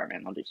fire department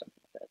and they'll do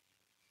something with it."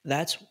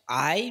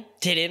 I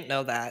didn't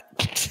know that.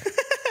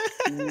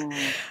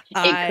 No, it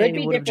I could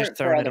be would have just different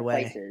for thrown it other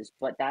away. places,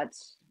 but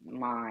that's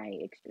my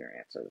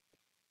experience.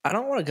 I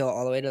don't want to go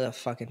all the way to the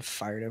fucking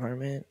fire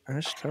department. I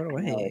just throw it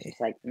I know it's away.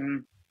 just like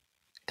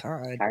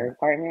God. fire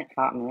department,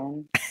 hot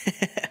man.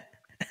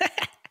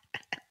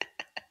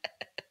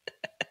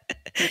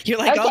 You're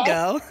like, I'll Okay,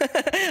 go.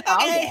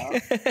 I'll Okay.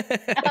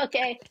 go.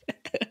 Okay,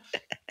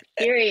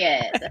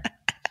 period.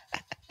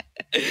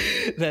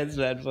 That's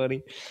not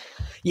funny.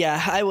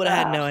 Yeah, I would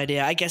have had no Ah,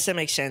 idea. I guess that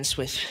makes sense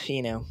with,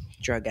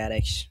 drug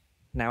addicts.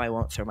 Now I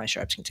won't throw my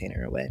sharps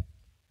container away.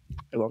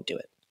 I won't do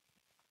it.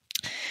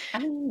 I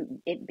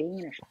mean, it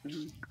being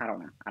I don't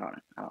know. I don't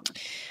know. I don't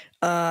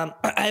know.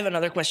 I have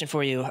another question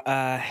for you.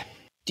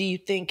 Do you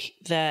think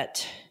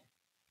that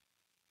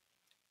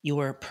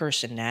your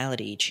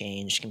personality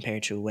changed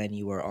compared to when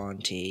you were on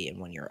T and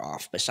when you're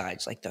off,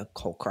 besides like the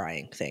whole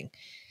crying thing?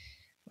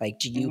 Like,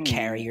 do you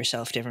carry Mm,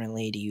 yourself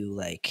differently? Do you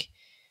like,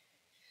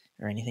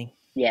 or anything?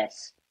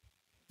 yes,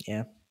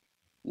 Yeah.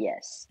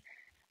 yes.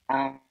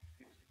 Um,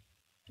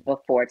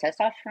 Before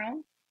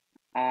testosterone,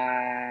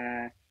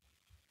 I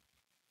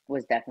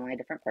was definitely a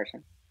different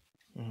person.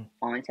 Mhm.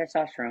 On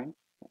testosterone,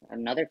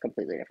 another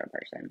completely different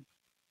person.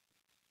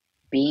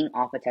 Being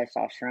off of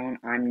testosterone,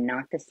 I'm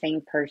not the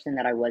same person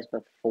that I was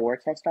before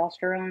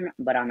testosterone,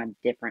 but I'm a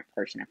different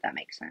person, if that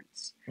makes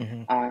sense.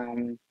 Mhm.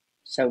 Um,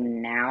 so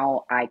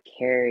now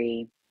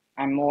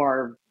I'm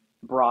more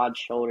broad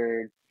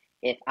shouldered.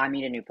 If I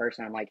meet a new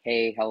person, I'm like,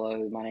 hey,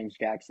 hello, my name's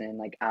Jaxxon.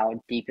 Like,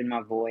 I'll deepen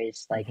my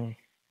voice. Like, Mhm.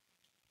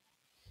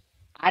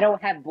 I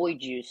don't have boy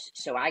juice,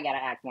 so I gotta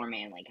act more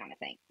manly, kind of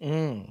thing.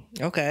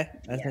 Okay,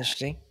 that's Yeah.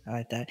 interesting. I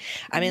like that.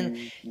 I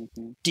mean,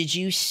 Mm-hmm. did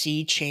you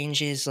see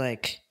changes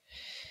like?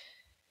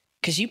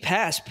 Because you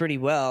pass pretty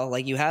well.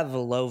 Like you have a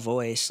low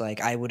voice. Like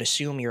I would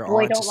assume you're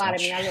Boy, on to don't lie to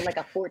me. such. I look like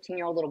a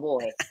 14-year-old little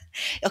boy.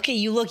 Okay,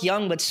 you look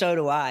young, but so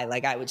do I.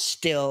 Like I would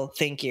still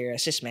think you're a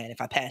cis man if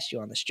I passed you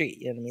on the street.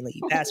 You know what I mean? Like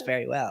you pass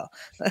very well.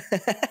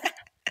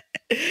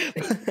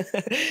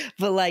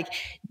 But like,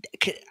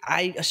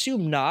 I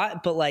assume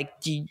not. But like,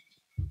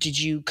 did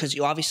you? Because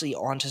you obviously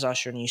on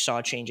testosterone, you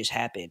saw changes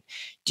happen.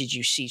 Did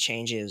you see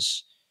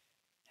changes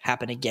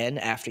happen again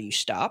after you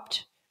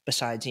stopped?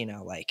 Besides,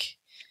 like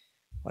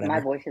My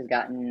whatever. voice has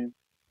gotten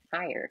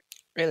higher.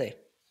 Really,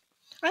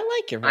 I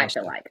like your I voice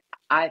feel though. like.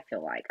 I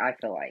feel like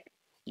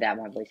that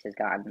my voice has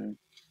gotten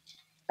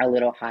a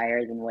little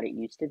higher than what it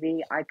used to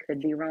be. I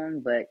could be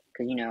wrong, but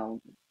because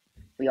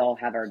we all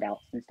have our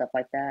doubts and stuff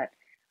like that.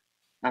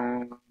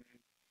 Um,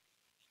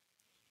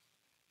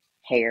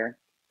 Hair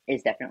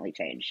is definitely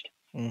changed.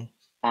 Mm.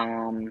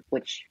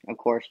 Which of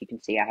course you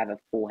can see I have a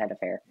full head of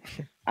hair.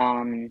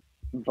 Um,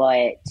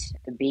 but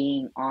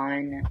being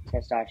on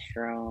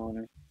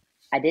testosterone,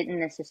 I didn't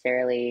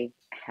necessarily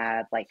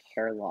have like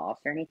hair loss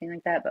or anything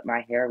like that, but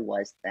my hair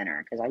was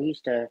thinner because I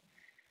used to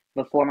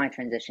before my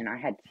transition, I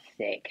had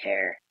thick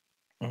hair,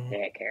 Mm.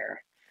 thick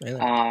hair. Really?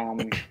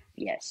 Um,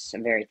 yes,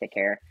 very thick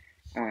hair.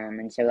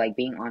 And so like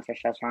being on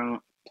testosterone,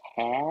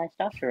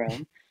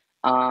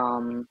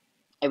 um,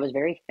 it was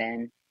very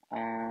thin,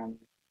 and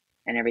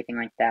everything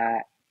like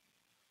that.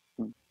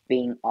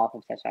 Being off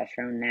of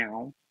testosterone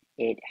now,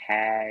 it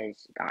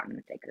has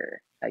gotten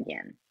thicker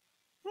again.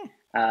 Hmm.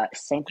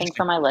 Same thing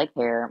for Interesting. my leg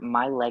hair.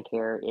 My leg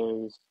hair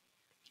is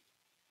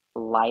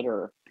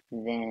lighter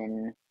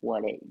than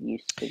what it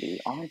used to be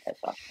on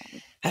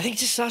testosterone. I think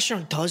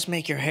testosterone does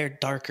make your hair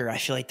darker. I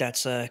feel like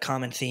that's a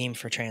common theme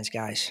for trans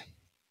guys.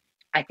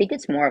 I think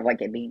it's more of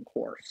like it being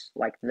coarse,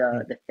 like Hmm.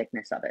 the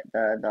thickness of it,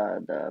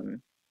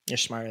 the You're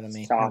smarter than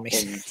me. That soft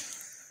makes and sense.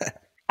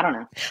 I don't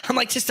know, I'm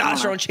like I don't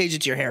know. testosterone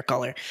changes your hair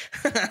color.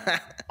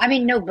 I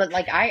mean, no, but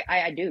like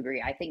I do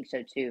agree. I think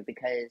so too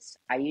because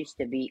I used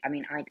to be. I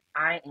mean,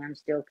 I am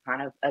still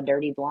kind of a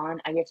dirty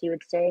blonde, I guess you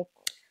would say.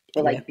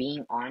 But Yeah. like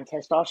being on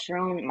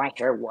testosterone, my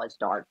hair was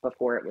dark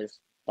before it was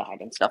dyed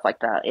and stuff like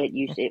that.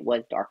 It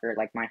was darker.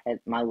 Like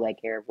my leg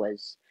hair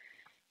was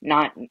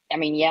not. I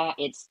mean, yeah,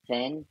 it's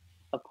thin,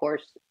 of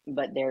course,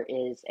 but there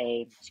is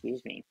a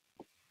excuse me.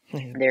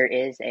 There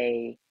is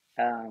a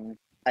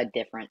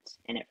difference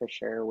in it for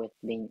sure with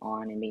being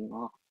on and being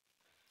off.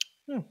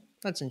 Hmm,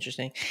 that's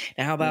interesting.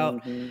 Now,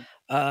 Hmm.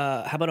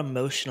 how about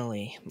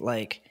emotionally?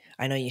 Like,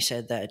 I know you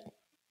said that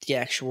the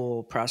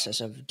actual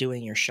process of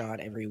doing your shot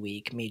every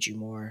week made you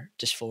more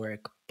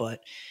dysphoric,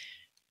 but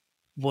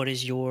what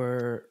is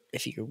your,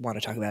 if you want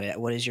to talk about it,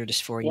 what is your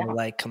dysphoria Yeah.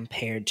 like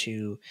compared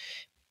to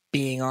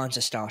being on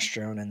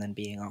testosterone and then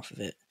being off of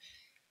it?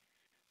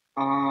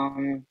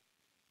 Um,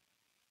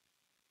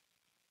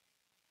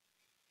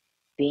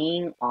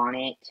 being on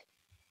it.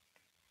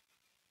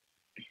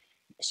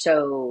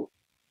 So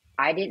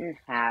I didn't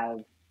have.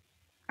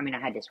 I mean, I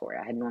had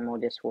dysphoria. I had normal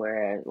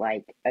dysphoria,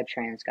 like a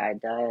trans guy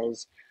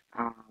does.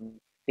 Um,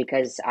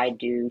 because I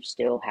do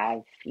still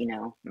have,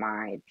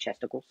 my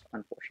chesticles,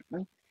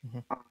 unfortunately. Hmm.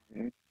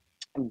 Um,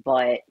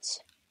 but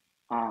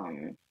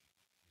um,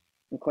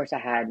 of course, I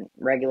had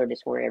regular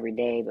dysphoria every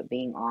day, but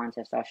being on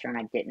testosterone,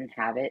 I didn't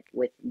have it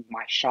with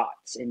my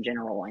shots in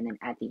general. And then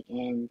at the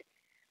end,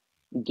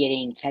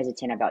 getting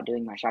hesitant about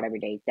doing my shot every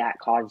day, that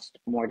caused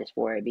more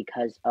dysphoria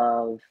because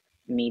of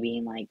me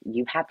being like,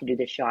 you have to do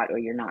this shot or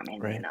you're not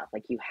manly Right. enough.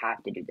 Like, you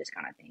have to do this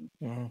kind of thing.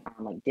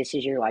 Hmm. Like, this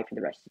is your life for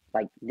the rest.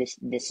 Like, this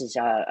is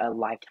a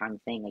lifetime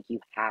thing. Like, you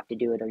have to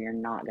do it or you're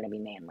not going to be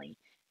manly.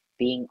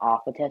 Being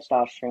off of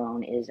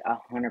testosterone is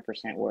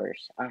 100%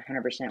 worse.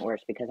 100%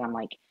 worse because I'm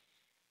like,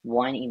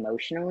 one,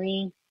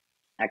 emotionally,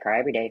 I cry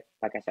every day.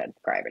 Like I said,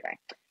 cry every day.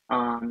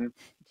 Um,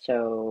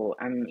 so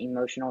I'm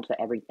emotional to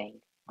everything.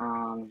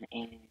 And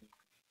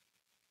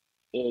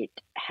it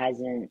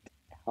hasn't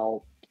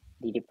helped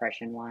the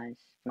depression wise.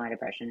 My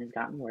depression has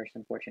gotten worse,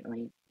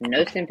 unfortunately.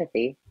 No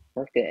sympathy.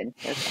 We're good.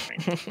 We're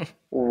fine.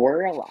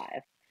 We're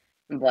alive.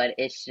 But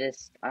it's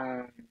just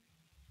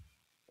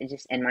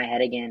in my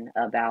head again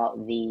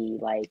about the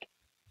like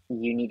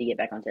you need to get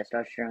back on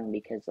testosterone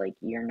because like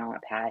you're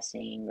not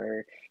passing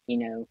or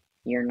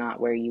you're not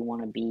where you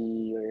want to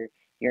be or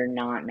you're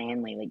not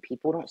manly. Like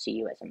people don't see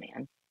you as a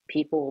man.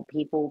 People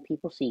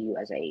see you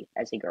as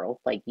a girl.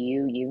 Like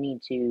you need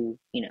to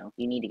you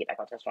need to get back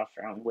on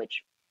testosterone.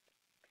 Which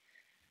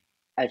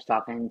I was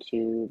talking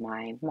to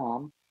my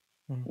mom.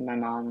 My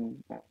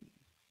mom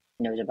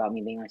knows about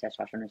me being on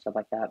testosterone and stuff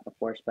like that, of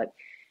course. But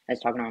I was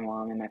talking to my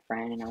mom and my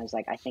friend, and I was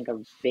like, I think a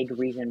big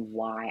reason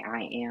why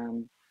I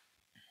am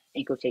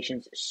in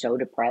quotations so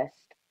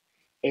depressed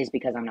is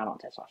because I'm not on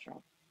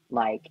testosterone,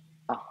 like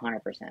 100%.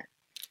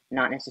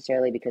 Not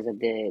necessarily because of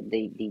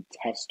the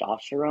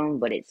testosterone,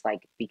 but it's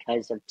like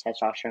because of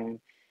testosterone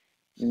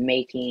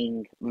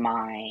making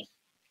my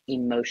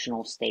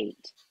emotional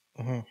state.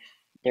 Hmm.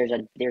 There's a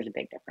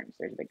big difference.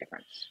 There's a big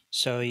difference.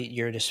 So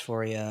your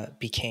dysphoria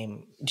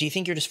became, do you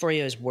think your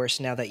dysphoria is worse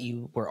now that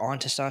you were on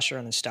testosterone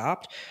and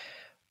stopped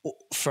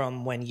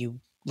from when you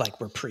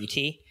like were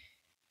pre-T?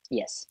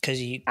 Yes,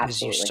 Because you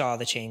absolutely, saw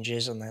the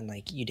changes and then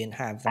like you didn't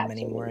have them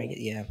anymore.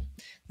 absolutely. Yeah,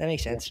 that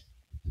makes Yeah, sense.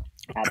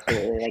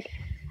 absolutely.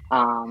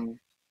 Um,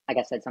 like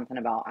I said, something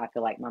about I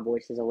feel like my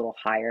voice is a little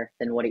higher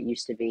than what it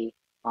used to be.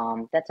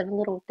 That's a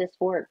little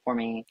dysphoric for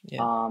me.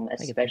 Yeah, I get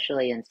that.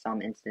 Especially in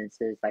some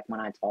instances, like when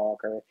I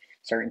talk or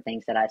certain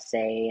things that I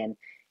say, and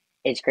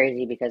it's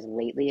crazy because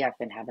lately I've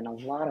been having a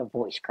lot of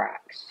voice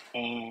cracks,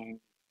 and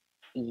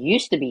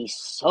used to be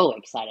so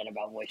excited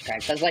about voice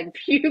cracks. I was like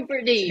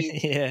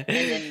puberty, Yeah.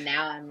 and then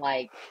now I'm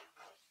like,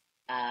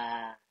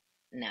 uh,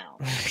 no,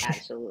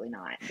 absolutely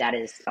not. That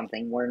is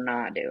something we're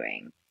not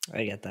doing.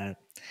 I get that.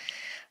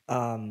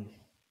 Um,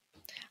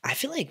 I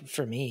feel like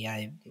for me,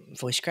 I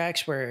voice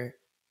cracks were.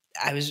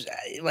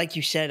 Like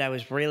you said, I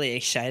was really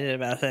excited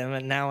about them,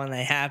 and now when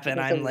they happen, It's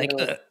a I'm like,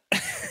 little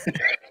ugh.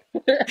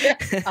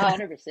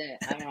 100%.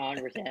 I'm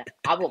 100%.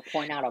 I will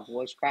point out a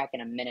voice crack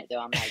in a minute, though.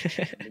 I'm like,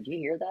 did you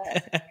hear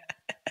that?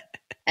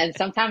 And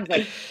sometimes,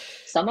 like,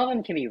 some of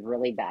them can be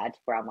really bad to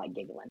where I'm like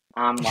giggling.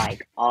 I'm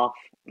like off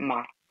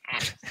my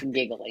ass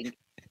giggling.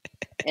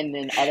 And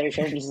then others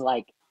are just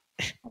like,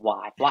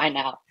 why? Why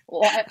now?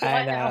 Why? I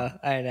Why now? know,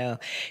 I know.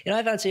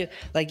 I thought too,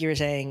 like you were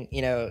saying,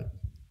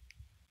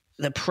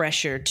 the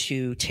pressure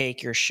to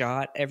take your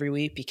shot every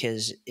week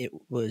because it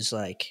was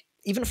like,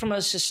 even from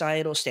a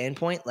societal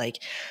standpoint, like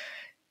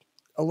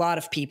a lot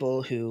of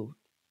people who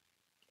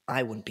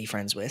I wouldn't be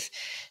friends with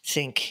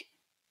think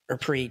or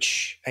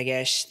preach, I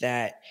guess,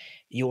 that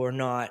you're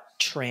not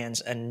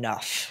trans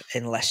enough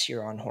unless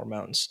you're on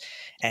hormones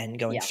and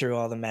going Yeah. through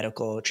all the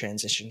medical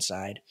transition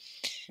side.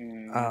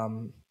 Mm,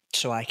 Um,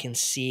 so I can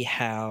see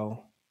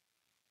how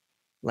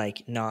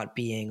like not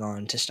being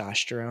on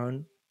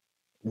testosterone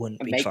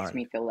wouldn't it be makes fun.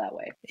 me feel that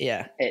way.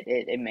 Yeah.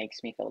 It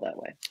makes me feel that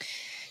way.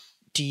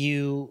 Do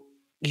you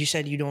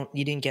said you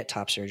didn't get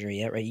top surgery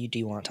yet, right? You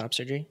do want top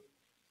surgery?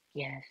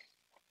 Yes.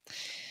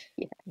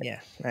 Yeah. Yeah.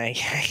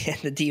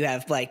 Do you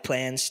have like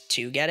plans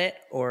to get it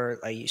or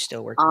are you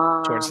still working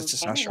towards the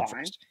testosterone Amazon,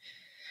 first?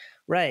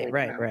 Right, believe it or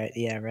right, not. right.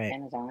 Yeah, right.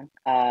 Amazon.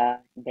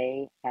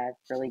 They have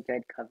really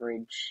good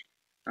coverage.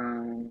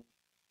 Um,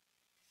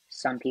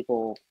 some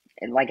people,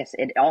 like I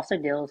said, it also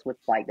deals with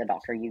like the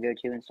doctor you go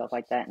to and stuff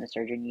like that, and the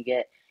surgeon you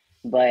get.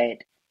 But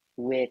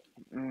with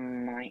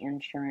my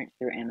insurance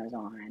through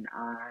Amazon,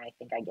 I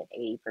think I get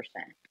 80%.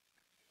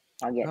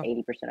 I'll get Oh,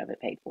 80% of it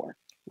paid for,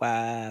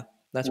 wow.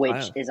 That's which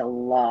wild. is a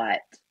lot.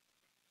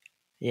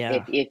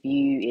 Yeah. If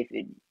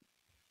it,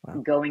 Wow.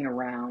 going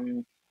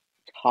around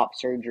top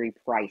surgery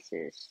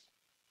prices,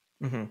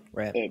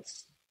 Right.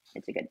 it's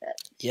It's a good bet.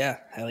 Yeah,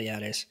 hell yeah,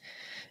 it is.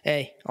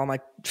 Hey, all my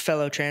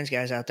fellow trans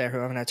guys out there who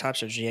haven't had top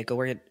surgery yet, go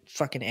work at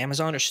fucking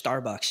Amazon or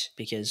Starbucks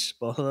because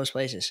both of those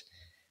places.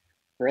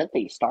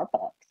 Really,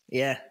 Starbucks.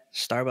 Yeah,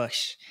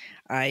 Starbucks.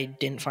 I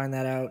didn't find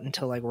that out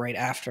until like right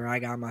after I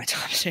got my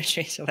top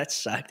surgery, so that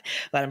sucked.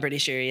 But I'm pretty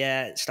sure,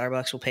 yeah,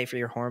 Starbucks will pay for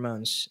your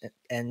hormones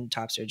and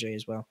top surgery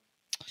as well.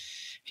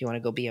 If you want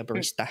to go be a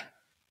barista.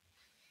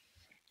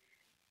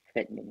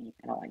 Couldn't be me.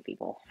 I don't like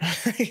people.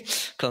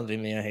 Come be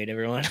me, I hate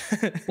everyone.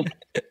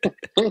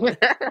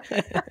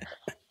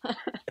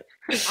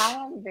 I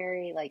am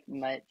very like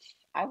much.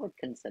 I would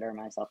consider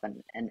myself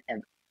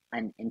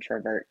an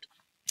introvert.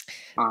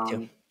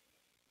 Too.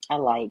 I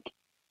like.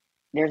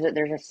 There's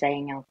a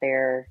saying out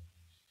there.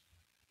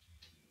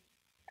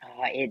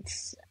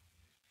 It's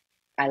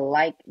I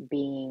like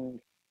being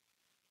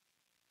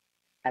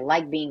I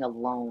like being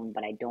alone,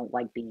 but I don't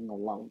like being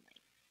lonely,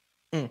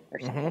 or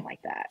Mm-hmm. something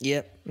like that.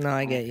 Yep. No,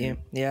 I get you.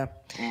 Yeah.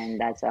 And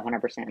that's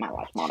 100% my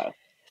life motto.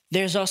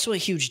 There's also a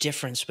huge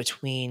difference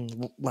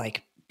between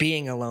like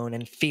being alone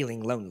and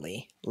feeling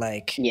lonely.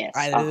 Like Yes,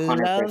 I love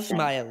 100%.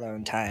 my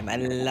alone time. I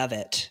love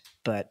it.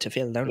 But to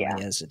feel lonely Yeah.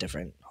 is a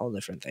whole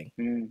different thing.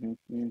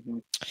 Mm-hmm.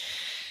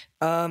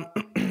 Um,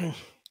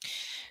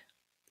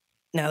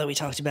 now that we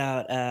talked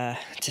about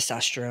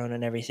testosterone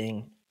and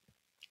everything,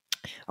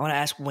 I want to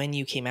ask when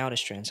you came out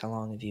as trans. How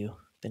long have you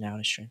been out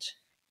as trans?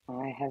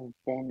 I have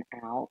been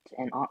out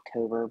in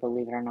October,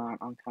 believe it or not,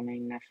 on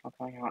coming National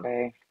Coming Out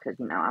Day, because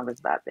I was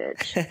that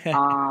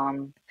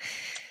bitch.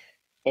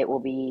 It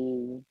will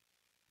be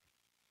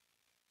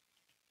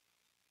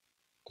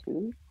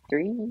 3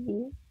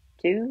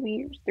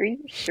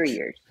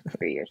 years.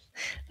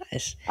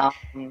 Nice.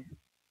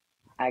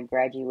 I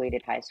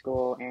graduated high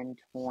school in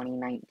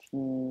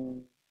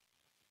 2019.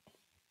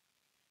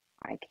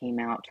 I came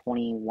out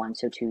 21,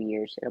 so 2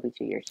 years. It'll be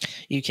 2 years.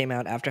 You came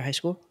out after high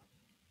school?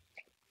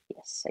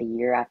 Yes, a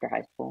year after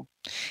high school.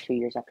 2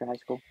 years after high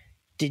school.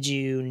 Did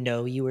you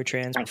know you were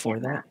trans I before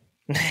can't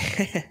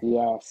that?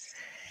 Yes,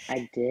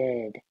 I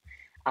did.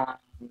 Um,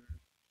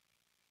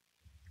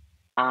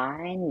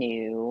 I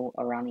knew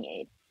around the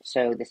age.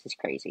 So this is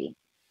crazy.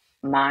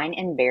 Mine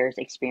and Bear's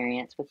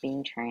experience with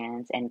being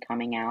trans and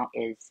coming out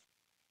is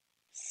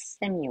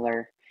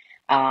similar.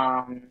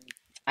 Um,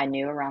 I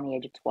knew around the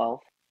age of 12.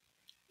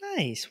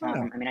 Nice.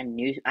 Wow. I mean,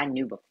 I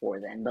knew before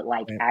then, but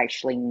like Right.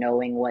 actually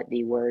knowing what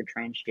the word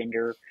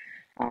transgender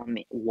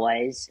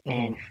was Mhm.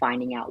 and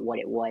finding out what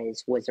it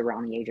was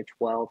around the age of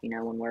 12.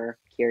 When we're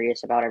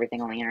curious about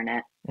everything on the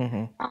internet.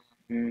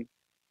 Mhm.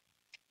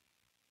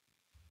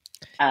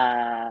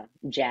 Um,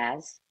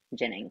 Jazz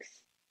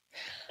Jennings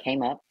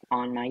came up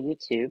on my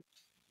YouTube,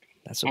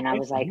 That's and I okay.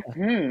 was like,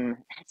 Yeah.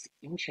 that's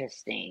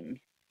interesting.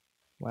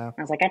 Wow.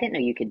 I was like, I didn't know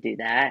you could do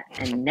that,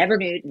 and never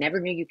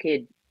knew you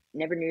could,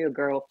 never knew a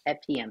girl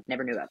FTM,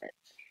 never knew of it.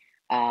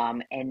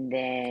 And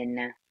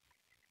then,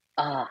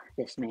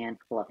 this man,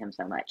 love him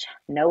so much.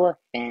 No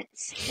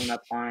offense, came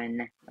up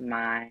on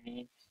my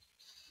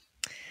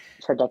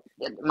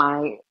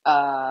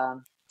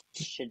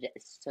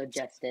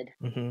suggested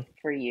Mhm.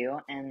 for you,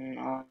 and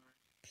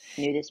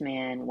knew this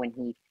man when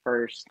he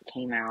first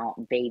came out.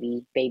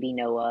 Baby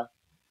Noah.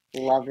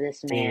 Love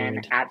this man.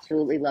 Dude.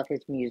 Absolutely love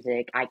his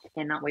music. I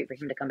cannot wait for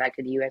him to come back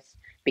to the US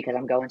because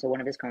I'm going to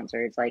one of his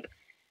concerts. Like,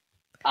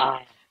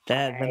 ah, The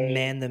I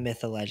man, the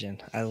myth, the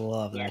legend. I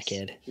love that yes,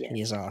 kid. yes,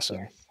 He is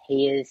awesome.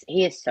 yes.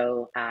 He is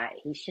so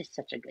he's just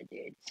such a good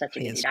dude. Such a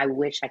He good is. dude. I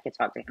wish I could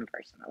talk to him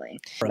personally.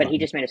 I But love he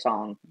him. just made a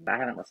song. I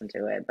haven't listened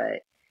to it,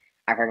 but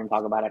I heard him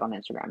talk about it on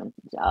Instagram and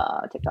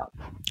TikTok.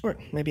 Or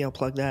maybe I'll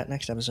plug that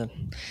next episode.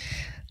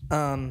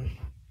 Um.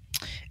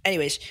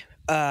 Anyways,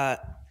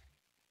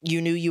 you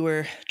knew you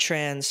were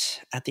trans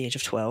at the age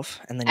of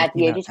 12, and then you At the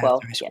came age out of 12,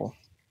 after high yes. school.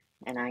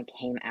 And I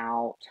came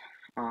out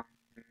um,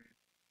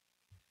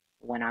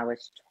 when I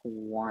was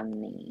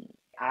 20.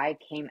 I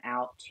came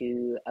out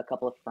to a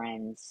couple of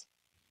friends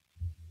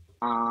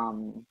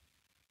um,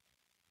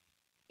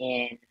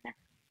 in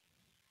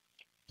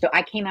so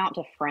I came out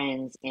to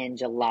friends in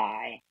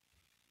June,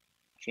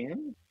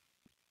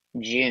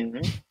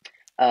 June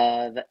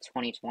of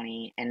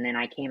 2020, and then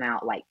I came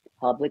out like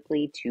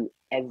publicly to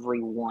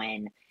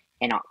everyone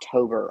in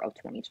October of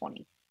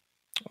 2020.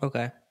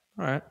 Okay.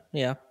 All right.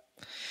 Yeah.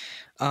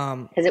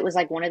 Because it was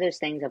like one of those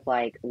things of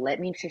like, let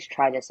me just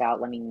try this out.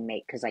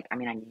 Because like, I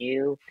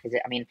knew,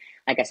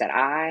 like I said,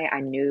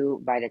 I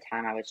knew by the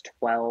time I was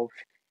 12,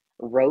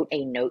 wrote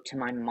a note to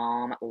my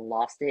mom,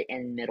 lost it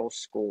in middle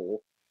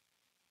school,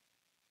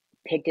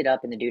 picked it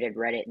up, and the dude had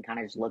read it and kind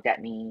of just looked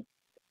at me,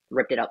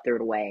 ripped it up, threw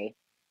it away.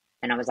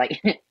 And I was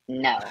like,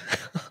 no.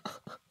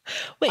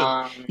 Wait,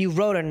 Um, you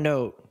wrote a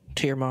note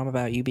to your mom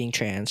about you being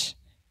trans,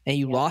 and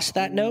you yep. lost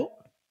that note?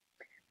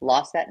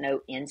 Lost that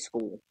note in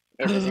school.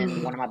 It was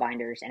in one of my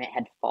binders and it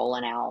had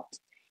fallen out.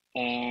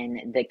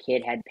 And the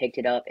kid had picked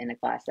it up in the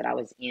class that I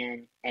was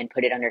in and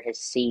put it under his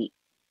seat.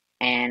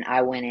 And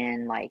I went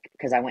in, like,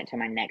 because I went to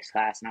my next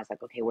class and I was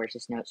like, okay, where's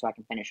this note so I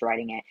can finish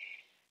writing it?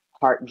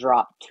 Heart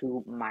dropped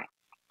to my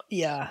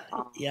Yeah.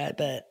 um, Yeah, I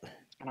bet.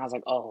 and I was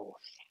like, oh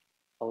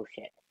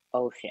shit,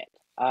 oh shit.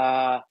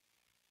 Uh,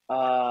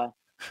 uh,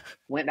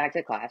 went back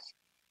to class,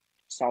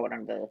 saw it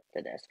on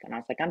the desk, and I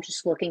was like, I'm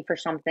just looking for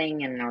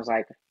something, and I was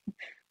like,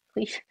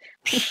 please,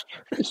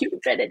 you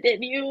read it,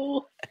 didn't you?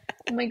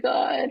 Oh my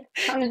God,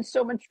 I'm in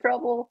so much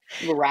trouble.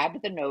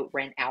 Grabbed the note,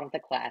 ran out of the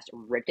class,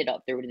 ripped it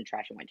up, threw it in the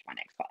trash, and went to my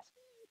next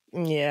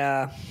class.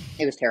 Yeah,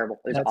 It was terrible.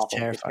 It was that's awful.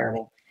 It was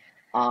terrifying.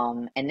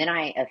 terrible. And then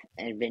I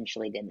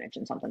eventually did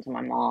mention something to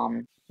my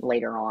mom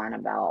later on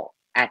about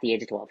at the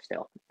age of 12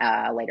 still.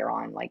 Later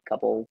on, like a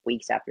couple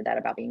weeks after that,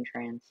 about being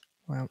trans.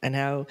 Wow. And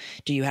how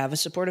do you have a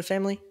supportive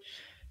family?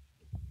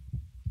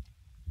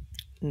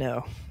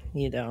 No,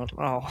 you don't.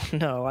 Oh,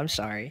 no, I'm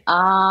sorry.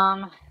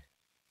 Um,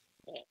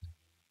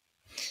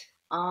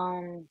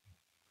 um,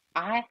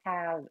 I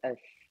have a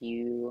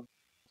few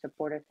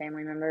supportive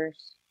family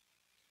members.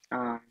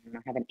 I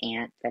have an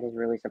aunt that is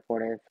really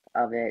supportive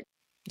of it.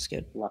 That's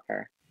good. Love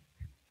her.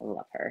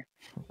 Love her.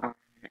 Um,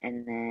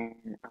 and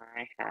then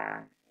I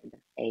had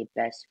a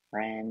best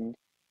friend.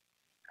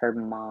 Her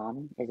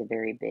mom is a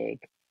very big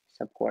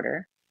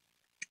supporter.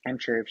 I'm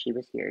sure if she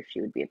was here,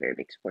 she would be a very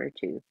big supporter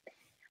too.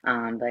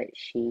 But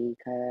she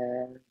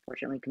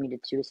unfortunately committed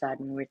suicide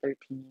when we were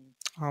 13.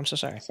 Oh, I'm so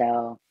sorry.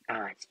 So,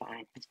 it's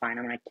fine. It's fine.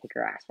 I'm gonna kick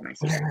her ass when I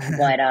see her.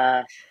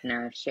 But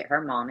no, shit.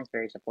 Her mom is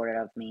very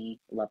supportive of me.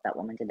 Love that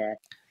woman to death.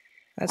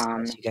 That's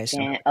nice. You guys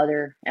sound.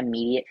 Other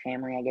immediate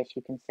family, I guess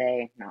you can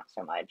say, not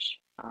so much.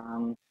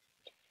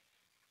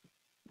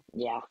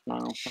 Yeah, no,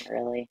 not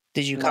really.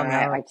 Did you But come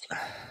out?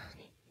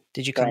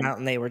 Did you go come ahead. out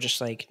and they were just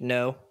like,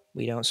 no,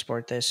 we don't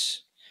support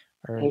this?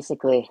 Or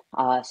Basically,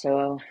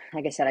 so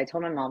like I said, I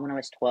told my mom when I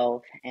was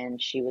 12,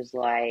 and she was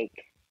like,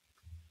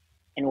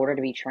 in order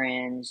to be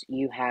trans,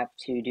 you have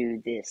to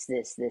do this,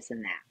 this, this,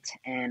 and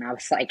that. And I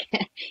was like,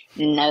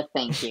 no,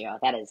 thank you.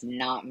 That is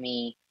not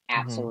me. Mhm.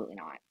 Absolutely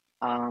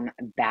not.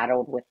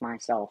 Battled with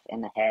myself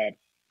in the head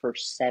for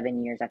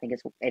 7 years. I think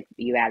it's, if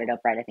you add it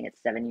up right, I think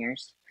it's 7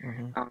 years.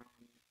 Mhm. Um,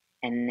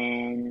 and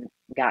then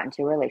got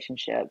into a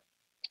relationship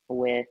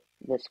with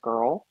this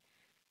girl,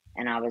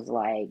 and I was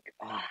like,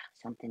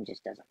 something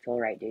just doesn't feel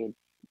right, dude.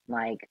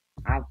 Like,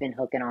 I've been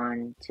hooking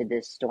on to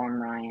this Storm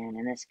Ryan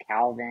and this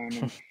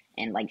Calvin,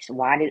 and like, so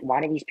why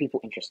do these people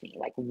interest me?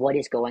 Like, what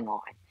is going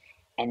on?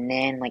 And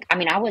then like, I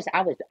mean, I was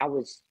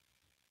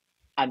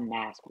a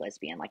masked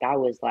lesbian. Like, I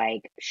was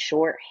like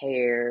short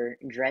hair,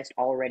 dressed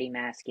already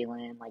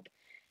masculine, like,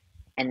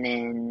 and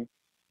then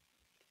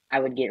I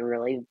would get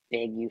really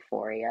big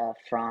euphoria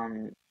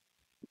from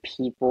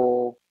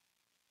people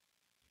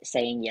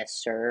saying yes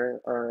sir,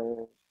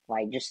 or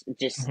like just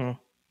Mhm.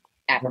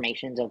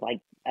 affirmations of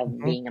like of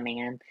Mhm. being a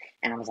man,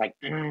 and I was like,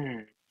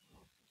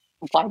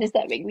 why does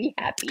that make me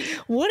happy?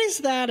 What is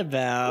that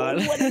about?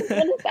 What is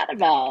that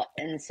about?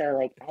 And so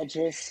like I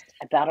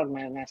battled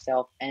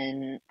myself,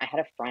 and I had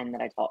a friend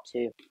that I talked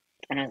to,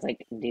 and I was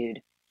like,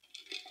 dude,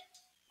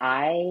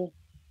 I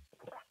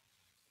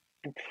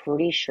am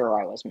pretty sure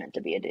I was meant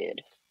to be a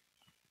dude.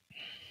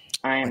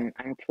 I'm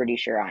pretty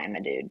sure I am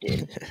a dude.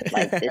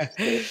 Like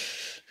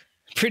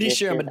Pretty this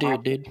sure I'm a is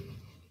dude, dude.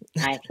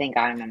 I think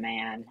I'm a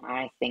man.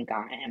 I think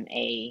I'm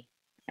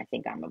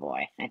a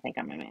boy. I think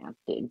I'm a man,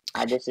 dude.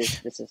 This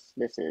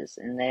is.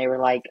 And they were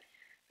like,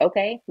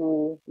 okay,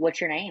 well,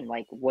 what's your name?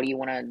 Like, what do you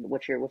want to?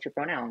 What's your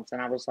pronouns?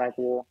 And I was like,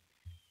 well,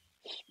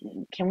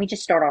 can we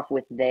just start off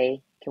with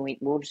they? Can we?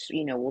 We'll just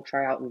we'll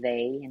try out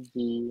they and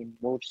he, and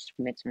we'll just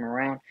mix them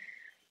around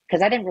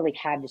because I didn't really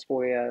have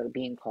dysphoria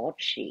being called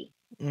she.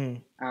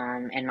 Mm.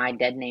 And my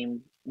dead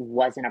name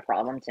wasn't a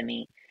problem to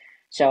me.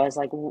 So I was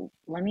like, well,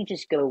 let me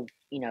just go,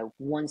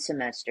 one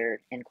semester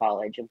in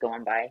college of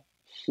going by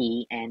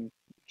he and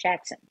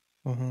Jaxxon.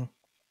 Mhm.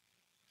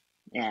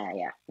 Yeah,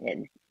 yeah.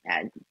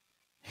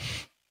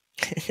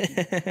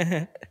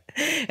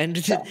 And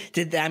So,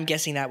 I'm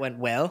guessing that went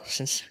well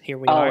since here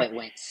we oh, are. it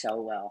went so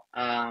well.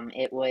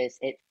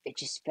 It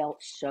just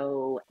felt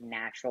so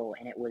natural,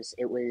 and it was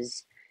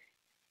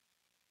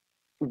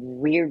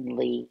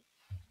weirdly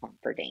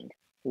comforting,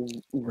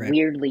 Right.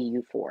 weirdly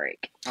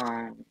euphoric.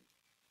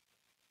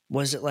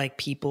 Was it like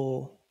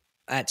people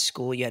at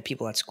school? You had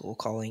people at school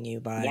calling you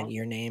by Yeah.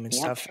 your name and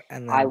Yep. stuff,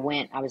 and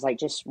then I was like,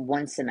 just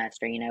one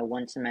semester,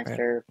 one right.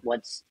 semester.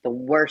 What's the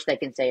worst they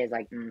can say is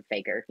like,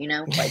 faker,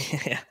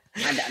 like, Yeah.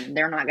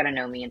 they're not going to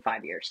know me in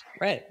 5 years.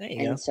 Right. There you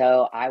And go.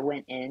 so I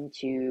went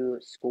into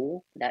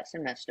school that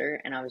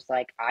semester, and I was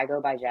like, I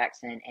go by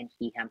Jaxxon and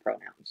he, him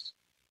pronouns.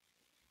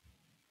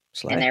 And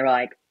Slay. they were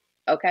like,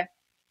 okay.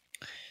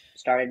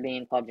 Started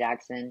being called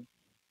Jaxxon.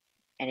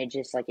 And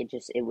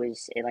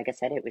like I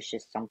said, it was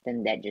just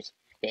something that just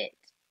fit.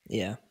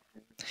 Yeah.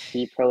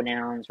 He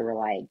pronouns were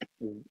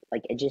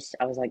it just,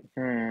 I was like,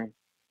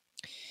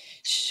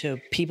 So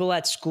people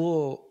at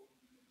school,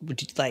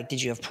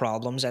 did you have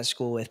problems at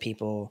school with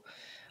people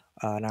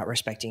not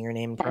respecting your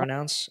name and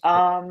pronouns?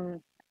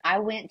 I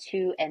went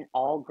to an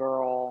all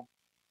girl,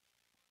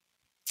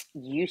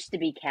 used to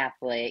be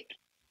Catholic,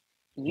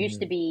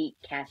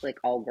 Mhm.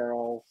 all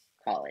girl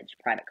college,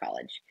 private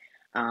college.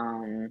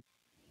 Um,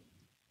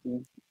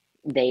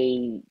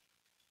 they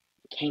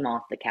came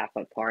off the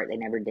Catholic part. They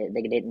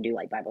didn't do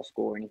like Bible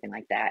school or anything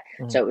like that.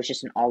 Mm-hmm. So it was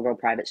just an all girl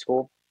private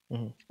school.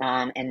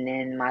 Mm-hmm. And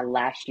then my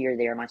last year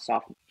there,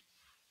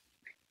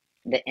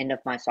 the end of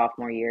my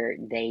sophomore year,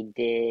 they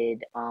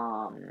did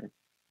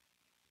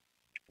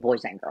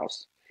boys and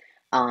girls.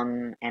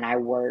 And I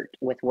worked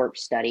with work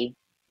study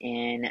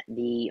in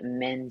the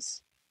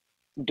men's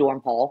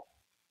dorm hall.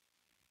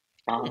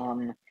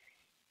 Um,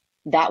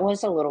 that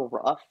was a little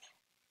rough.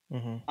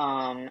 Mm-hmm.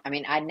 I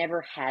mean, I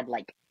never had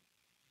like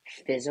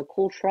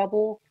physical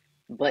trouble,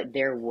 but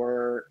there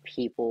were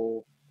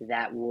people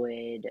that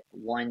would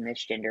one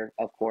misgender,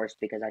 of course,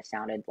 because I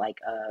sounded like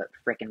a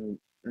freaking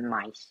a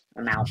mouse.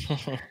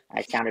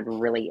 I sounded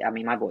really. I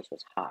mean, my voice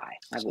was high.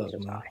 My voice So,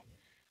 was man.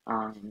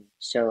 high.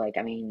 So like,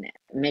 I mean,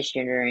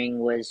 misgendering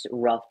was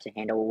rough to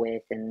handle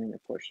with, and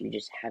of course, you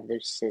just have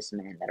those cis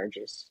men that are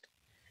just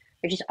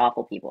they're just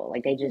awful people.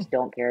 Like they just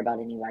don't care about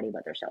anybody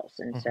but themselves,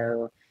 and Mm-hmm.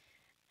 so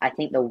I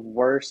think the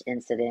worst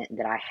incident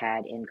that I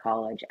had in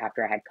college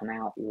after I had come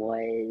out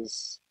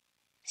was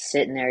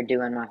sitting there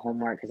doing my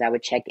homework because I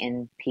would check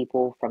in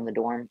people from the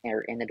dorm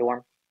or in the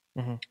dorm.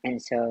 Mm-hmm.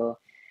 And so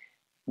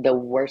the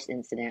worst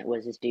incident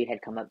was this dude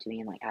had come up to me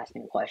and like asked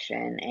me a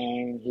question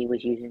and he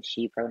was using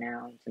she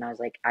pronouns and I was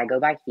like, I go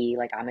by he,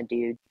 like I'm a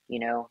dude, you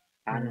know,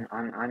 Mm-hmm.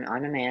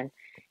 I'm a man.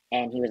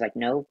 And he was like,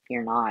 no,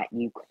 you're not.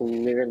 You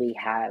clearly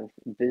have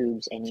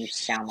boobs and you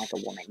sound like a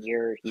woman.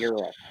 You're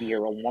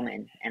a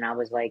woman. And I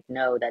was like,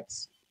 no,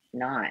 that's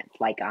not.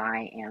 Like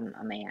I am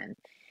a man.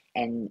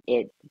 And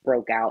it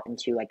broke out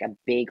into like a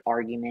big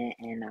argument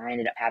and I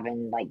ended up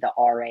having like the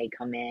RA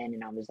come in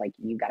and I was like,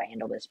 you got to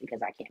handle this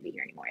because I can't be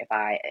here anymore. If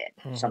I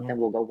Mm-hmm. something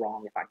will go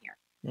wrong if I'm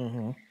here.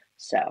 Mm-hmm.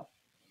 So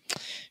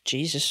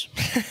Jesus.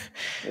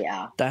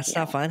 yeah, That's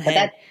not yeah. fun. But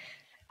Hey,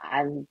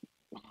 I'm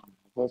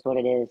it is what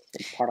it is.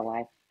 It's part of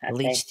life, at I'd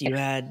say. least you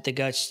had the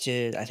guts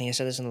to, I think I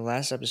said this in the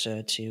last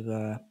episode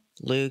to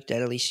Luke,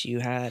 that at least you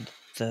had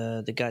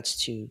the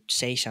guts to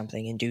say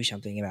something and do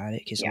something about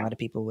it, because a Yeah. lot of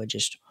people would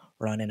just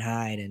run and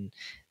hide, and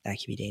that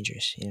could be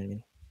dangerous. You know what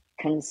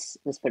I mean?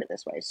 Let's put it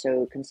this way.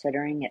 So,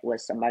 considering it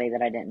was somebody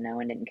that I didn't know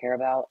and didn't care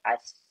about, I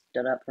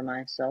stood up for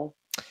myself.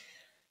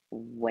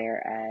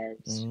 Whereas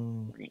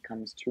Mm, when it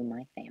comes to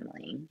my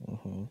family,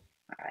 mm-hmm.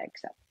 I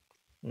accept.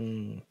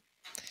 Mm. Um,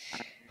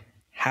 yeah.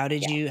 How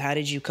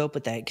did you cope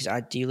with that?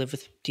 Because do you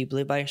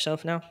live by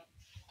yourself now?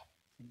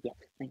 Yes.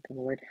 Thank the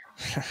Lord.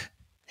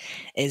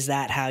 Is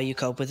that how you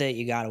cope with it?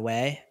 You got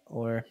away,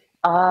 or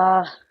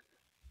Uh,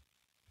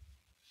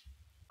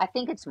 I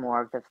think it's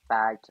more of the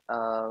fact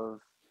of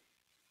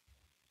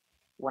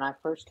when I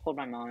first told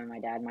my mom and my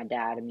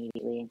dad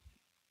immediately.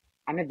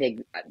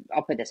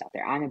 I'll put this out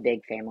there. I'm a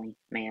big family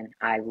man.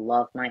 I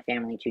love my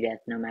family to death,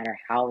 no matter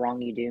how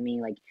wrong you do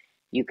me. Like,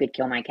 you could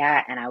kill my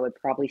cat and I would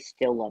probably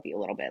still love you a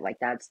little bit. Like,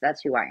 that's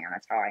who I am.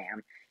 That's how I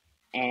am.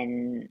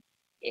 And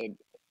it,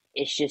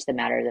 it's just a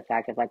matter of the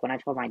fact of like, when I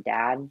told my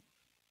dad,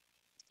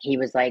 he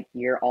was like,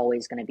 you're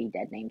always going to be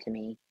dead name to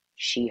me.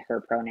 She,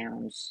 her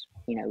pronouns,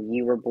 you know,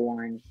 you were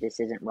born, this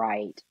isn't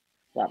right,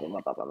 blah, blah,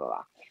 blah, blah, blah, blah,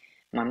 blah.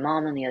 My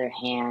mom, on the other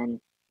hand,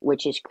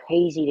 which is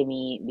crazy to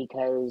me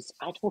because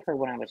I told her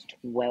when I was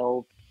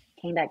 12,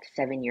 came back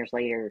 7 years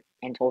later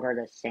and told her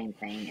the same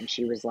thing. And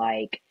she was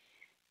like,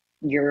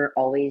 you're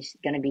always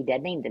going to be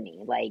dead name to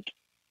me. Like,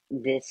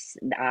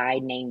 I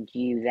named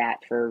you that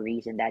for a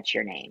reason. That's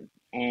your name.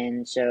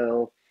 And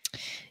so,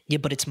 yeah,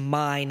 but it's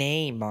my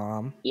name,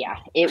 Mom. yeah,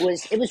 it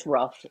was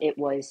rough. It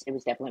was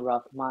definitely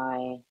rough.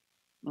 My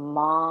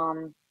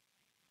mom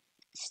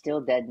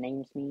still dead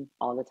names me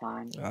all the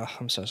time. Oh,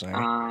 I'm so sorry.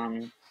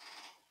 Um,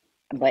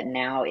 but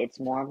now it's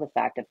more of the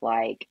fact of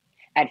like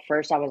at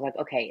first I was like,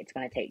 okay, it's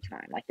gonna take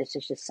time. Like this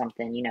is just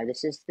something, you know,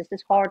 this is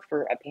hard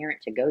for a parent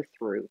to go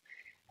through.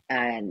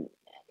 And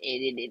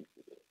it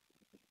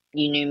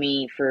you knew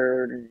me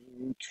for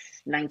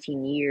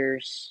 19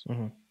 years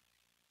Mm-hmm.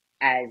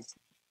 as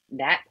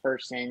that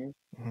person,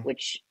 Mm-hmm.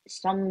 which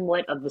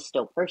somewhat of the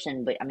still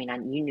person, but I mean,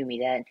 you knew me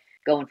then.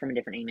 Going from a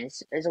different name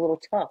is a little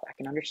tough. I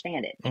can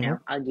understand it. You Mm-hmm. know,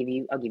 I'll give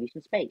you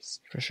some space.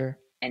 For sure.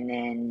 And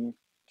then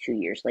 2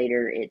 years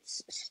later,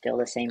 it's still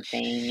the same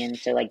thing. And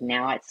so like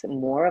now it's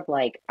more of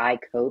like I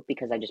cope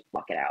because I just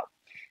block it out.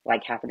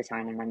 Like half of the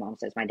time when my mom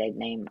says my dead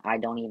name, I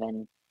don't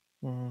even.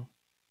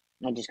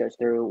 Mm-hmm. It just goes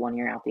through one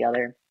ear out the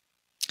other.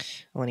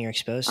 When you're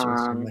exposed to it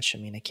so Um, much, I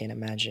mean, I can't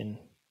imagine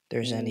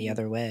there's any mhm.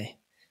 other way.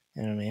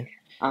 You know what I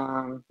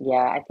mean?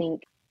 Yeah, I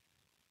think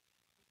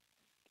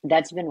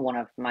that's been one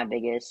of my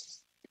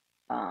biggest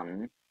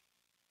um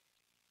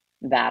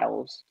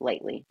battles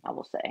lately, I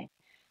will say.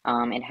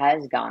 It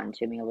has gotten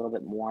to me a little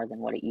bit more than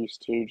what it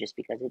used to, just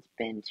because it's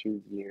been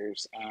 2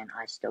 years and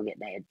I still get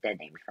dead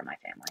named from my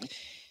family.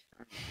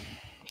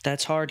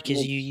 That's hard because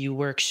Which, you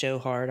work so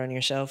hard on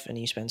yourself and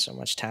you spend so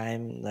much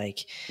time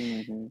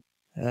hmm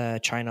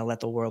trying to let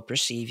the world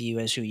perceive you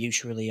as who you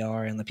truly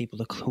are, and the people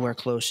who yeah, are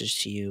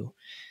closest to you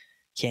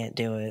can't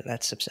do it.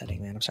 That's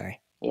upsetting, man. I'm sorry.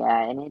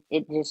 yeah, and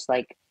it just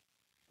like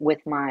with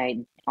my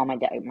on my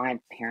dad, my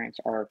parents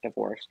are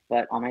divorced,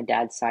 but on my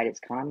dad's side, it's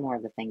kind of more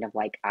of the thing of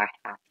like I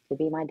have to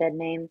be my dead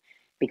name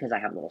because I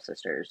have little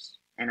sisters,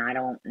 and I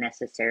don't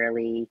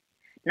necessarily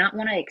not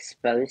want to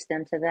expose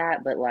them to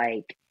that, but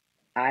like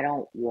I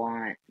don't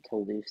want to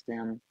lose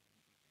them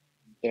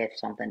if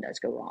something does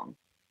go wrong.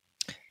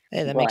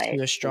 Hey, that makes But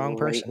you a strong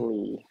person.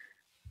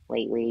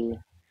 lately,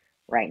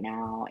 right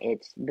now,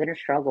 it's been a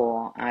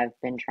struggle. I've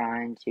been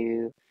trying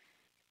to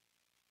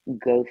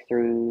go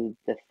through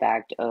the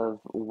fact of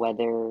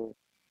whether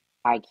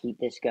I keep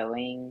this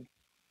going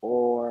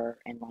or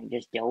and like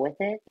just deal with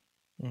it,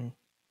 Mm,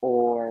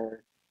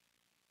 or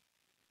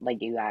like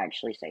do I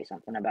actually say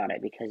something about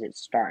it because it's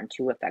starting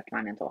to affect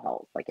my mental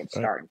health. Like it's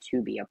right. starting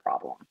to be a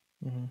problem.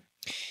 Hmm.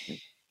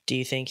 Do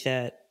you think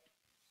that,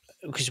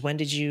 because when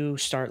did you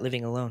start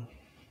living alone?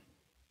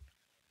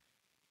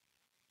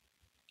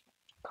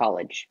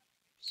 College.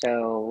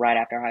 So right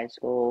after high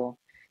school,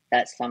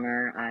 that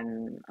summer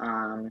I'm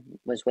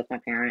was with my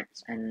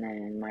parents, and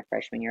then my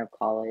freshman year of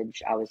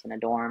college I was in a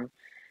dorm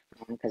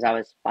because I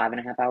was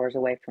 5.5 hours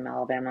away from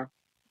Alabama.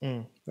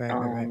 Right.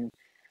 Um,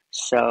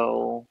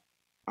 so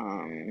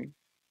um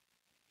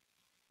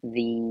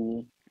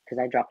the because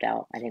I dropped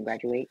out, I didn't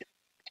graduate.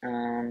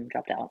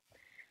 Dropped out.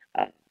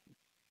 Uh,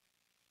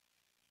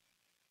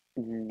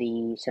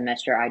 the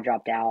semester I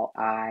dropped out,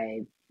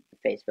 I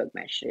Facebook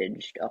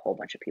messaged a whole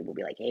bunch of people,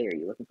 be like, "Hey, are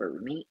you looking for a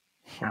roommate?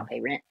 I'll Hmm.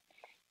 pay rent."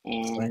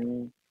 Slay.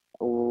 And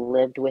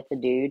lived with a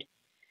dude,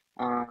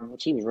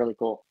 which he was really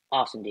cool.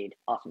 Awesome dude.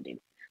 Awesome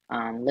dude.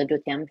 Lived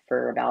with him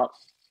for about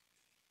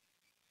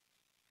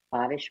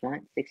 5-ish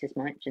months, 6-ish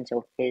months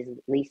until his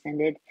lease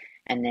ended,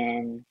 and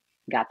then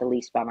got the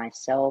lease by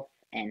myself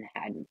and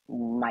had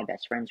my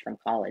best friends from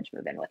college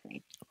move in with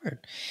me.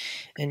 Word.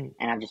 And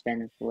And I've just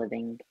been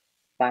living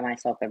by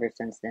myself ever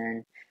since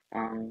then.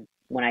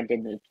 When I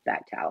did move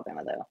back to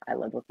Alabama, though, I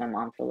lived with my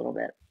mom for a little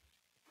bit.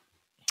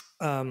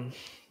 um,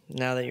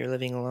 now that you're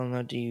living alone,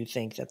 though, do you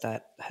think that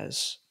that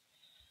has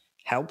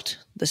helped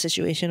the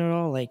situation at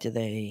all? Like, do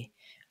they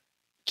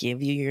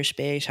give you your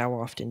space? How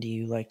often do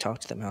you like talk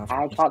to them? How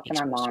often do I you have to talk be to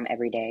my exposed mom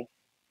every day.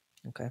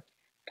 to? Okay.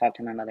 Talk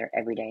to my mother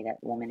every day. That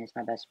woman is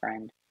my best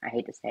friend. I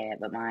hate to say it,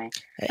 but my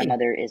Hey.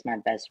 mother is my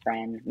best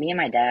friend. Me and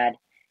my dad,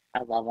 I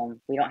love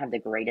him. We don't have the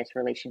greatest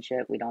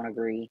relationship. We don't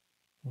agree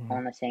Mhm.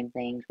 on the same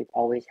things. We've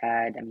always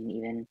had. I mean,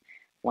 even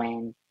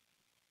when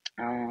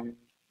um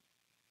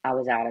I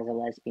was out as a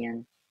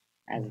lesbian,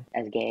 Mhm.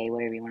 as gay,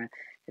 whatever you want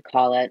to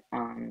call it,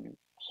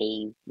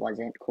 he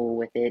wasn't cool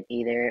with it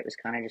either. It was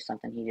kind of just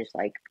something he just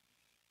like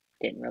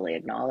didn't really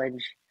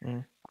acknowledge.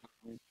 Mhm.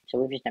 So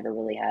we've just never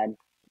really had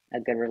a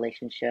good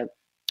relationship.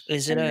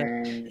 Is it And a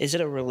then is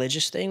it a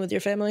religious thing with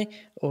your family,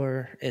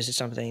 or is it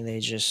something they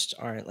just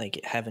aren't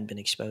like haven't been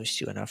exposed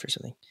to enough or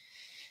something?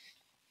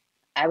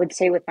 I would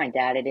say with my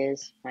dad, it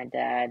is. My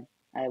dad,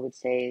 I would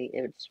say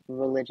it's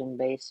religion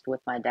based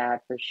with my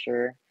dad for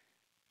sure.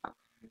 Um,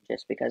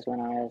 just because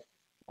when I was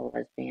a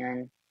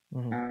lesbian,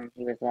 Hmm.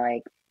 he was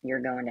like,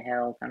 "You're going to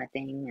hell," kind of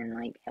thing, and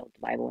like held the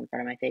Bible in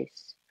front of my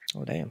face.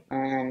 Oh damn!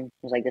 He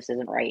was like, "This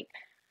isn't right."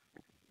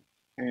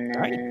 And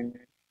Right.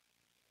 then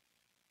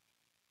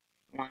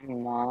my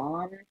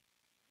mom,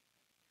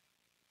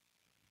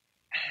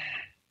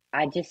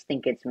 I just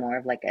think it's more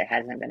of like it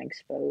hasn't been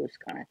exposed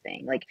kind of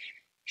thing. Like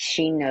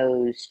she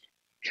knows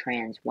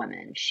trans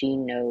women, she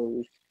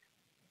knows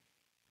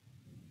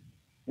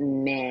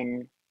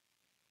men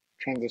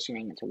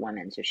transitioning into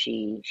women. So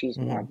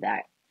she's more Hmm. of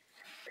that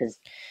because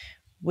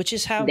Which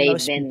is how they've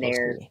most been people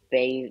there, see.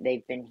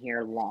 they've been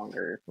here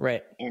longer,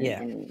 Right. Yeah.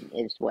 and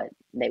is what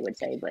they would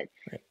say. But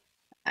Right.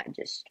 I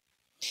just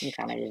you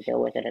kind of just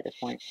deal with it at this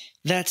point.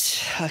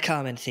 That's a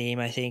common theme,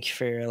 I think,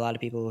 for a lot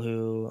of people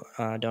who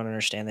don't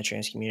understand the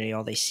trans community.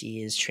 All they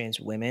see is trans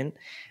women,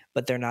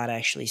 but they're not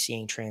actually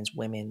seeing trans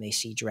women. They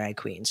see drag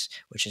queens,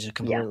 which is a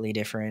Yeah, completely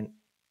different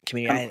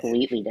community.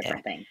 completely Yeah,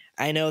 different thing.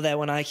 I know that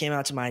when I came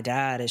out to my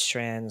dad as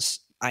trans,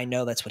 I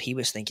know that's what he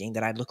was thinking,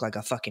 that I'd look like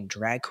a fucking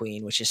drag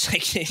queen, which is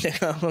like the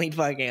complete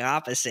fucking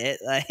opposite.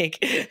 Like,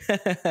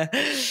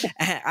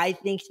 I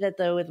think that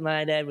though, with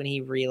my dad, when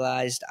he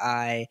realized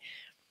I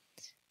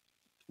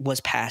was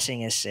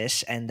passing as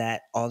cis and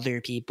that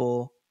other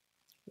people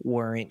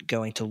weren't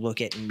going to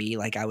look at me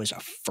like I was a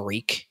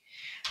freak,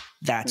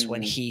 that's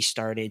when Hmm. he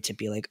started to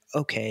be like,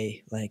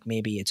 okay, like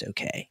maybe it's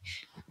okay.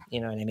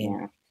 You know what I mean?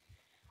 Yeah.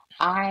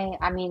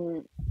 I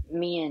mean,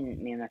 me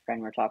and my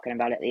friend were talking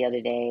about it the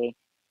other day.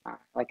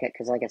 Like,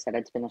 because like I said,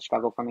 it's been a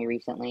struggle for me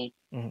recently.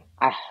 Mhm.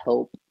 I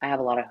have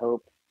a lot of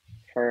hope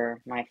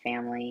for my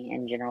family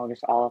in general,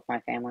 just all of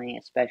my family,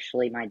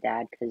 especially my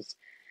dad, because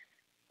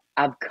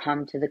I've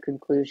come to the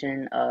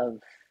conclusion of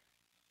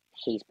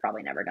he's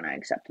probably never going to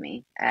accept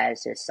me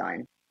as his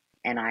son.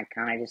 And I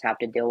kind of just have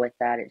to deal with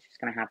that. It's just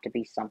going to have to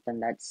be something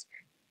that's,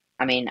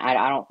 I mean, I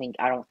don't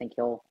think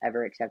he'll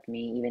ever accept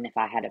me, even if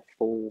I had a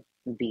full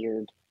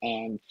beard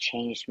and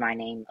changed my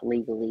name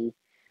legally,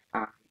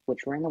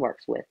 which we're in the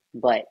works with,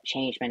 but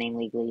changed my name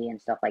legally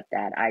and stuff like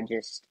that. I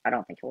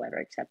don't think he'll ever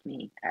accept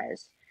me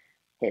as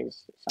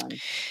his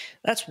son.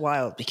 That's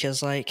wild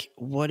because, like,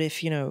 what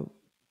if, you know,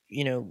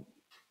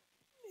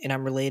 and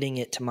I'm relating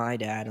it to my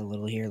dad a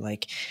little here,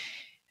 like,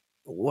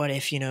 what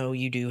if,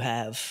 you do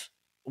have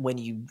when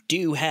you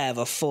do have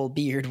a full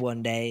beard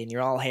one day and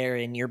you're all hair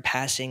and you're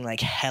passing like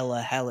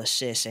hella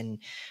cis and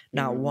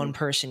not Hmm. one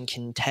person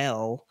can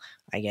tell,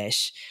 I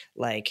guess,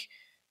 like,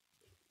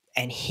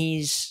 and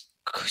he's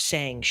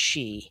saying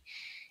she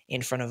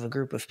in front of a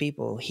group of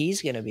people,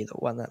 he's going to be the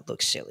one that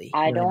looks silly.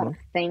 I You know what I don't mean?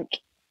 think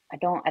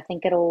I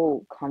think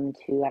it'll come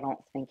to, I don't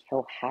think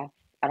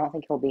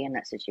he'll be in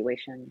that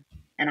situation.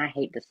 And I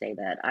hate to say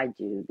that. I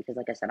do, because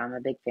like I said, I'm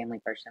a big family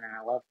person, and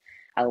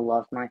I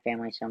love my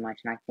family so much,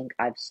 and I think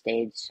I've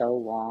stayed so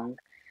long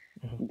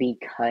Mhm.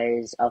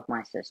 because of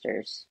my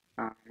sisters.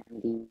 I'm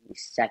the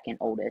second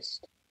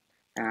oldest.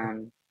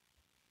 Um,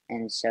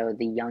 and so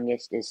the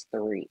youngest is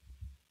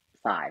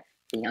 5.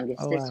 The Oh,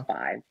 youngest is wow.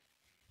 5.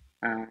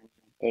 Um,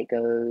 it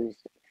goes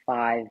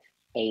 5,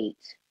 8,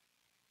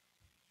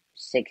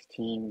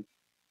 16,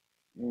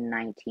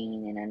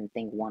 19, and then I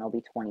think one will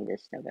be 20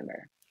 this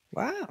November.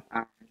 Wow.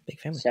 Um, Big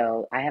family.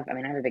 so I have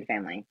a big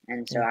family,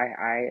 and so Yeah.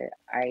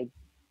 I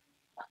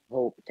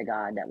hope to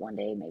God that one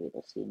day maybe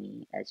they'll see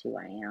me as who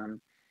I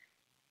am,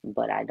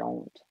 but I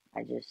don't.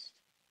 I just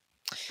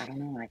I don't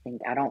know.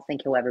 I don't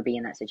think he'll ever be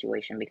in that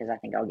situation, because I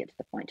think I'll get to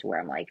the point to where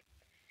I'm like,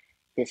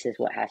 this is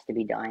what has to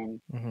be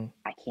done. Hmm.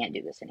 I can't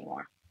do this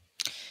anymore.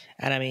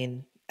 And I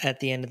mean, at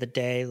the end of the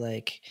day,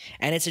 like,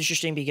 and it's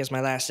interesting because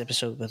my last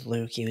episode with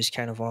Luke, he was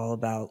kind of all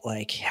about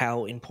like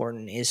how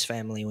important is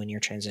family when you're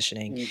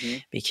transitioning, Hmm.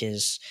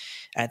 because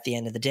at the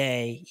end of the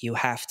day, you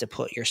have to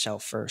put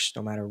yourself first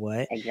no matter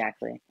what.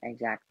 Exactly.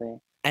 Exactly.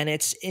 And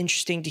it's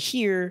interesting to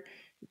hear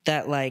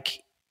that,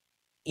 like,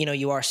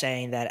 you are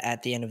saying that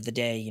at the end of the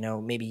day,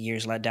 maybe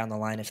years let down the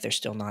line, if they're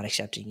still not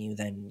accepting you,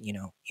 then,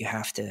 you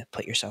have to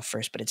put yourself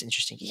first. But it's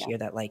interesting to Yeah. hear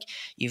that, like,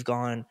 you've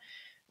gone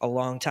a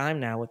long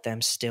time now with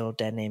them still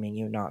dead naming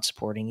you, not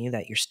supporting you,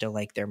 that you're still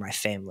like, they're my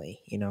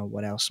family.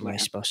 What else am I Yeah.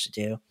 supposed to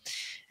do?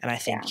 And I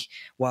think Yeah.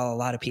 while a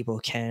lot of people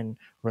can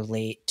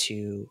relate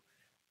to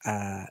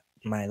uh,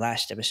 my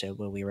last episode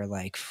where we were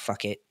like,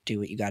 fuck it, do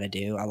what you got to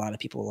do, a lot of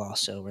people will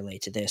also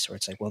relate to this where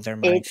it's like, well, they're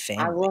my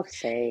I family. will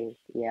say,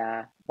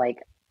 yeah, like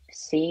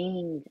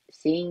seeing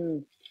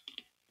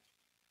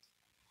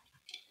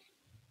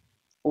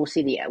we'll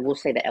say the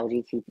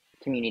LGBT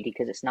community,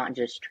 because it's not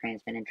just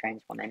trans men and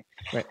trans women.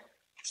 Right.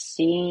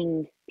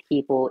 Seeing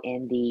people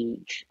in the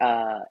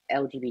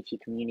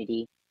LGBT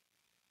community,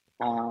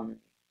 um,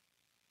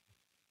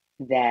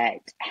 that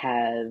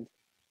have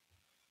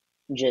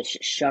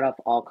just shut off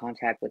all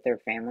contact with their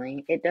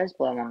family, it does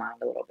blow my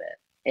mind a little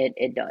bit.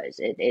 It does.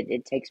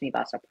 It takes me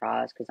by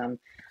surprise, because I'm,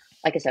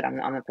 like I said,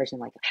 I'm a person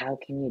like, how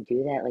can you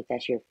do that? Like,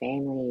 that's your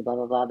family, blah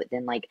blah blah. But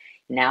then, like,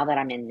 now that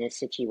I'm in this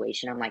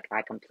situation, I'm like,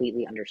 I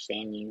completely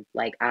understand you.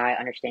 Like, I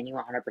understand you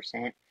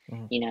 100%.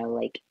 Mhm.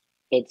 Like,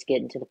 it's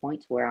getting to the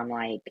point where I'm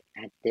like,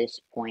 at this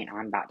point,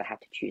 I'm about to have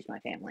to choose my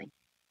family.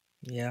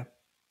 Yeah.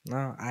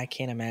 No, I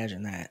can't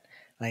imagine that.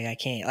 Like, I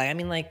can't. Like, I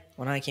mean, like,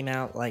 when I came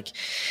out, like,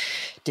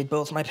 did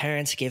both my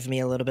parents give me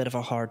a little bit of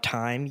a hard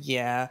time?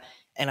 Yeah.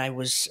 And I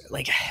was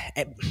like,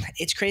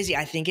 it's crazy.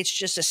 I think it's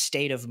just a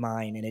state of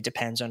mind, and it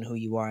depends on who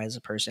you are as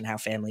a person, how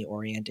family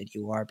oriented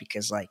you are.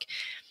 Because, like,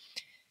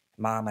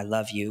 mom, I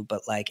love you.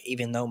 But, like,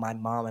 even though my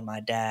mom and my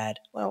dad,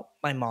 well,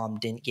 my mom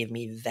didn't give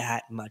me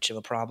that much of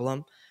a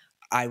problem,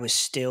 I was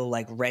still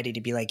like ready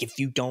to be like, if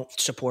you don't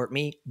support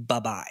me, bye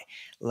bye.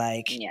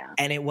 Like, Yeah.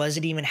 and it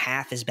wasn't even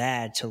half as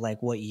bad to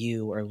like what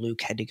you or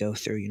Luke had to go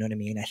through. You know what I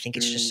mean? I think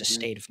it's just a Hmm.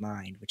 state of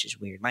mind, which is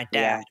weird. My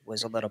Yeah. dad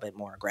was a little bit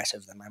more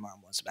aggressive than my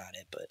mom was about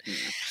it, but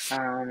Yeah.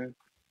 Um,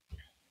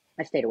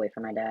 I stayed away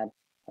from my dad.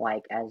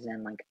 Like, as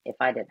in, like, if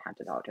I didn't have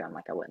to talk to him,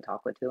 like, I wouldn't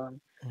talk to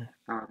him. mm,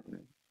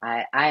 Um,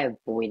 I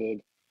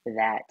avoided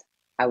that.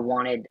 I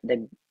wanted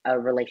a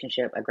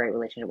relationship, a great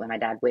relationship with my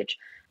dad, which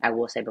I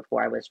will say,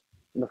 before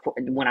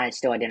when I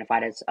still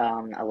identified as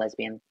a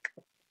lesbian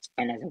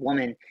and as a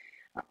woman,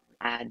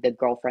 the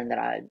girlfriend that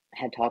I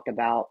had talked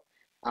about,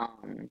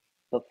 um,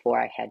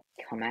 before I had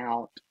come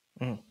out,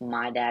 mm,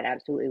 my dad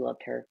absolutely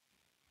loved her.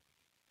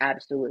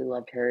 Absolutely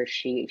loved her.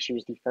 She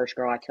was the first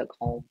girl I took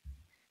home.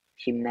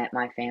 She met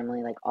my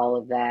family, like, all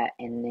of that,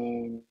 and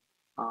then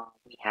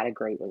we had a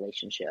great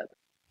relationship.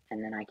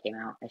 And then I came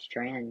out as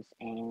trans,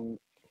 and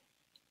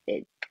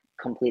it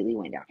completely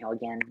went downhill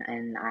again.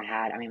 And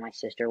I mean, my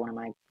sister, one of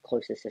my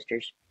closest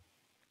sisters,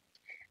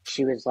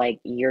 she was like,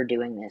 "You're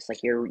doing this,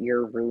 like, you're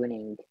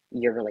ruining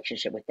your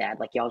relationship with dad.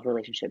 Like, y'all's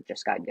relationship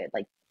just got good.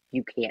 Like,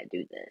 you can't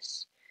do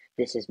this.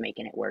 This is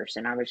making it worse."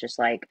 And I was just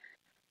like,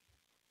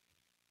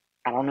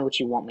 I don't know what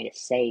you want me to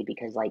say,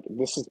 because, like,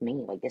 this is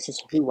me. Like, this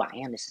is who I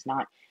am. This is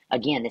not,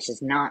 again, this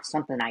is not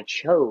something I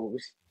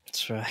chose.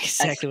 that's right.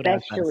 Exactly what I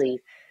was about to say.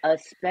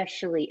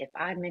 Especially if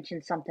I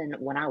mentioned something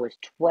when I was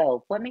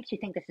 12. What makes you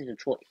think this is a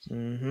choice?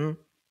 Mm-hmm.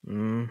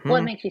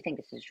 What Mm-hmm. makes you think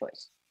this is a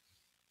choice?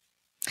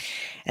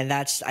 And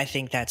I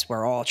think that's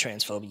where all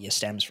transphobia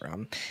stems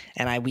from.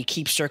 And we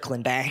keep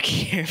circling back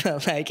here,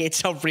 but like,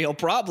 it's a real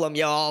problem,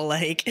 y'all.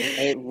 Like,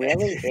 It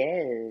really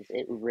is.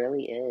 It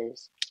really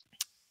is.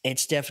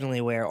 it's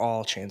definitely where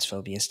all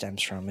transphobia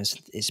stems from,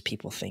 is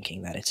people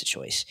thinking that it's a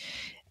choice.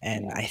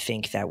 And Yeah. I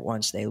think that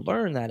once they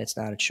learn that it's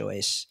not a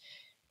choice,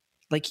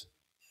 like,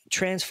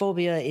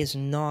 transphobia is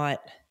not.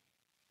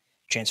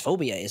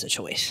 Transphobia is a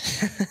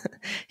choice.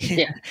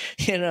 Yeah,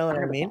 You know what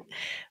I 100%. mean? And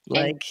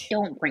Like,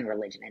 don't bring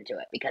religion into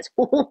it because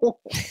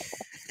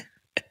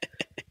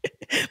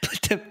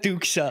put the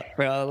dukes up,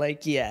 bro.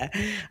 Like, yeah,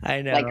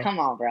 I like, know. come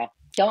on, bro.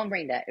 Don't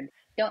bring that.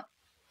 Don't.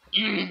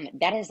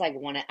 That is like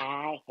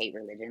I hate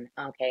religion.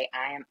 Okay,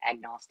 I am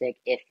agnostic.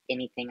 If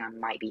anything, I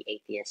might be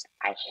atheist.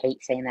 I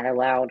hate saying that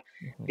aloud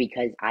Mhm.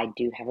 because I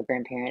do have a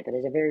grandparent that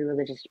is a very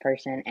religious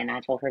person, and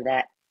I told her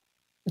that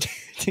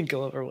Didn't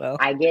go over well.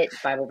 I get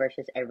Bible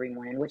verses every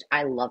morning, which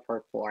I love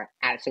her for.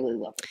 Absolutely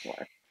love her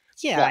for.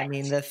 Yeah, I But,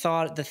 mean, the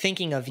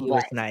thinking of you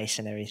is but nice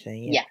and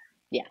everything. Yeah.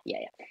 yeah, yeah.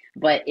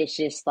 But it's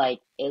just like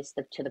it's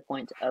to the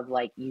point of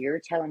like you're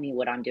telling me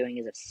what I'm doing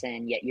is a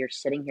sin, yet you're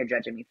sitting here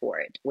judging me for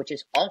it, which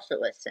is also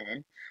a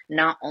sin.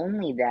 Not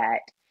only that,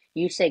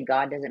 you say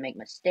God doesn't make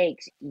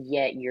mistakes,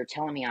 yet you're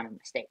telling me I'm a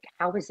mistake.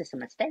 How is this a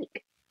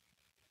mistake?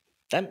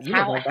 That you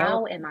make How a valid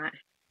how am point.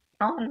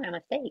 I how am I a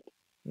mistake?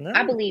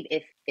 I No. believe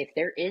if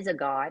there is a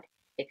God,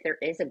 if there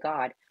is a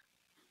God,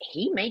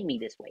 He made me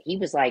this way. He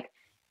was like,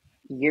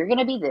 you're going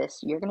to be this,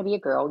 you're going to be a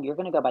girl, you're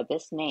going to go by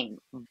this name,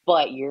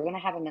 but you're going to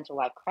have a mental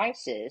life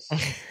crisis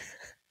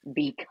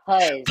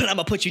because But I'm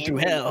gonna put you through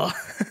in the hell.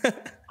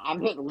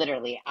 I'm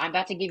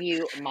about to give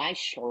you my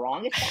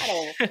strongest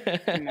battle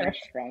to my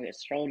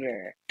strongest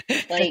soldier.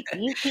 Like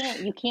you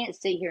can't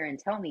sit here and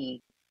tell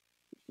me,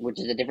 which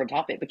is a different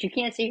topic, but you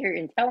can't sit here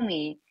and tell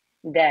me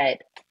that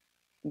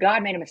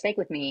God made a mistake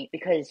with me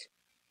because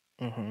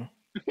Hmm.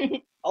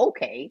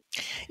 okay,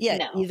 Yeah,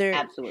 no, either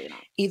absolutely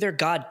not.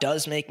 God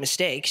does make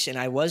mistakes and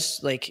I was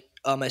like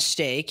a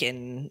mistake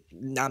and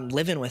I'm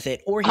living with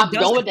it, or he I'm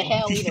going doesn't, to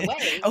hell either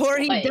way, or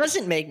he but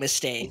doesn't make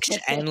mistakes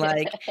and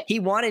like he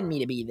wanted me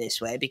to be this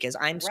way because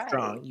I'm right,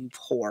 strong, you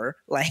whore.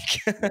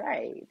 Like,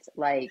 right.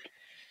 Like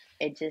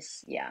it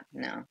just yeah,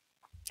 no.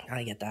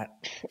 I get that.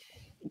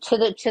 To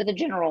the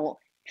general,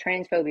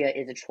 transphobia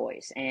is a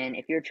choice. And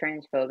if you're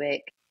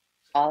transphobic,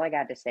 all I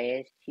got to say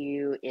is to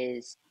you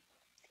is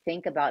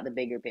think about the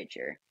bigger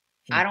picture.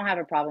 I Mm. don't have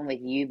a problem with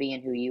you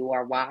being who you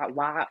are.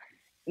 Why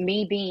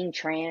me being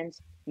trans,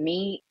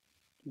 me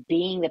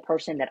being the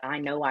person that I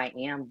know I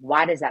am,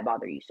 why does that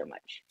bother you so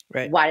much?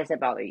 Right. Why does that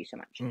bother you so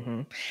much?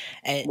 Hmm.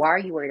 And Why are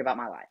you worried about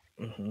my life?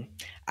 hmm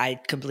I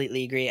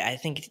completely agree. I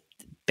think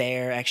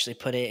Bear actually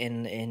put it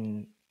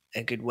in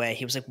a good way.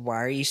 He was like,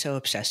 "Why are you so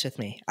obsessed with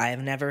me? I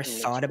have never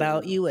thought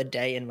about Literally. you a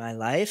day in my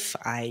life.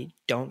 I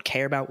don't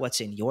care about what's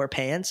in your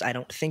pants. I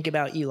don't think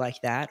about you like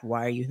that.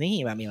 Why are you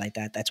thinking about me like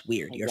that? That's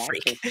weird. You're a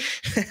freak."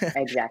 Exactly.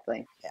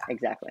 Exactly. Yeah.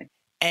 Exactly.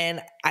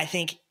 And I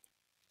think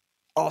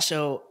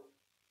also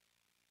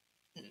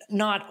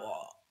not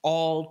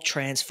all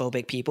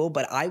transphobic people,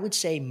 but I would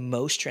say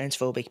most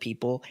transphobic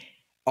people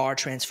are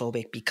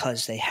transphobic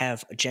because they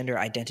have gender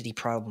identity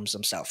problems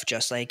themselves,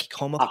 just like A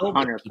homophobic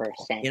hundred people.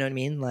 percent. You know what I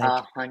mean?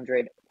 Like,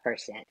 100%.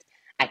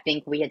 I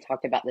think we had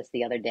talked about this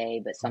the other day,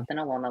 but something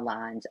along the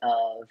lines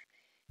of,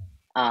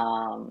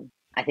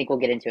 I think we'll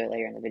get into it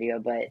later in the video,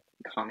 but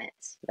the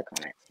comments,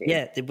 dude.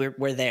 yeah,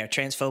 we're there.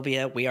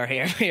 Transphobia, we are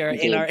here. We are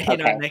Dude, in our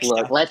okay, next look,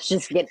 topic. let's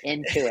just get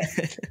into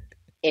it.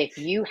 If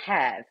you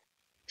have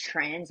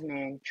trans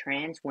men,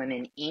 trans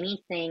women,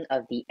 anything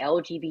of the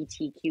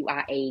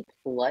LGBTQIA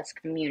plus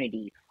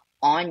community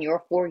on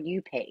your For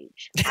You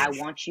page, I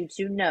want you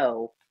to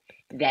know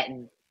that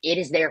it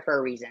is there for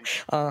a reason.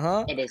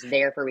 Uh-huh. It is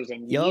there for a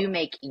reason. You Yup.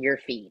 make your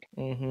feed.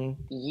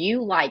 Mm-hmm.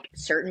 You like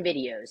certain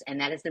videos,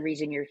 and that is the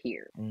reason you're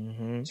here.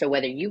 Mm-hmm. So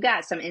whether you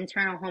got some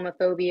internal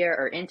homophobia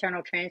or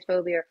internal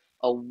transphobia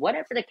or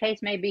whatever the case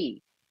may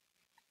be,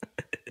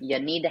 you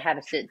need to have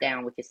a sit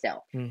down with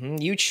yourself. Mm-hmm.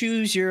 You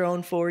choose your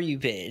own For You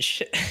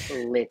page. So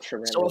if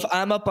Literally.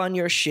 I'm up on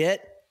your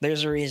shit,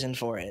 there's a reason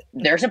for it.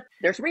 There's a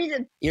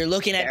reason. You're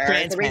looking at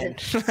There's a trans men.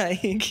 reason.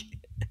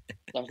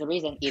 Like, There's a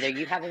reason. Either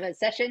you have an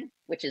obsession,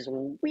 which is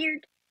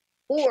weird,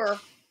 or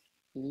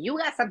you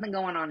got something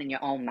going on in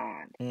your own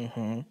mind.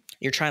 mm-hmm.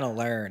 You're trying to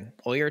learn,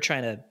 or you're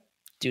trying to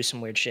do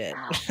some weird shit.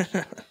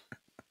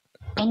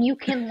 And you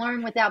can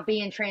learn without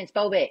being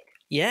transphobic.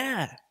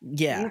 Yeah.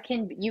 Yeah.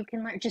 You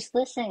can learn. Just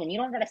listen. You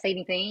don't gotta say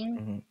anything.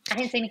 Mm-hmm. I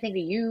didn't say anything to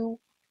you.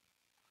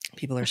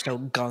 People are so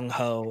gung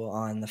ho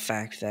on the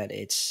fact that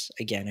it's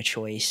again a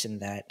choice and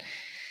that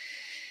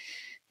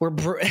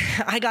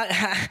I got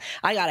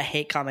I got a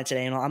hate comment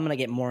today, and I'm gonna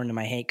get more into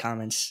my hate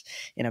comments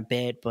in a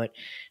bit. But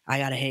I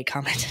got a hate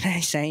comment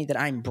today saying that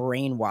I'm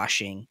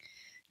brainwashing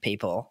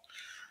people.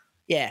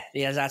 Yeah,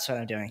 because that's what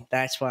I'm doing.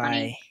 That's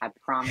Honey, why. I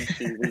promise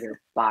you, we are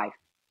by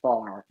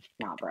far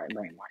not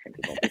brainwashing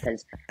people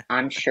because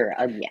I'm sure,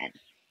 again,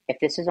 if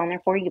this is on their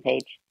For You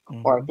page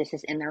or if Mm-hmm, this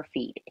is in their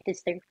feed, it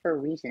is there for a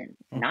reason.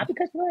 mm-hmm, Not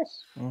because of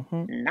us.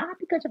 mm-hmm, Not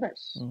because of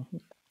us. mm-hmm.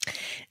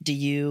 Do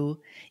you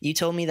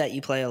told me that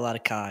you play a lot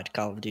of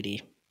Call of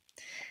Duty.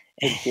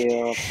 I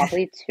do.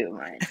 Probably too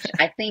much.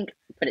 I think,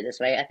 put it this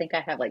way, I think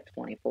I have like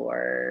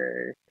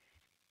 24.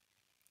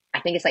 I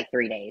think it's like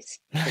 3 days,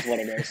 is what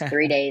it is.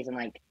 3 days and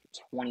like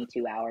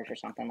 22 hours or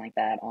something like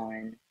that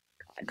on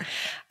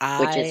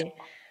God, which is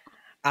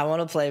I I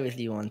want to play with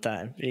you one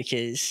time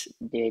because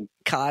Dude,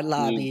 COD you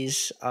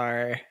lobbies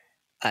are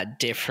a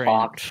different,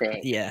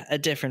 toxic. yeah, a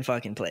different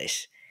fucking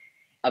place.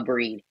 A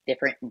breed.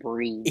 Different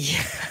breed.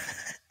 Yeah.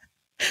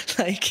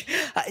 Like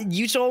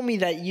you told me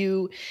that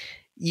you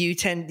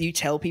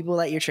tell people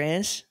that you're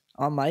trans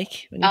on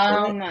mic when you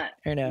play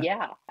it, or no?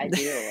 Yeah, I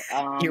do.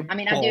 You're I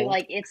mean, I do bold.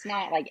 like it's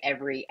not like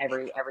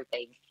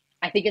everything.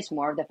 I think it's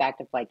more of the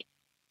fact of like,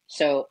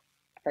 so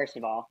first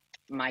of all,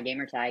 my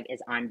gamer tag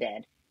is I'm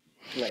dead,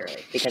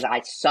 literally, because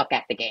I suck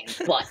at the game,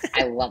 but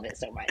I love it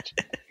so much.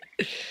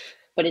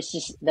 But it's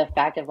just the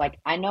fact of like,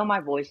 I know my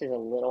voice is a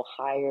little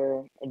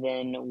higher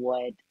than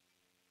what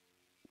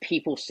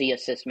people see a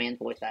cis man's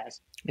voice as.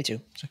 Me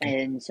too. It's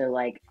okay. And so,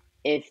 like,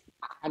 if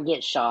I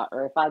get shot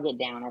or if I get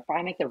down or if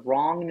I make the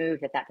wrong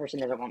move that that person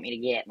doesn't want me to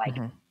get, like,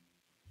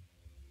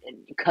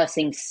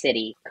 cussing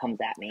city comes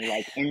at me,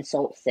 like,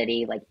 insult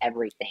city, like,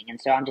 everything. And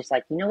so I'm just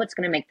like, you know what's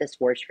going to make this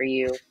worse for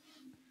you?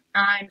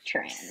 I'm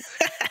trans.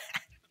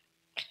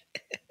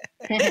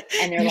 And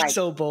they're You're like,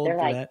 so bold they're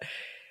for like, that.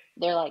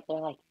 they're like,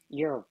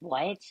 you're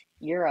what?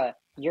 You're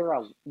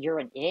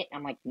an it?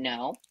 I'm like,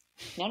 no.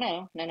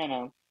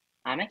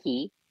 I'm a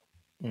he,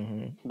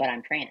 but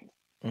I'm trans.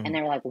 And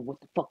they were like, well,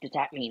 what the fuck does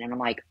that mean? And I'm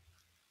like,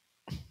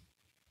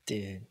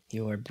 dude,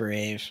 you are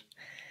brave.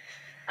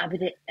 I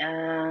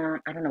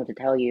don't know what to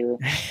tell you.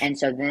 And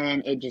so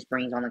then it just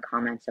brings on the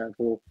comments of,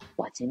 well,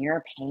 what's in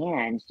your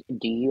pants?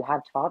 Do you have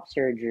top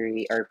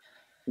surgery? Or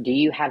do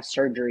you have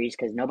surgeries?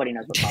 Because nobody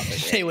knows what top surgery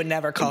is. They would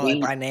never call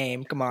it by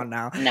name. Come on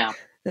now. No.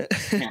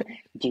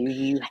 Do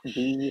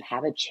you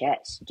have a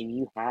chest? Do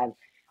you have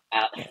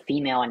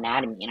female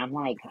anatomy? And I'm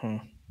like,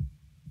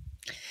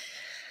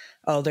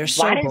 oh, they're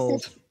so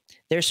bold.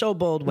 They're so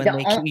bold when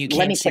you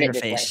can't see your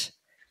face.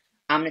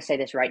 I'm going to say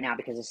this right now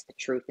because it's the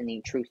truth and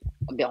the truth,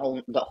 the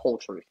whole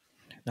truth.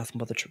 Nothing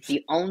but the truth.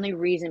 The only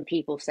reason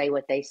people say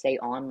what they say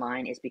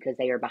online is because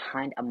they are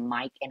behind a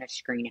mic and a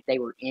screen. If they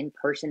were in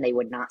person, they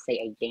would not say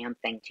a damn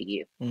thing to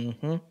you.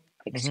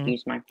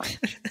 Excuse my French.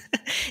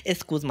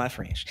 Excuse my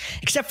French.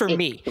 Except for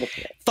me.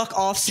 Fuck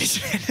off, sis.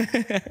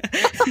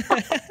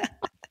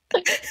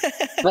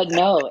 But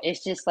no,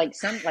 it's just like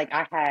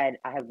I had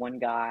one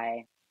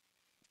guy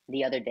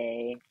the other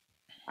day.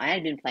 I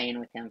had been playing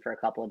with him for a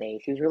couple of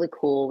days. He was really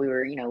cool. We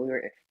were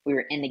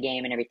in the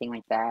game and everything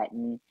like that.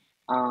 And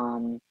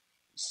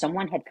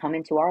someone had come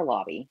into our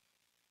lobby,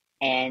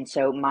 and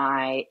so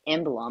my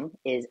emblem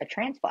is a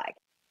trans flag.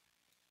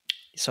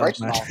 So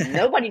first of all,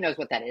 nobody knows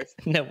what that is.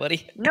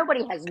 Nobody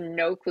has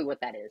no clue what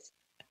that is.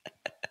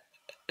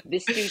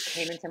 This dude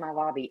came into my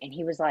lobby and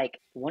he was like,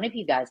 "One of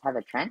you guys have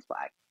a trans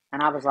flag?"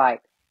 And I was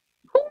like,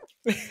 "Who?"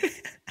 He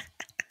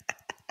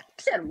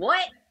said,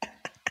 "What?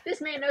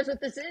 This man knows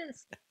what this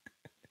is."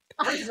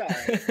 I'm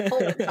sorry.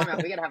 Hold up, time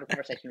out. We gotta have a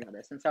conversation about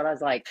this. And so I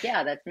was like,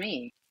 "Yeah, that's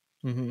me."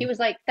 He was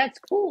like, "That's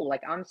cool.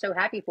 Like, I'm so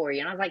happy for you."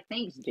 And I was like,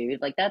 "Thanks,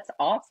 dude. Like, that's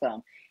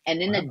awesome."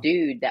 And then the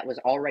dude that was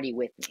already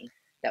with me,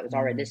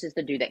 this is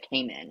the dude that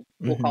came in.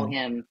 We'll call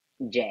him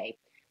Jay.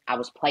 I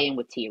was playing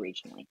with T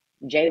originally.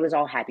 Jay was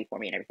all happy for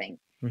me and everything.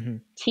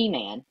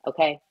 T-Man,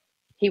 okay?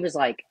 He was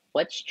like,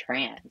 "What's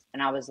trans?"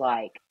 And I was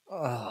like,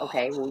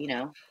 okay,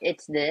 well,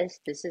 it's this.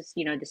 This is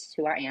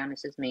who I am.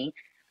 This is me.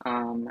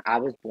 I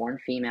was born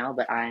female,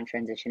 but I am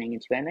transitioning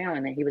into a male.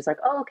 And then he was like,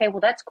 "Oh, okay,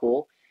 well, that's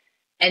cool."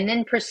 And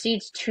then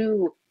proceeds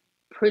to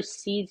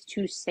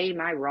say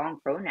my wrong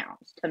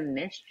pronouns, to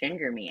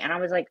misgender me. And I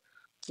was like,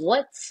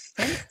 what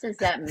sense does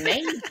that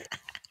make?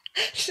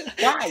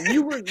 Why?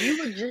 You were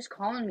just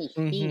calling me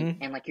he,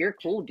 and like, you're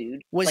cool,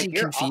 dude. Was like, he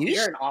confused?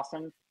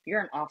 You're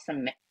an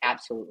awesome.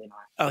 Absolutely not.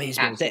 Oh, he's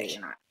being absolutely a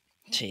dick. Not.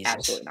 Jesus.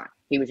 Absolutely not.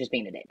 He was just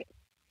being a dick.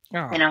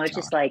 Oh, and I was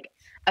just like,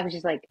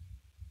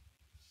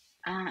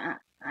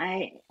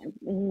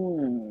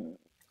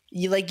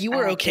 you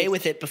were okay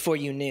with it before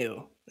you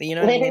knew. You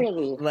know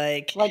literally, what I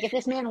mean? Like if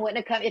this man wouldn't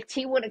have come, if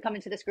T wouldn't have come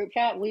into this group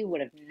chat, we would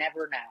have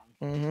never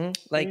known.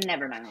 Like,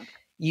 never known.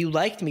 You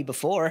liked me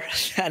before,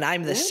 and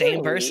I'm the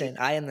same person.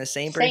 I am the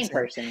same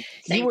person.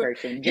 Same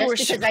person. Just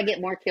because I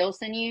get more kills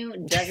than you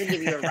doesn't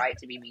give you a right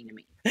to be mean to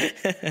me.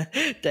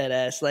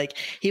 Deadass. Like,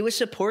 he was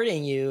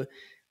supporting you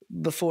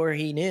before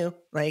he knew.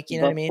 Like, you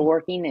know what I mean?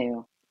 Before he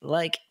knew.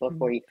 Like,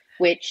 before you,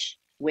 which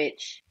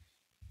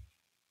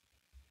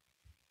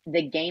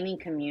the gaming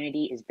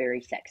community is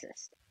very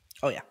sexist.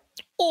 Oh yeah.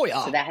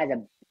 So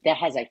that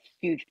has a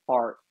huge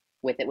part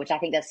with it, which I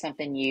think that's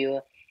something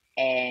you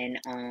and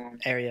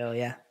Ariel,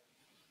 yes.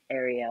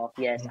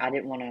 I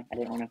didn't want to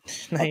talk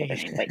her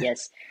name, but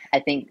yes, I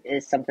think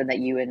it's something that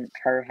you and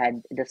her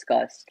had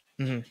discussed.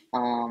 And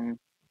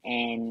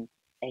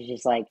it's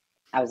just like,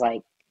 I was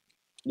like,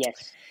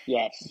 yes.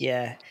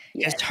 Yeah.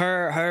 Just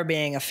her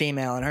being a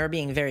female and her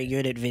being very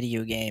good at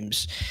video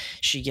games,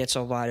 she gets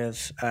a lot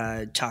of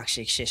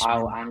toxic cis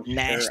men,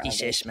 nasty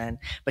cis men,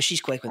 but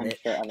she's quick with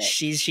it.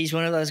 She's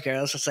one of those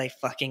girls that's like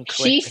fucking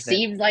quick. She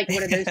seems like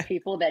one of those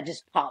people that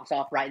just pops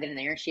off right then and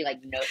there. She like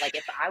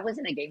if I was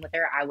in a game with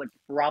her, I would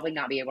probably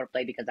not be able to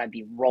play because I'd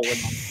be rolling on the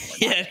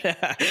floor.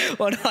 Yeah,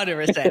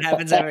 100%.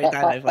 Happens every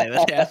time I play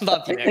with her. I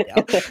love you,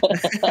 Ariel.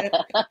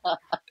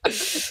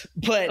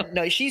 But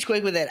no, she's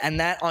quick with it. And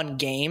that on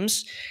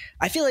games,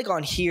 I feel like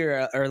on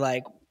here or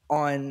like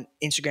on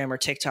Instagram or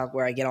TikTok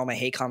where I get all my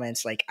hate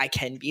comments, like I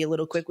can be a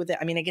little quick with it.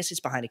 I mean, I guess it's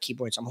behind a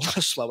keyboard, so I'm a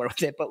little slower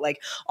with it. But like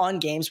on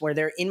games where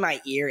they're in my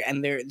ear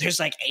and there's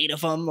like 8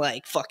 of them,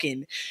 like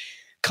fucking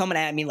coming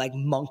at me like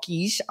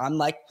monkeys, I'm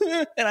like,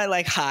 and I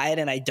like hide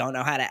and I don't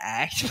know how to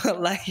act.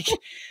 But like,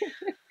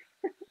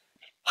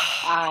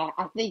 I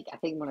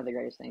think one of the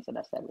greatest things that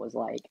I said was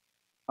like,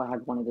 I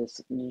had one of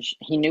this.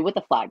 He knew what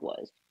the flag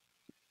was.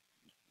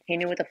 He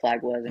knew what the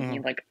flag was, and he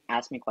mm, like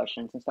asked me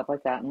questions and stuff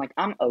like that. And like,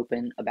 I'm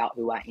open about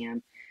who I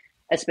am,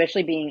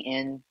 especially being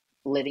in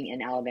living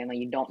in Alabama.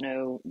 You don't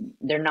know,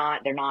 they're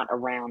not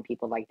around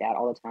people like that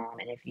all the time.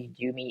 And if you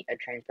do meet a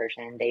trans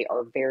person, they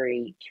are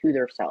very to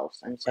themselves.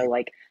 And so right.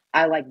 like,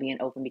 I like being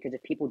open because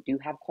if people do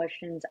have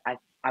questions,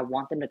 I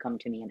want them to come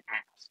to me and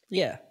ask.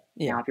 Yeah.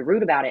 Yeah. Now, if you're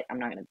rude about it, I'm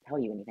not going to tell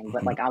you anything, but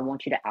Mm-hmm. like, I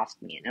want you to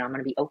ask me, and I'm going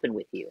to be open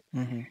with you.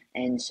 Mm-hmm.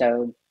 And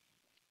so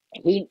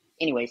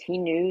anyways, he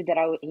knew that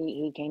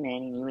he came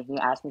in, he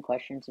asked me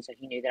questions, and so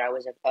he knew that I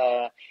was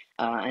a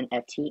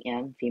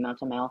TM, female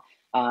to male,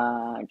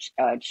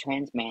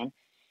 trans man,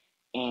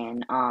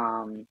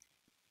 and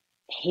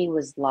he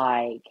was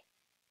like,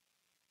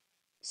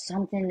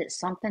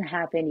 something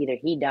happened, either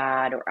he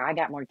died or I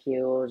got more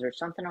kills or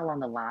something along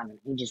the line, and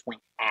he just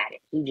went at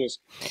it. He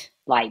just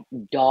like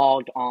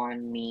dogged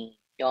on me,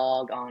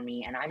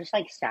 and I just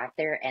like sat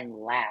there and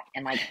laughed.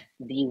 And like,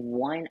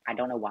 I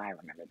don't know why I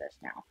remember this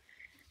now.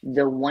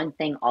 The one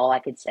thing all I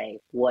could say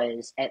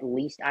was, at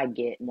least I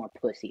get more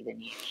pussy than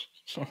you.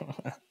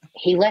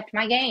 He left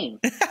my game.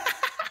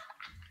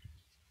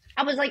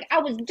 I was like, I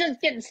was just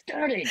getting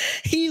started.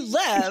 He Just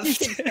left.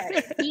 getting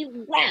started. He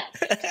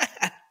left.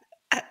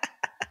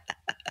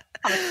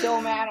 I was so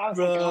mad. I was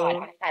like, God,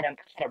 Bro. I had him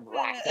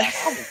racked up.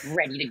 I was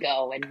ready to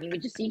go, and he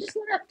just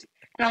left.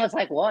 And I was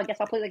like, well, I guess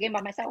I'll play the game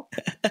by myself.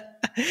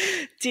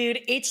 Dude,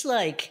 it's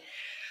like,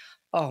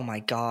 oh my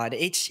God.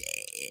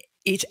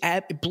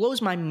 It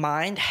blows my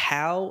mind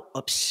how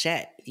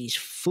upset these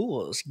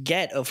fools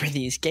get over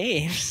these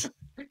games.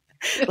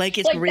 Like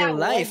it's Like real that one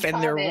life and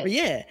comment.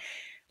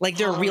 like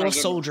they're Oh my real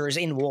goodness. soldiers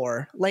in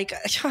war. Like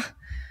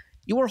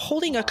you are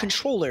holding a Oh.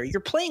 controller.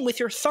 You're playing with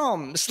your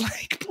thumbs.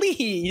 Like,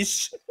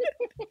 please.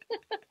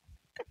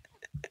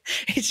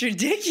 It's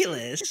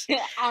ridiculous.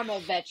 I'm a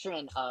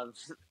veteran of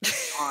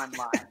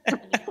online.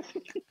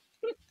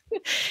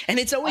 And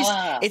it's Uh,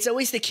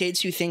 always the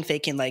kids who think they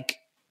can like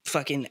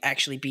fucking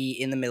actually be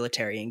in the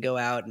military and go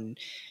out and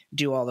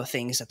do all the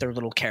things that their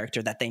little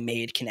character that they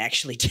made can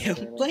actually do.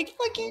 literally, Like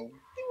fucking literally.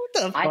 what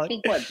the I fuck?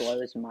 think what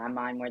blows my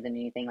mind more than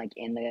anything, like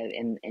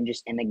in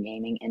just in the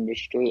gaming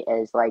industry,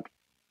 is like,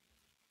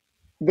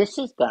 this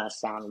is gonna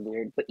sound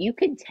weird, but you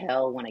can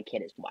tell when a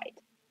kid is white.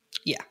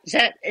 Yeah.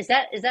 Is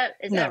that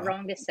No.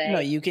 wrong to No,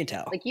 say? you can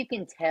tell. Like, you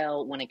can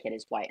tell when a kid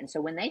is white, and so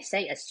when they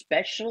say,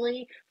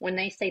 especially when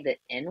they say the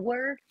N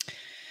word,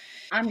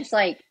 I'm just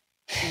like,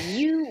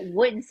 you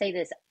wouldn't say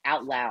this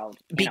out loud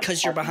in a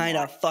Because you're parking behind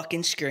a lot,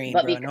 fucking screen,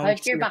 but bro. No one's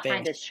because you're tripping.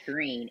 behind a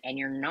screen and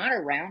you're not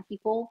around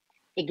people,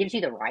 it gives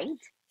you the right.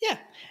 Yeah.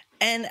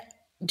 And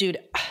dude,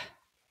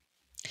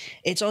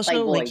 it's Like,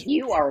 also boy, like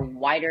you are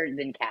whiter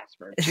than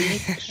Casper.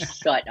 Please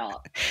shut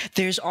up.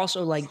 there's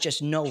also like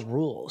just no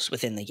rules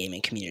within the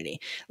gaming community.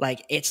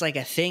 Like it's like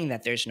a thing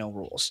that there's no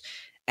rules.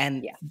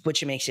 And Yeah.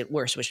 which makes it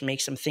worse, which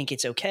makes them think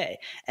it's okay.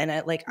 And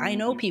I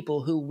know Hmm.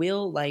 people who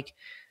will like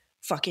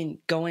fucking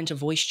go into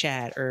voice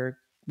chat or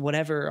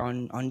whatever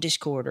on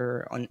Discord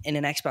or on in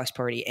an Xbox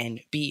party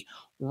and be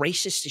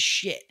racist as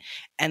shit.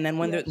 And then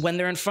when Yes.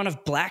 they're in front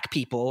of black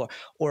people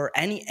or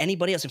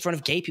anybody else, in front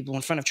of gay people,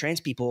 in front of trans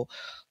people,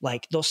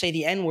 like they'll say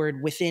the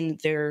N-word within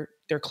their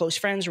close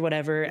friends or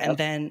whatever, and Yep.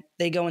 then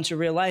they go into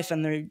real life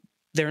and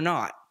they're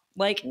not.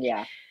 Like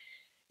Yeah.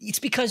 it's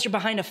because you're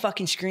behind a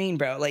fucking screen,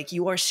 bro. Like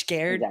you are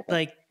scared. Exactly.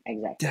 Like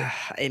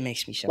Exactly. it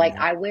makes me so Like,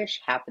 mad. I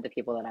wish half of the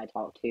people that I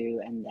talked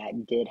to and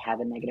that did have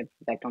a negative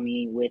effect on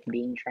me with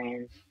being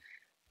trans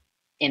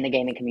in the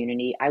gaming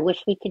community, I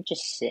wish we could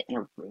just sit in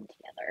a room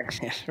together.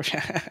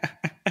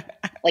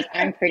 Like,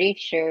 I'm pretty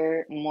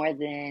sure more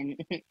than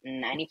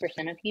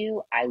 90% of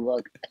you, I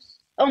look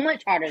so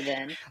much harder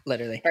than,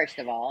 Literally. first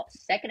of all.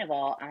 Second of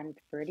all, I'm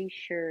pretty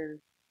sure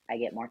I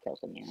get more kills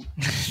than you.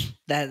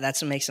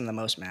 That's what makes them the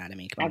most mad. I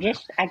mean, come on.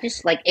 I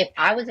just, like, if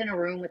I was in a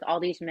room with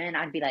all these men,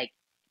 I'd be like,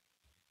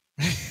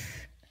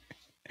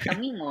 tell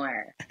me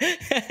more.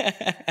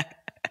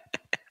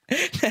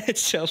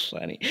 That's so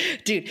funny,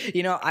 dude.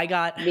 You know, I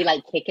got Be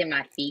like kicking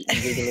my feet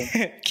and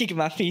giggling. kicking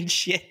my feet and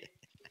shit.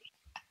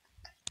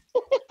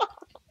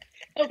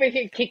 Over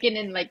here kicking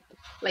in, like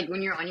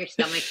when you're on your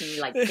stomach and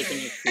you're like kicking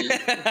your feet.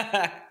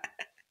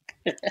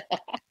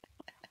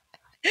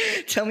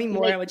 Tell me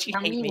more Like, how much you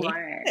tell hate me me. more.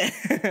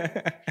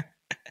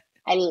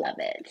 I love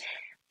it.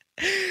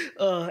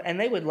 And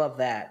they would love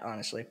that,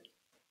 honestly.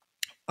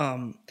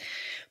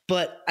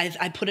 But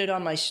I put it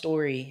on my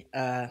story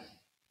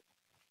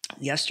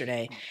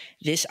yesterday.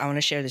 I want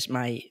to share this.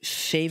 My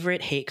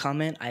favorite hate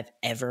comment I've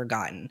ever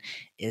gotten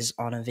is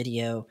on a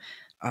video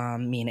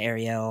me and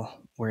Ariel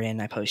were in.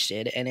 I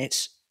posted, and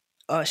it's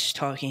us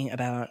talking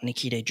about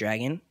Nikita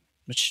Dragon,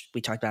 which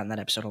we talked about in that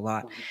episode a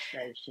lot.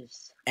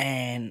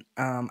 And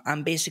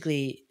I'm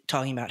basically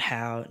talking about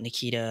how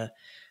Nikita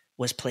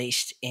was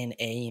placed in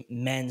a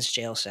men's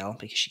jail cell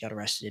because she got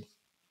arrested.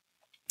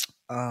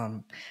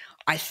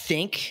 I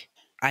think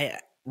I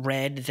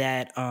read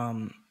that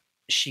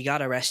she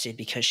got arrested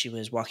because she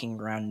was walking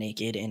around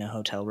naked in a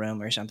hotel room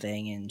or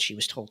something, and she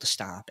was told to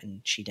stop,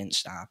 and she didn't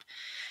stop.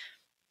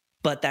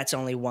 But that's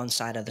only one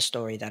side of the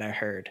story that I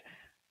heard.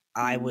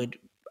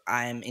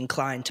 I'm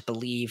inclined to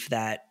believe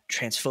that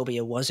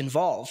transphobia was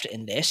involved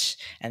in this,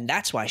 and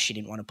that's why she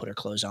didn't want to put her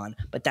clothes on.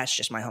 But that's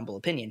just my humble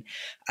opinion.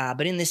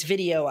 But in this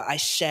video, I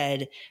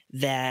said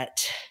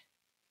that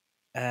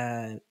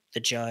the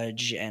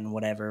judge and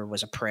whatever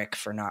was a prick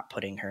for not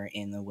putting her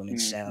in the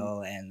women's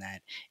cell, and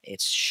that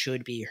it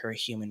should be her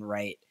human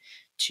right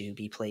to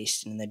be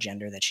placed in the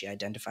gender that she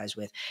identifies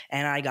with.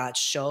 And I got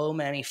so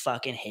many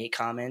fucking hate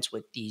comments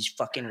with these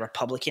fucking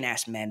Republican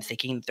ass men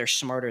thinking that they're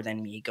smarter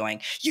than me,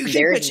 going, "You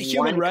think that's a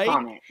human right?"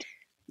 Comment.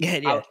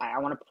 Yeah. I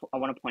want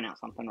to point out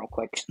something real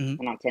quick,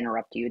 not to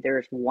interrupt you.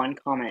 There's one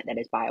comment that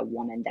is by a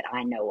woman that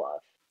I know of.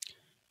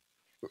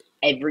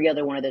 Every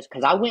other one of those,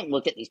 because I went and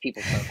looked at these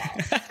people's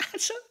profiles.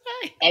 That's so nice.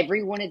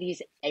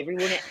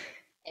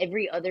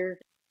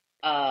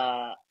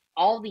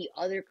 All the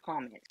other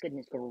comments,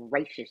 goodness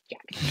gracious,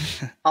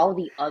 Jackson. All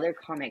the other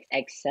comments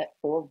except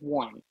for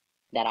one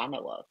that I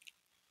know of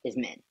is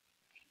men.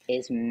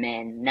 I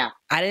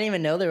didn't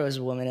even know there was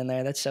a woman in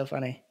there. That's so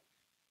funny.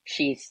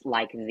 She's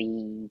like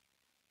the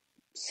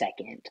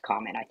second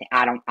comment, I think.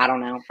 I don't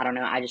know.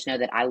 I just know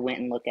that I went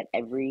and looked at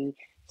every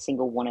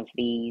single one of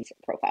these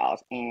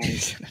profiles,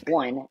 and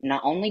one,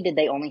 not only did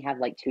they only have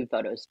like 2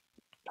 photos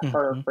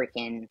per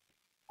freaking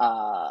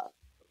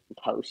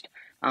post,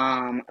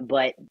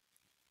 but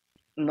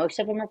most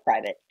of them are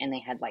private, and they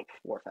had like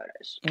 4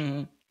 photos.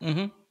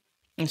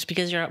 It's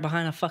because you're out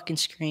behind a fucking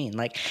screen,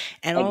 like,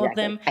 and exactly. all of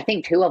them. I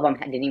think 2 of them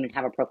didn't even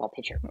have a profile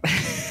picture.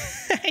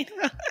 I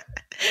know.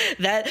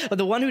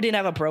 The one who didn't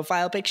have a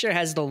profile picture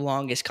has the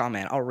longest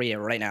comment. I'll read it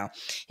right now.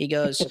 He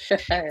goes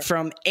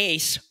from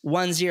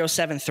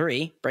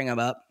Ace1073. Bring him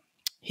up.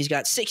 He's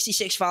got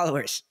 66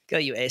 followers. Go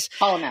you, Ace.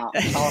 Call him out.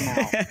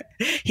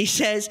 He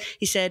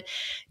said,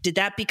 did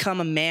that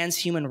become a man's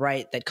human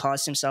right that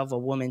caused himself a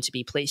woman to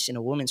be placed in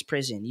a woman's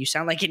prison? You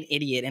sound like an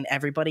idiot, and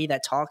everybody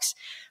that talks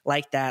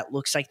like that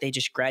looks like they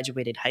just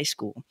graduated high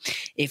school.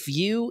 If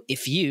you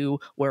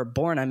were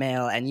born a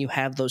male and you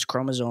have those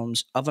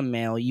chromosomes of a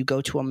male, you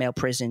go to a male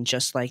prison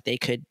just like they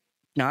could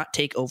not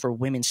take over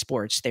women's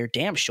sports. They're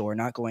damn sure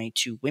not going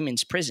to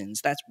women's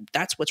prisons. That's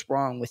what's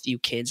wrong with you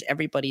kids.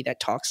 Everybody that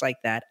talks like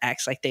that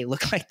acts like they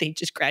look like they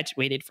just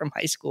graduated from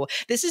high school.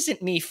 This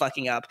isn't me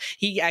fucking up.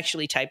 He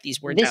actually typed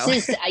these words out.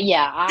 This is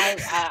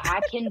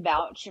I can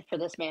vouch for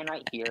this man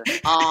right here.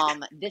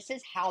 This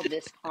is how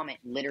this comment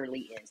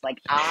literally is. Like,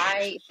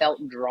 I felt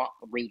drunk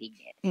reading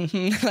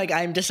it. Like,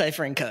 I'm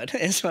deciphering code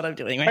is what I'm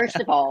doing right First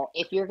now. of all,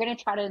 if you're gonna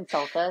try to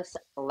insult us,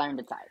 learn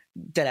to type.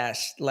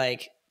 Deadass.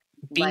 Like,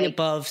 be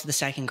above the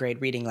 2nd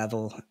grade reading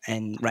level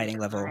and writing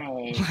level.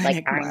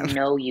 Like, I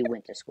know you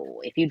went to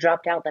school. If you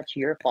dropped out, that's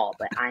your fault.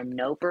 But I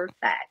know for a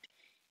fact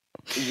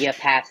you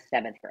passed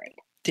 7th grade.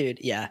 Dude,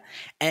 yeah.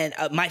 And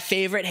my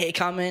favorite hate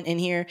comment in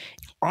here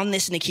on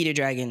this Nikita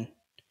Dragon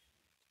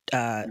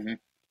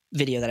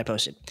video that I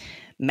posted,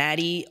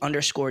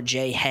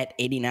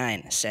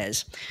 Maddie_JHet89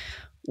 says,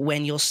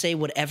 when you'll say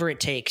whatever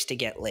it takes to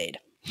get laid.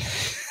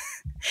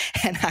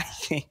 And I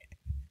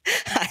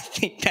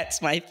think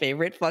that's my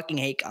favorite fucking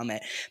hate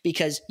comment,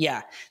 because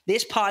yeah,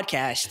 this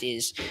podcast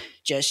is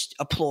just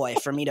a ploy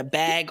for me to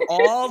bag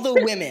all the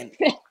women.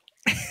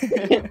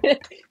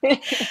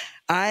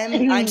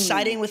 I'm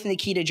siding with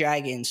Nikita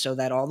Dragon so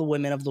that all the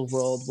women of the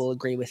world will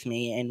agree with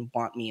me and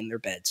want me in their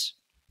beds.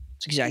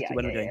 That's exactly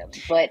what I'm doing.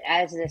 But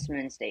as this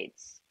man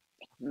states,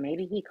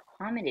 maybe he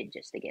commented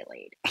just to get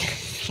laid.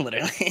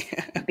 Literally.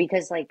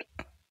 Because, like,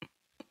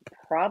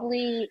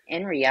 probably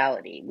in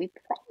reality, we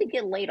probably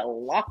get laid a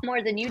lot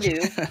more than you do.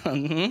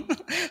 And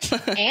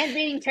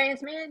being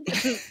trans man,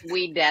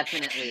 we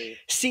definitely.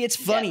 See, it's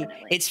funny.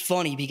 It's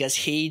funny because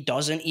he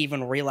doesn't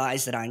even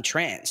realize that I'm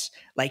trans.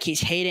 Like,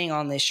 he's hating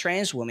on this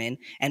trans woman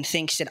and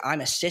thinks that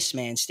I'm a cis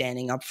man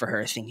standing up for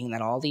her, thinking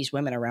that all these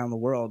women around the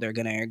world are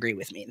going to agree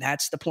with me.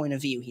 That's the point of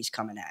view he's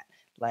coming at.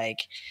 Like,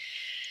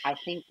 I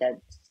think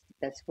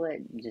that's what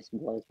just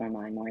blows my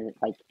mind more.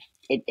 Like,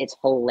 it's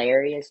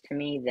hilarious to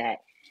me that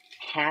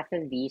half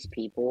of these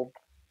people,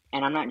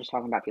 and I'm not just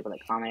talking about people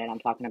that commented, I'm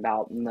talking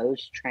about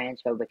most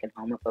transphobic and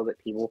homophobic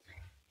people,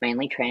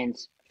 mainly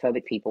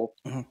transphobic people.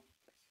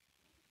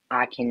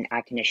 I can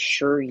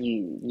assure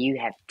you, you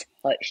have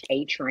touched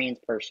a trans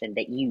person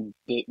that you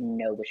didn't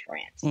know was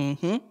trans.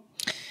 And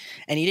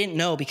you didn't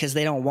know because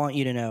they don't want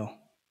you to know.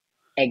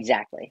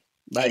 Exactly.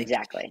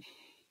 Exactly.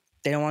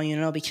 They don't want you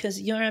to know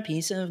because you're a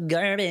piece of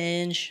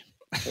garbage.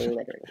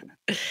 Literally.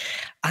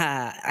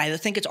 I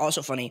think it's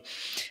also funny.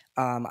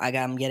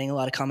 I'm getting a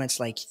lot of comments,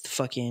 like the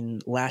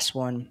fucking last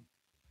one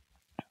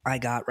I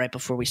got right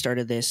before we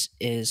started this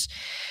is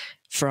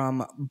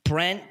from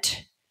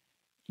Brent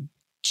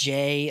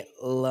Jay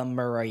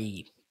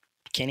LaMurray.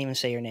 Can't even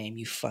say your name,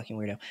 you fucking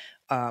weirdo.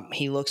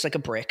 He looks like a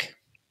brick.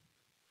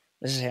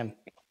 This is him.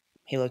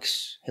 He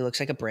looks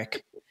like a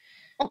brick.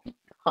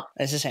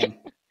 This is him.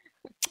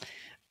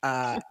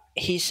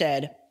 He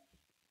said,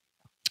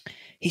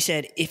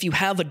 if you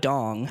have a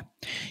dong,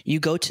 you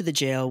go to the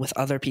jail with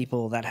other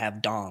people that have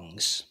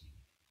dongs.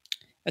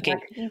 Okay.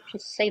 Why couldn't you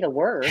just say the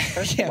word,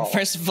 first of all?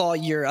 First of all,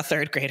 you're a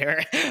third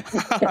grader.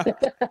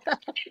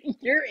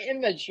 You're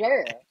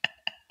immature.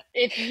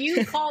 If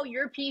you call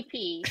your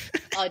PP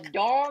a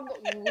dog,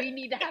 we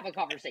need to have a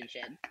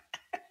conversation.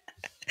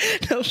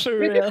 No, for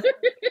real.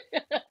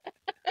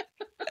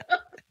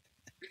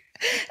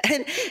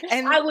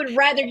 And I would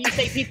rather you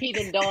say PP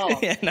than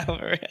dog. Yeah, no,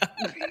 for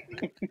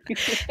real.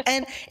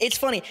 And it's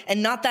funny,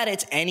 and not that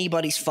it's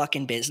anybody's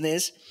fucking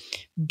business,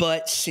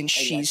 but since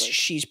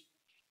she's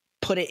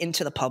put it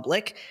into the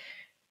public,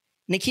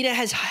 Nikita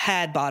has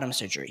had bottom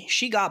surgery.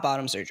 She got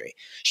bottom surgery.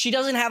 She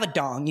doesn't have a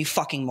dong, you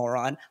fucking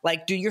moron.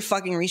 Like, do your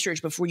fucking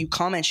research before you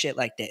comment shit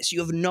like this. You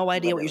have no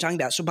idea what you're talking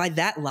about. So by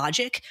that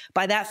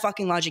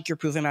fucking logic, you're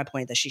proving my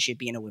point that she should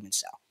be in a women's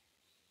cell.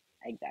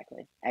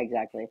 Exactly.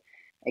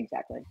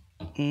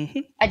 Mm-hmm.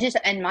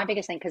 And my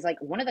biggest thing, because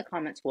like one of the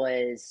comments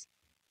was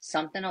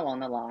something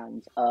along the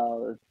lines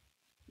of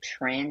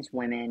trans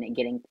women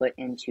getting put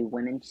into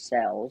women's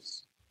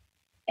cells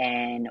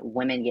and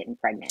women getting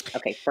pregnant.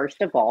 Okay,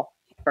 first of all,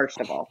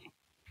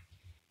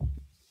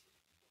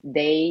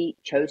 they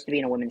chose to be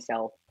in a women's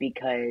cell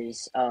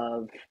because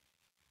of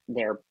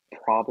they're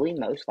probably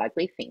most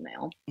likely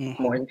female.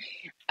 Mm-hmm. More than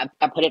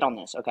I put it on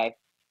this, okay?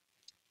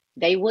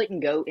 They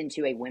wouldn't go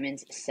into a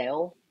women's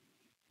cell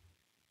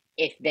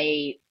if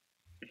they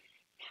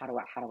how do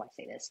I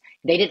say this?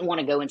 They didn't want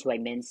to go into a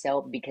men's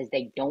cell because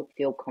they don't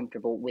feel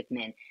comfortable with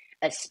men,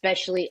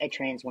 especially a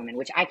trans woman,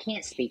 which I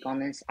can't speak on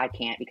this. I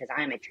can't because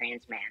I am a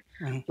trans man.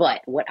 Mm-hmm.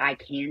 But what I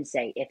can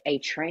say, if a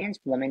trans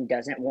woman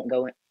doesn't want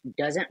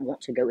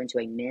to go into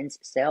a men's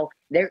cell,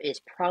 there is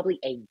probably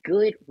a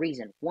good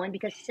reason. One,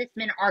 because cis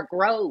men are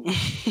gross.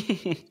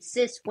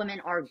 Cis women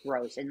are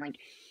gross. And like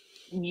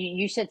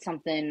you said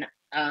something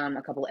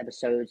a couple of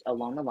episodes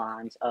along the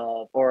lines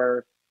of,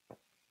 or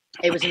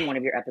it was in one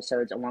of your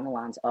episodes along the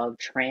lines of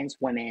trans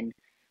women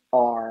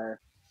are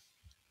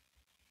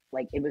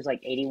like, it was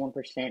like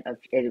 81% of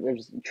it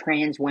was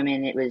trans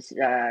women. It was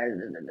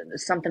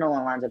something along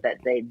the lines of that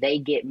they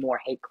get more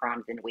hate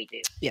crimes than we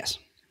do. Yes.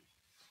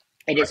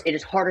 It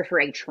is harder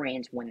for a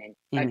trans woman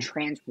than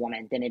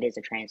it is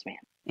a trans man.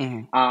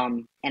 Mm-hmm.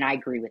 And I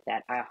agree with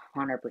that. I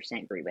 100%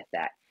 agree with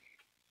that.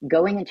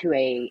 Going into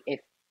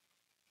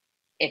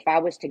if I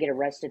was to get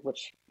arrested,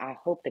 which I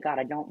hope to God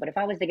I don't, but if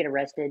I was to get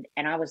arrested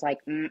and I was like,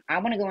 I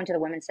want to go into the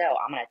women's cell,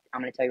 I'm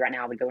gonna tell you right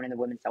now, I would go into the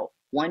women's cell.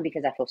 One,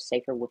 because I feel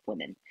safer with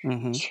women.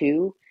 Mm-hmm.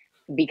 Two,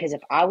 because if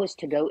I was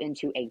to go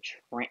into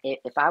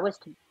if I was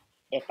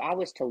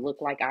to look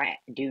like I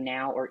do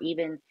now, or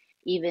even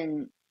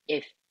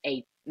if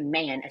a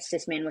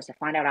cis man was to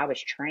find out I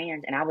was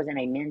trans and I was in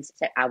a men's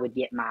set, I would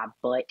get my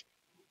butt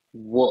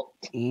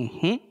whooped.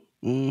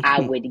 Mm-hmm. Mm-hmm.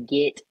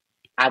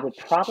 I would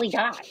probably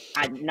die.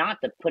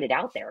 Not to put it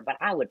out there, but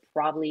I would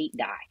probably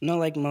die. No,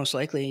 like most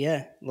likely,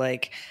 yeah.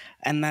 Like,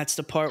 and that's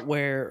the part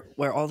where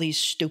all these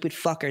stupid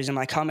fuckers in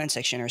my comment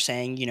section are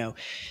saying,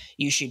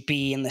 you should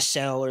be in the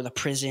cell or the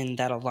prison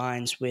that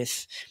aligns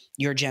with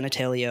your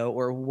genitalia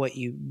or what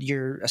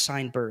your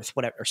assigned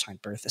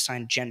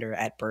gender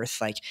at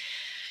birth. Like,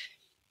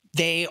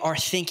 they are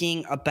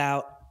thinking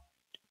about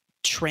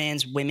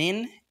trans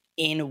women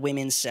in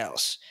women's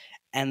cells,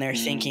 and they're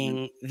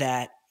thinking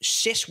that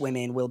cis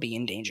women will be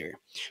in danger,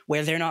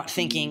 where they're not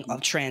thinking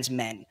of trans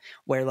men,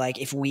 where like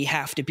if we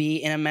have to be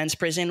in a men's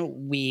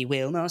prison, we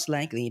will most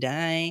likely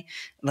die.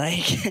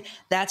 Like,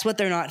 that's what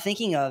they're not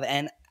thinking of.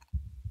 And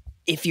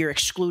if you're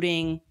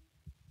excluding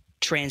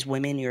trans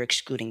women, you're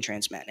excluding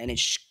trans men. And it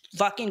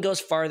fucking goes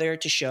farther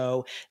to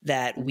show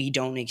that we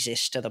don't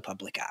exist to the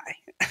public eye.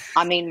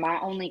 I mean, my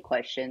only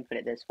question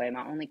to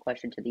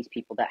these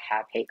people that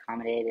have hate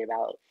commented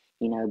about,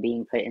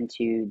 being put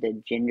into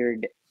the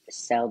gendered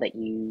cell that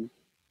you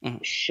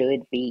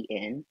should be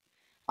in,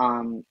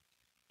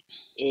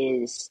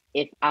 is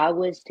if I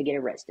was to get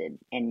arrested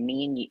and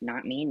me and you,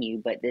 not me and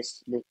you, but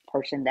the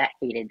person that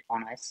hated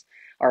on us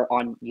or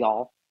on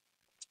y'all,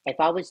 if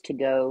I was to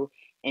go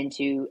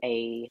into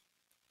a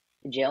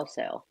jail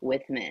cell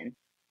with men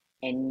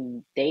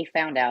and they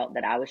found out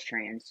that I was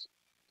trans,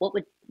 what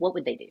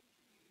would they do?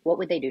 What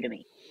would they do to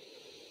me?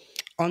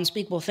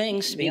 Unspeakable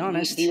things, to be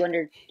honest. Do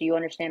you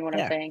understand what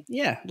I'm saying?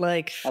 Yeah,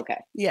 like okay.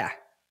 Yeah.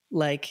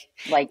 Like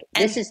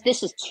this is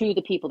to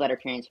the people that are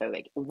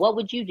transphobic. What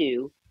would you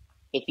do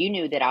if you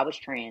knew that I was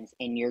trans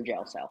in your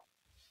jail cell?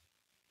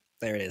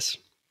 There it is.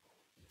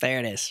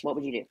 What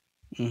would you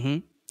do?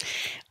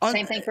 Mm-hmm.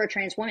 Same thing for a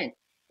trans woman.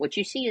 What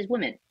you see is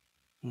women.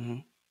 Mm-hmm.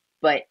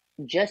 But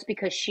just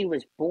because she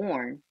was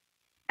born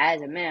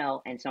as a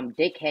male and some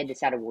dickhead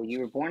decided, well, you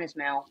were born as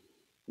male,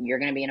 you're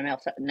going to be in a male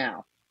cell.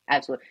 No,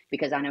 absolutely.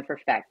 Because I know for a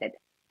fact that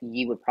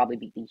you would probably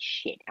beat the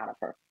shit out of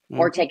her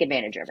or take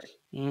advantage of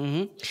her.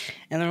 Mm-hmm.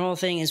 And the whole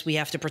thing is we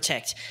have to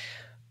protect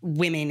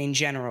women in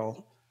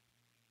general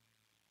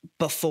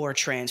before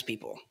trans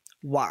people.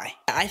 Why?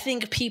 I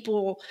think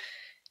people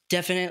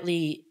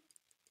definitely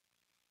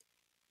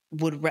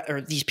would,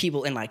 or these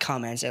people in my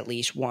comments at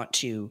least, want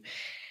to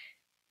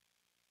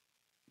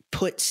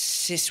put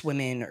cis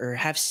women or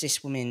have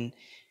cis women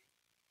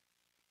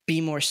be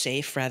more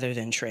safe rather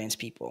than trans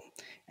people.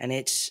 And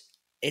it's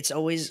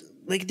always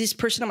like, this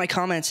person in my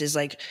comments is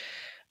like,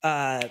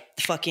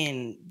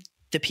 fucking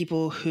the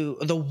people who,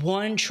 the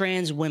one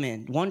trans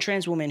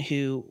woman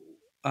who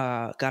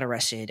got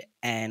arrested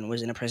and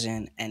was in a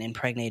prison and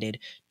impregnated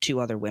 2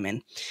 other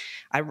women.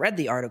 I read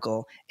the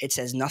article. It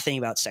says nothing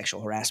about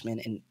sexual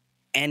harassment in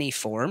any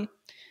form.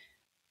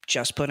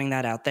 Just putting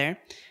that out there.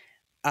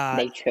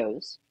 They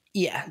chose.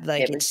 Yeah,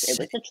 like it was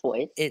a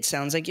choice. It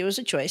sounds like it was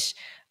a choice.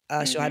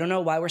 So I don't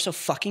know why we're so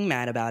fucking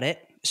mad about it,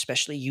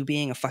 especially you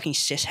being a fucking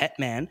cis het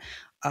man.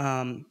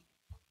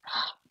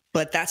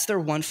 But that's their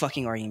one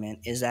fucking argument,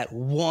 is that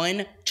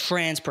one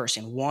trans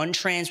person, one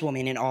trans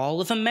woman in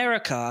all of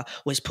America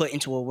was put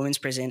into a women's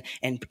prison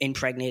and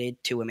impregnated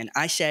 2 women.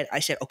 I said,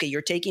 okay,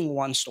 you're taking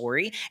one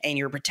story and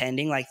you're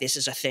pretending like this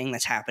is a thing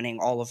that's happening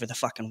all over the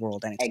fucking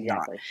world, and it's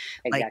not.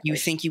 Like, you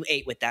think you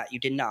ate with that. You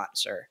did not,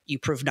 sir. You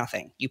proved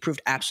nothing. You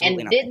proved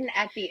absolutely nothing. And didn't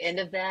at the end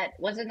of that,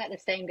 wasn't that the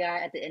same guy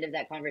at the end of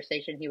that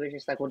conversation? He was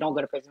just like, well, don't go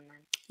to prison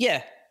then.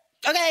 Yeah.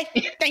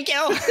 Okay, thank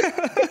you.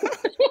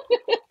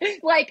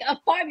 Like, a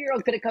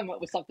 5-year-old could have come up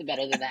with something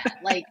better than that.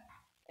 Like,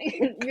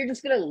 you're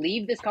just gonna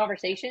leave this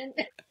conversation?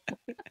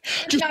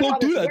 Just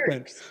don't do that,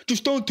 man.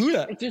 Just don't do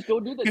that. Just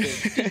don't do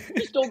that.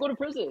 Just don't go to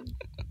prison.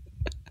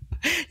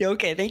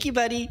 Okay, thank you,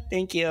 buddy.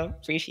 Thank you.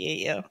 Appreciate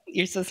you.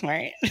 You're so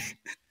smart.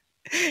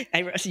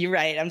 You're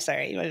right. I'm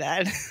sorry. My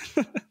bad.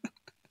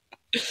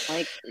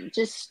 Like,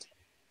 just,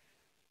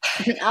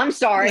 I'm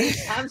sorry.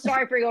 I'm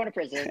sorry for going to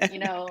prison. You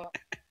know,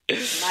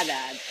 my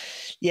bad.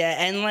 Yeah,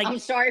 and like, I'm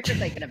sorry for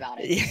thinking about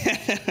it.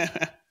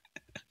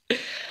 Yeah.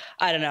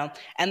 I don't know.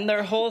 And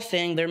their whole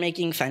thing, they're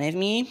making fun of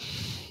me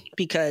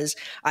because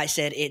I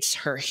said it's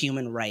her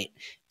human right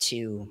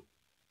to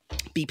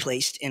be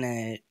placed in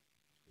a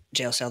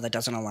jail cell that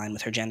doesn't align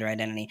with her gender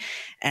identity.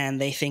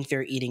 And they think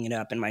they're eating it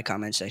up in my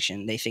comment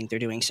section. They think they're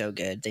doing so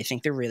good. They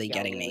think they're really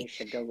getting me. You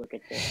should go look at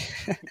this.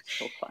 It's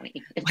so funny.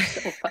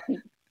 It's so funny.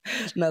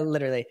 No,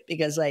 literally,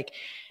 because like,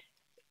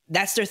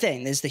 that's their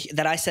thing, is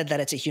that I said that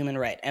it's a human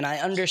right. And I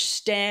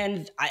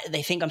understand.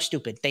 They think I'm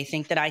stupid. They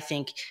think that I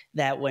think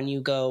that when you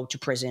go to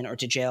prison or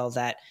to jail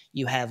that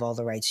you have all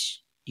the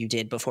rights you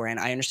did before. And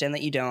I understand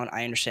that you don't.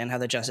 I understand how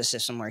the justice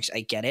system works.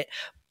 I get it.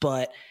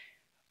 But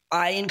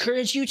I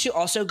encourage you to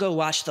also go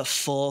watch the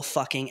full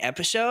fucking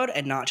episode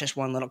and not just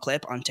one little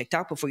clip on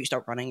TikTok before you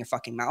start running your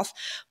fucking mouth.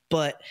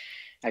 But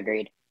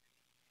agreed.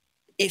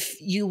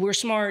 If you were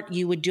smart,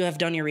 you would have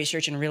done your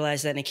research and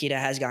realized that Nikita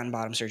has gotten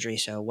bottom surgery.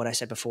 So what I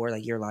said before,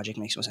 like, your logic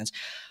makes no sense.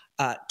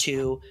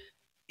 2,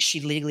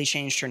 she legally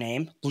changed her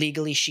name.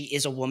 Legally, she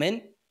is a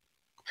woman.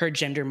 Her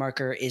gender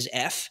marker is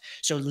F.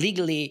 So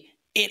legally,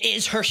 it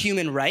is her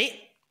human right.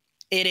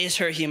 It is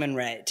her human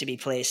right to be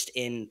placed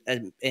in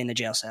a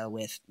jail cell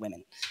with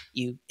women.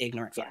 You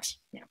ignorant fucks.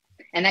 Yeah.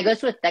 And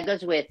that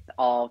goes with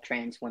all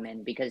trans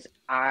women, because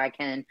I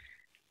can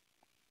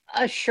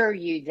assure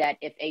you that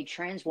if a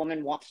trans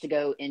woman wants to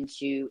go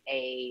into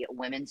a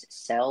women's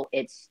cell,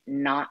 it's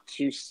not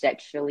to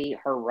sexually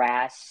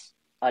harass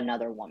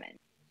another woman.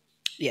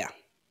 Yeah.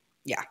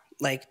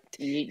 Like,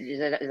 does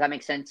that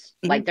make sense?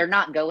 Mm-hmm. Like, they're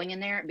not going in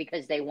there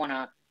because they want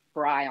to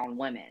pry on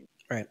women.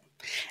 Right.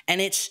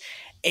 And it's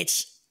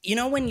you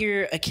know, when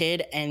you're a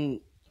kid and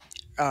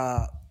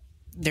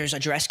there's a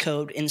dress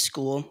code in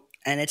school,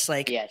 and it's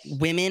like, yes,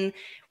 women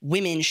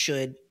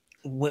should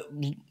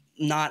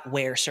not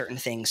wear certain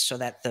things so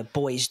that the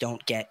boys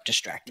don't get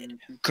distracted.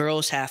 Mm-hmm.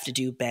 Girls have to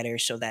do better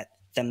so that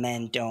the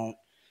men don't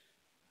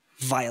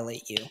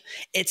violate you.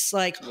 It's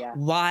like,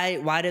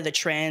 why do the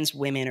trans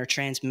women or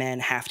trans men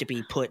have to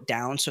be put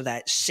down so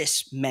that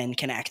cis men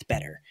can act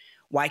better?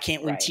 Why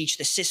can't we teach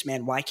the cis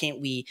men? Why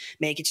can't we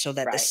make it so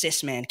that the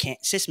cis men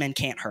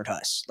can't hurt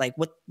us? Like,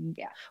 what?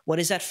 Yeah. What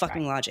is that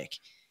fucking logic?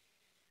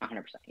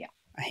 100%. Yeah.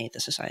 I hate the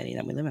society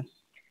that we live in.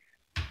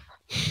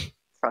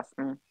 Trust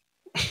me.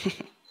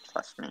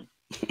 Trust me.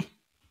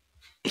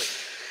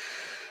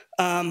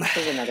 This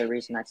is another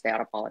reason I stay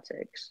out of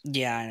politics.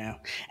 Yeah, I know.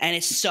 And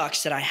it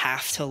sucks that I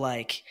have to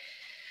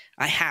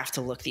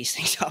look these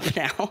things up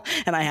now,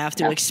 and I have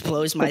to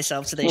expose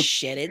myself to this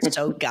shit. It's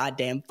so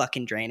goddamn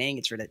fucking draining.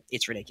 It's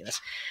ridiculous.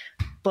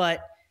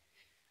 But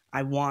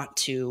I want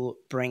to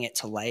bring it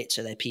to light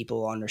so that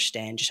people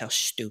understand just how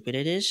stupid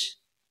it is.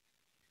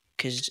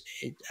 Because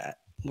it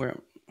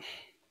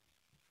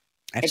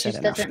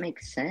just doesn't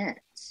make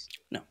sense.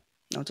 No,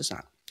 it does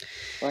not.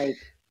 Like,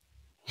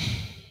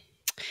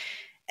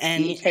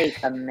 and you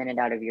take a minute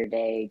out of your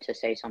day to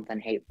say something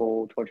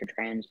hateful towards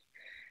trans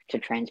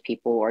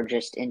people, or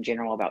just in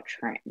general about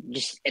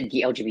just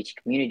the LGBT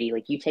community.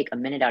 Like, you take a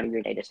minute out of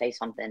your day to say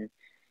something,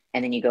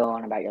 and then you go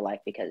on about your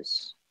life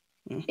because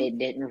it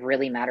didn't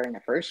really matter in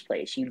the first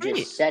place. You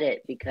just said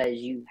it because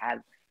you have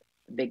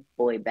big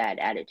boy bad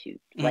attitude.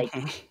 Like,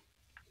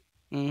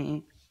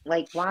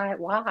 Like, why?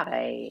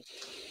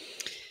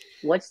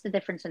 What's the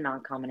difference in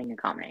non-commenting and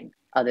commenting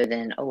other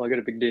than, oh, I got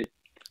a big dick?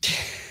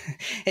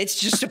 It's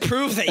just to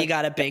prove that you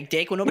got a big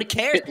dick when nobody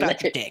cares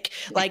about your dick.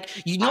 Like,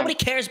 nobody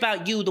cares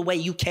about you the way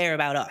you care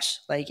about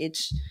us. Like,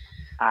 it's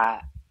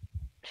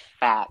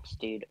facts,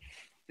 dude.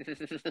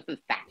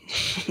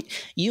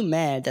 you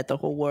mad that the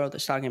whole world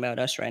is talking about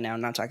us right now,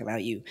 not talking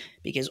about you,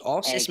 because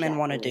all cis men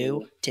want to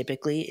do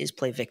typically is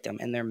play victim,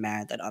 and they're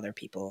mad that other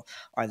people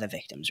are the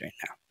victims right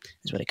now.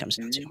 Is what it comes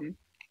down to.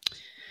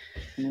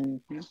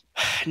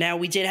 Now,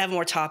 we did have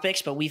more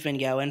topics, but we've been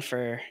going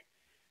for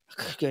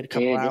a good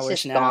couple hours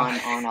this has now. Gone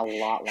on a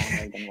lot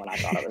longer than what I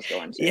thought it was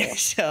going to. Yeah,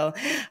 so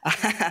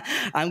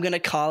I'm gonna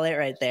call it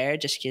right there,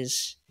 just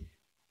because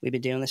we've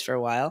been doing this for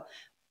a while.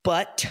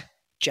 But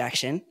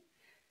Jaxxon,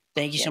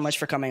 thank you so much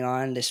for coming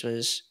on. This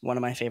was one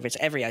of my favorites.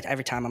 Every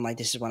time I'm like,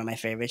 this is one of my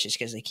favorites, just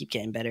because they keep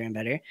getting better and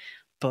better.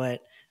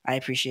 But I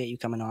appreciate you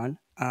coming on.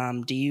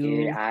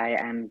 Dude, I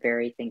am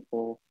very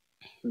thankful.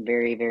 I'm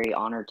very, very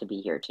honored to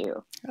be here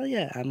too. Oh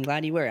yeah, I'm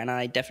glad you were, and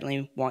I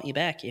definitely want you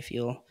back if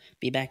you'll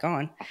be back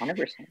on.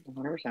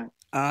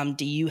 100%.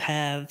 Do you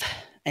have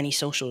any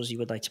socials you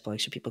would like to plug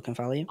so people can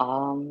follow you?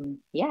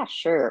 Yeah,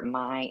 sure.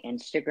 My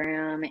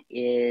Instagram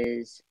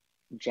is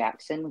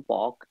Jaxxon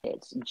Walk.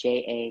 It's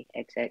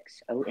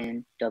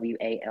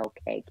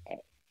JAXXONWALKK.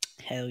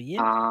 Hell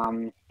yeah.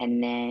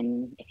 And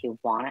then if you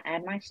want to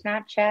add my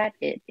Snapchat,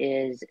 it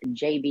is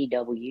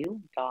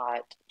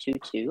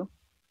JBW.22.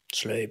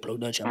 Slay, blow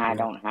that jump. I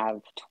don't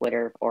have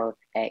Twitter or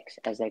X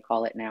as they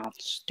call it now.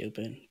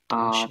 Stupid.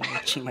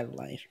 Watching my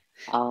life.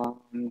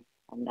 And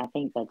I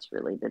think that's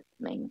really the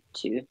main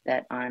two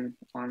that I'm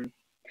on.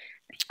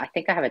 I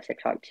think I have a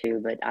TikTok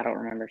too, but I don't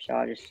remember, so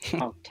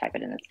I'll type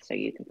it in so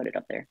you can put it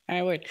up there. All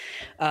right, word.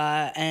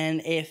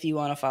 And if you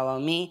want to follow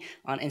me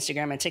on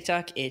Instagram and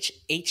TikTok, it's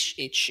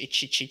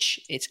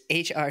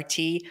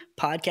HRT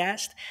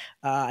podcast.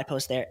 I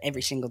post there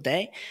every single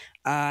day.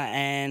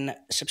 And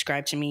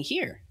subscribe to me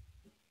here.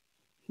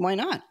 Why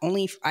not?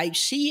 I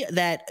see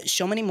that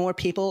so many more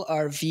people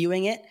are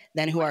viewing it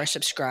than who are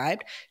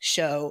subscribed.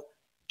 So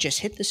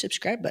just hit the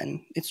subscribe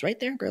button. It's right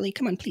there, girlie.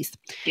 Come on, please.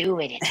 Do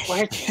it. It's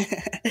worth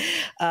it.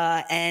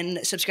 And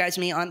subscribe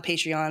to me on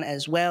Patreon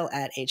as well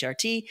at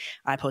HRT.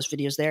 I post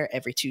videos there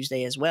every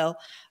Tuesday as well.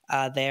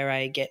 There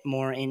I get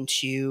more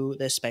into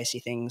the spicy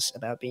things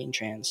about being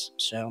trans.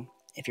 So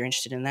if you're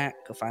interested in that,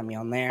 go find me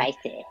on there.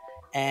 Spicy.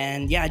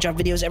 And yeah, I drop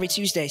videos every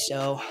Tuesday.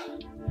 So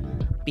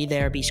be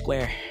there, be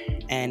square.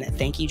 And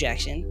thank you,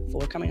 Jaxxon,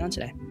 for coming on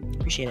today.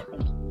 Appreciate it.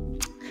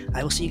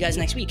 I will see you guys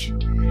next week.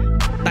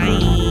 Bye.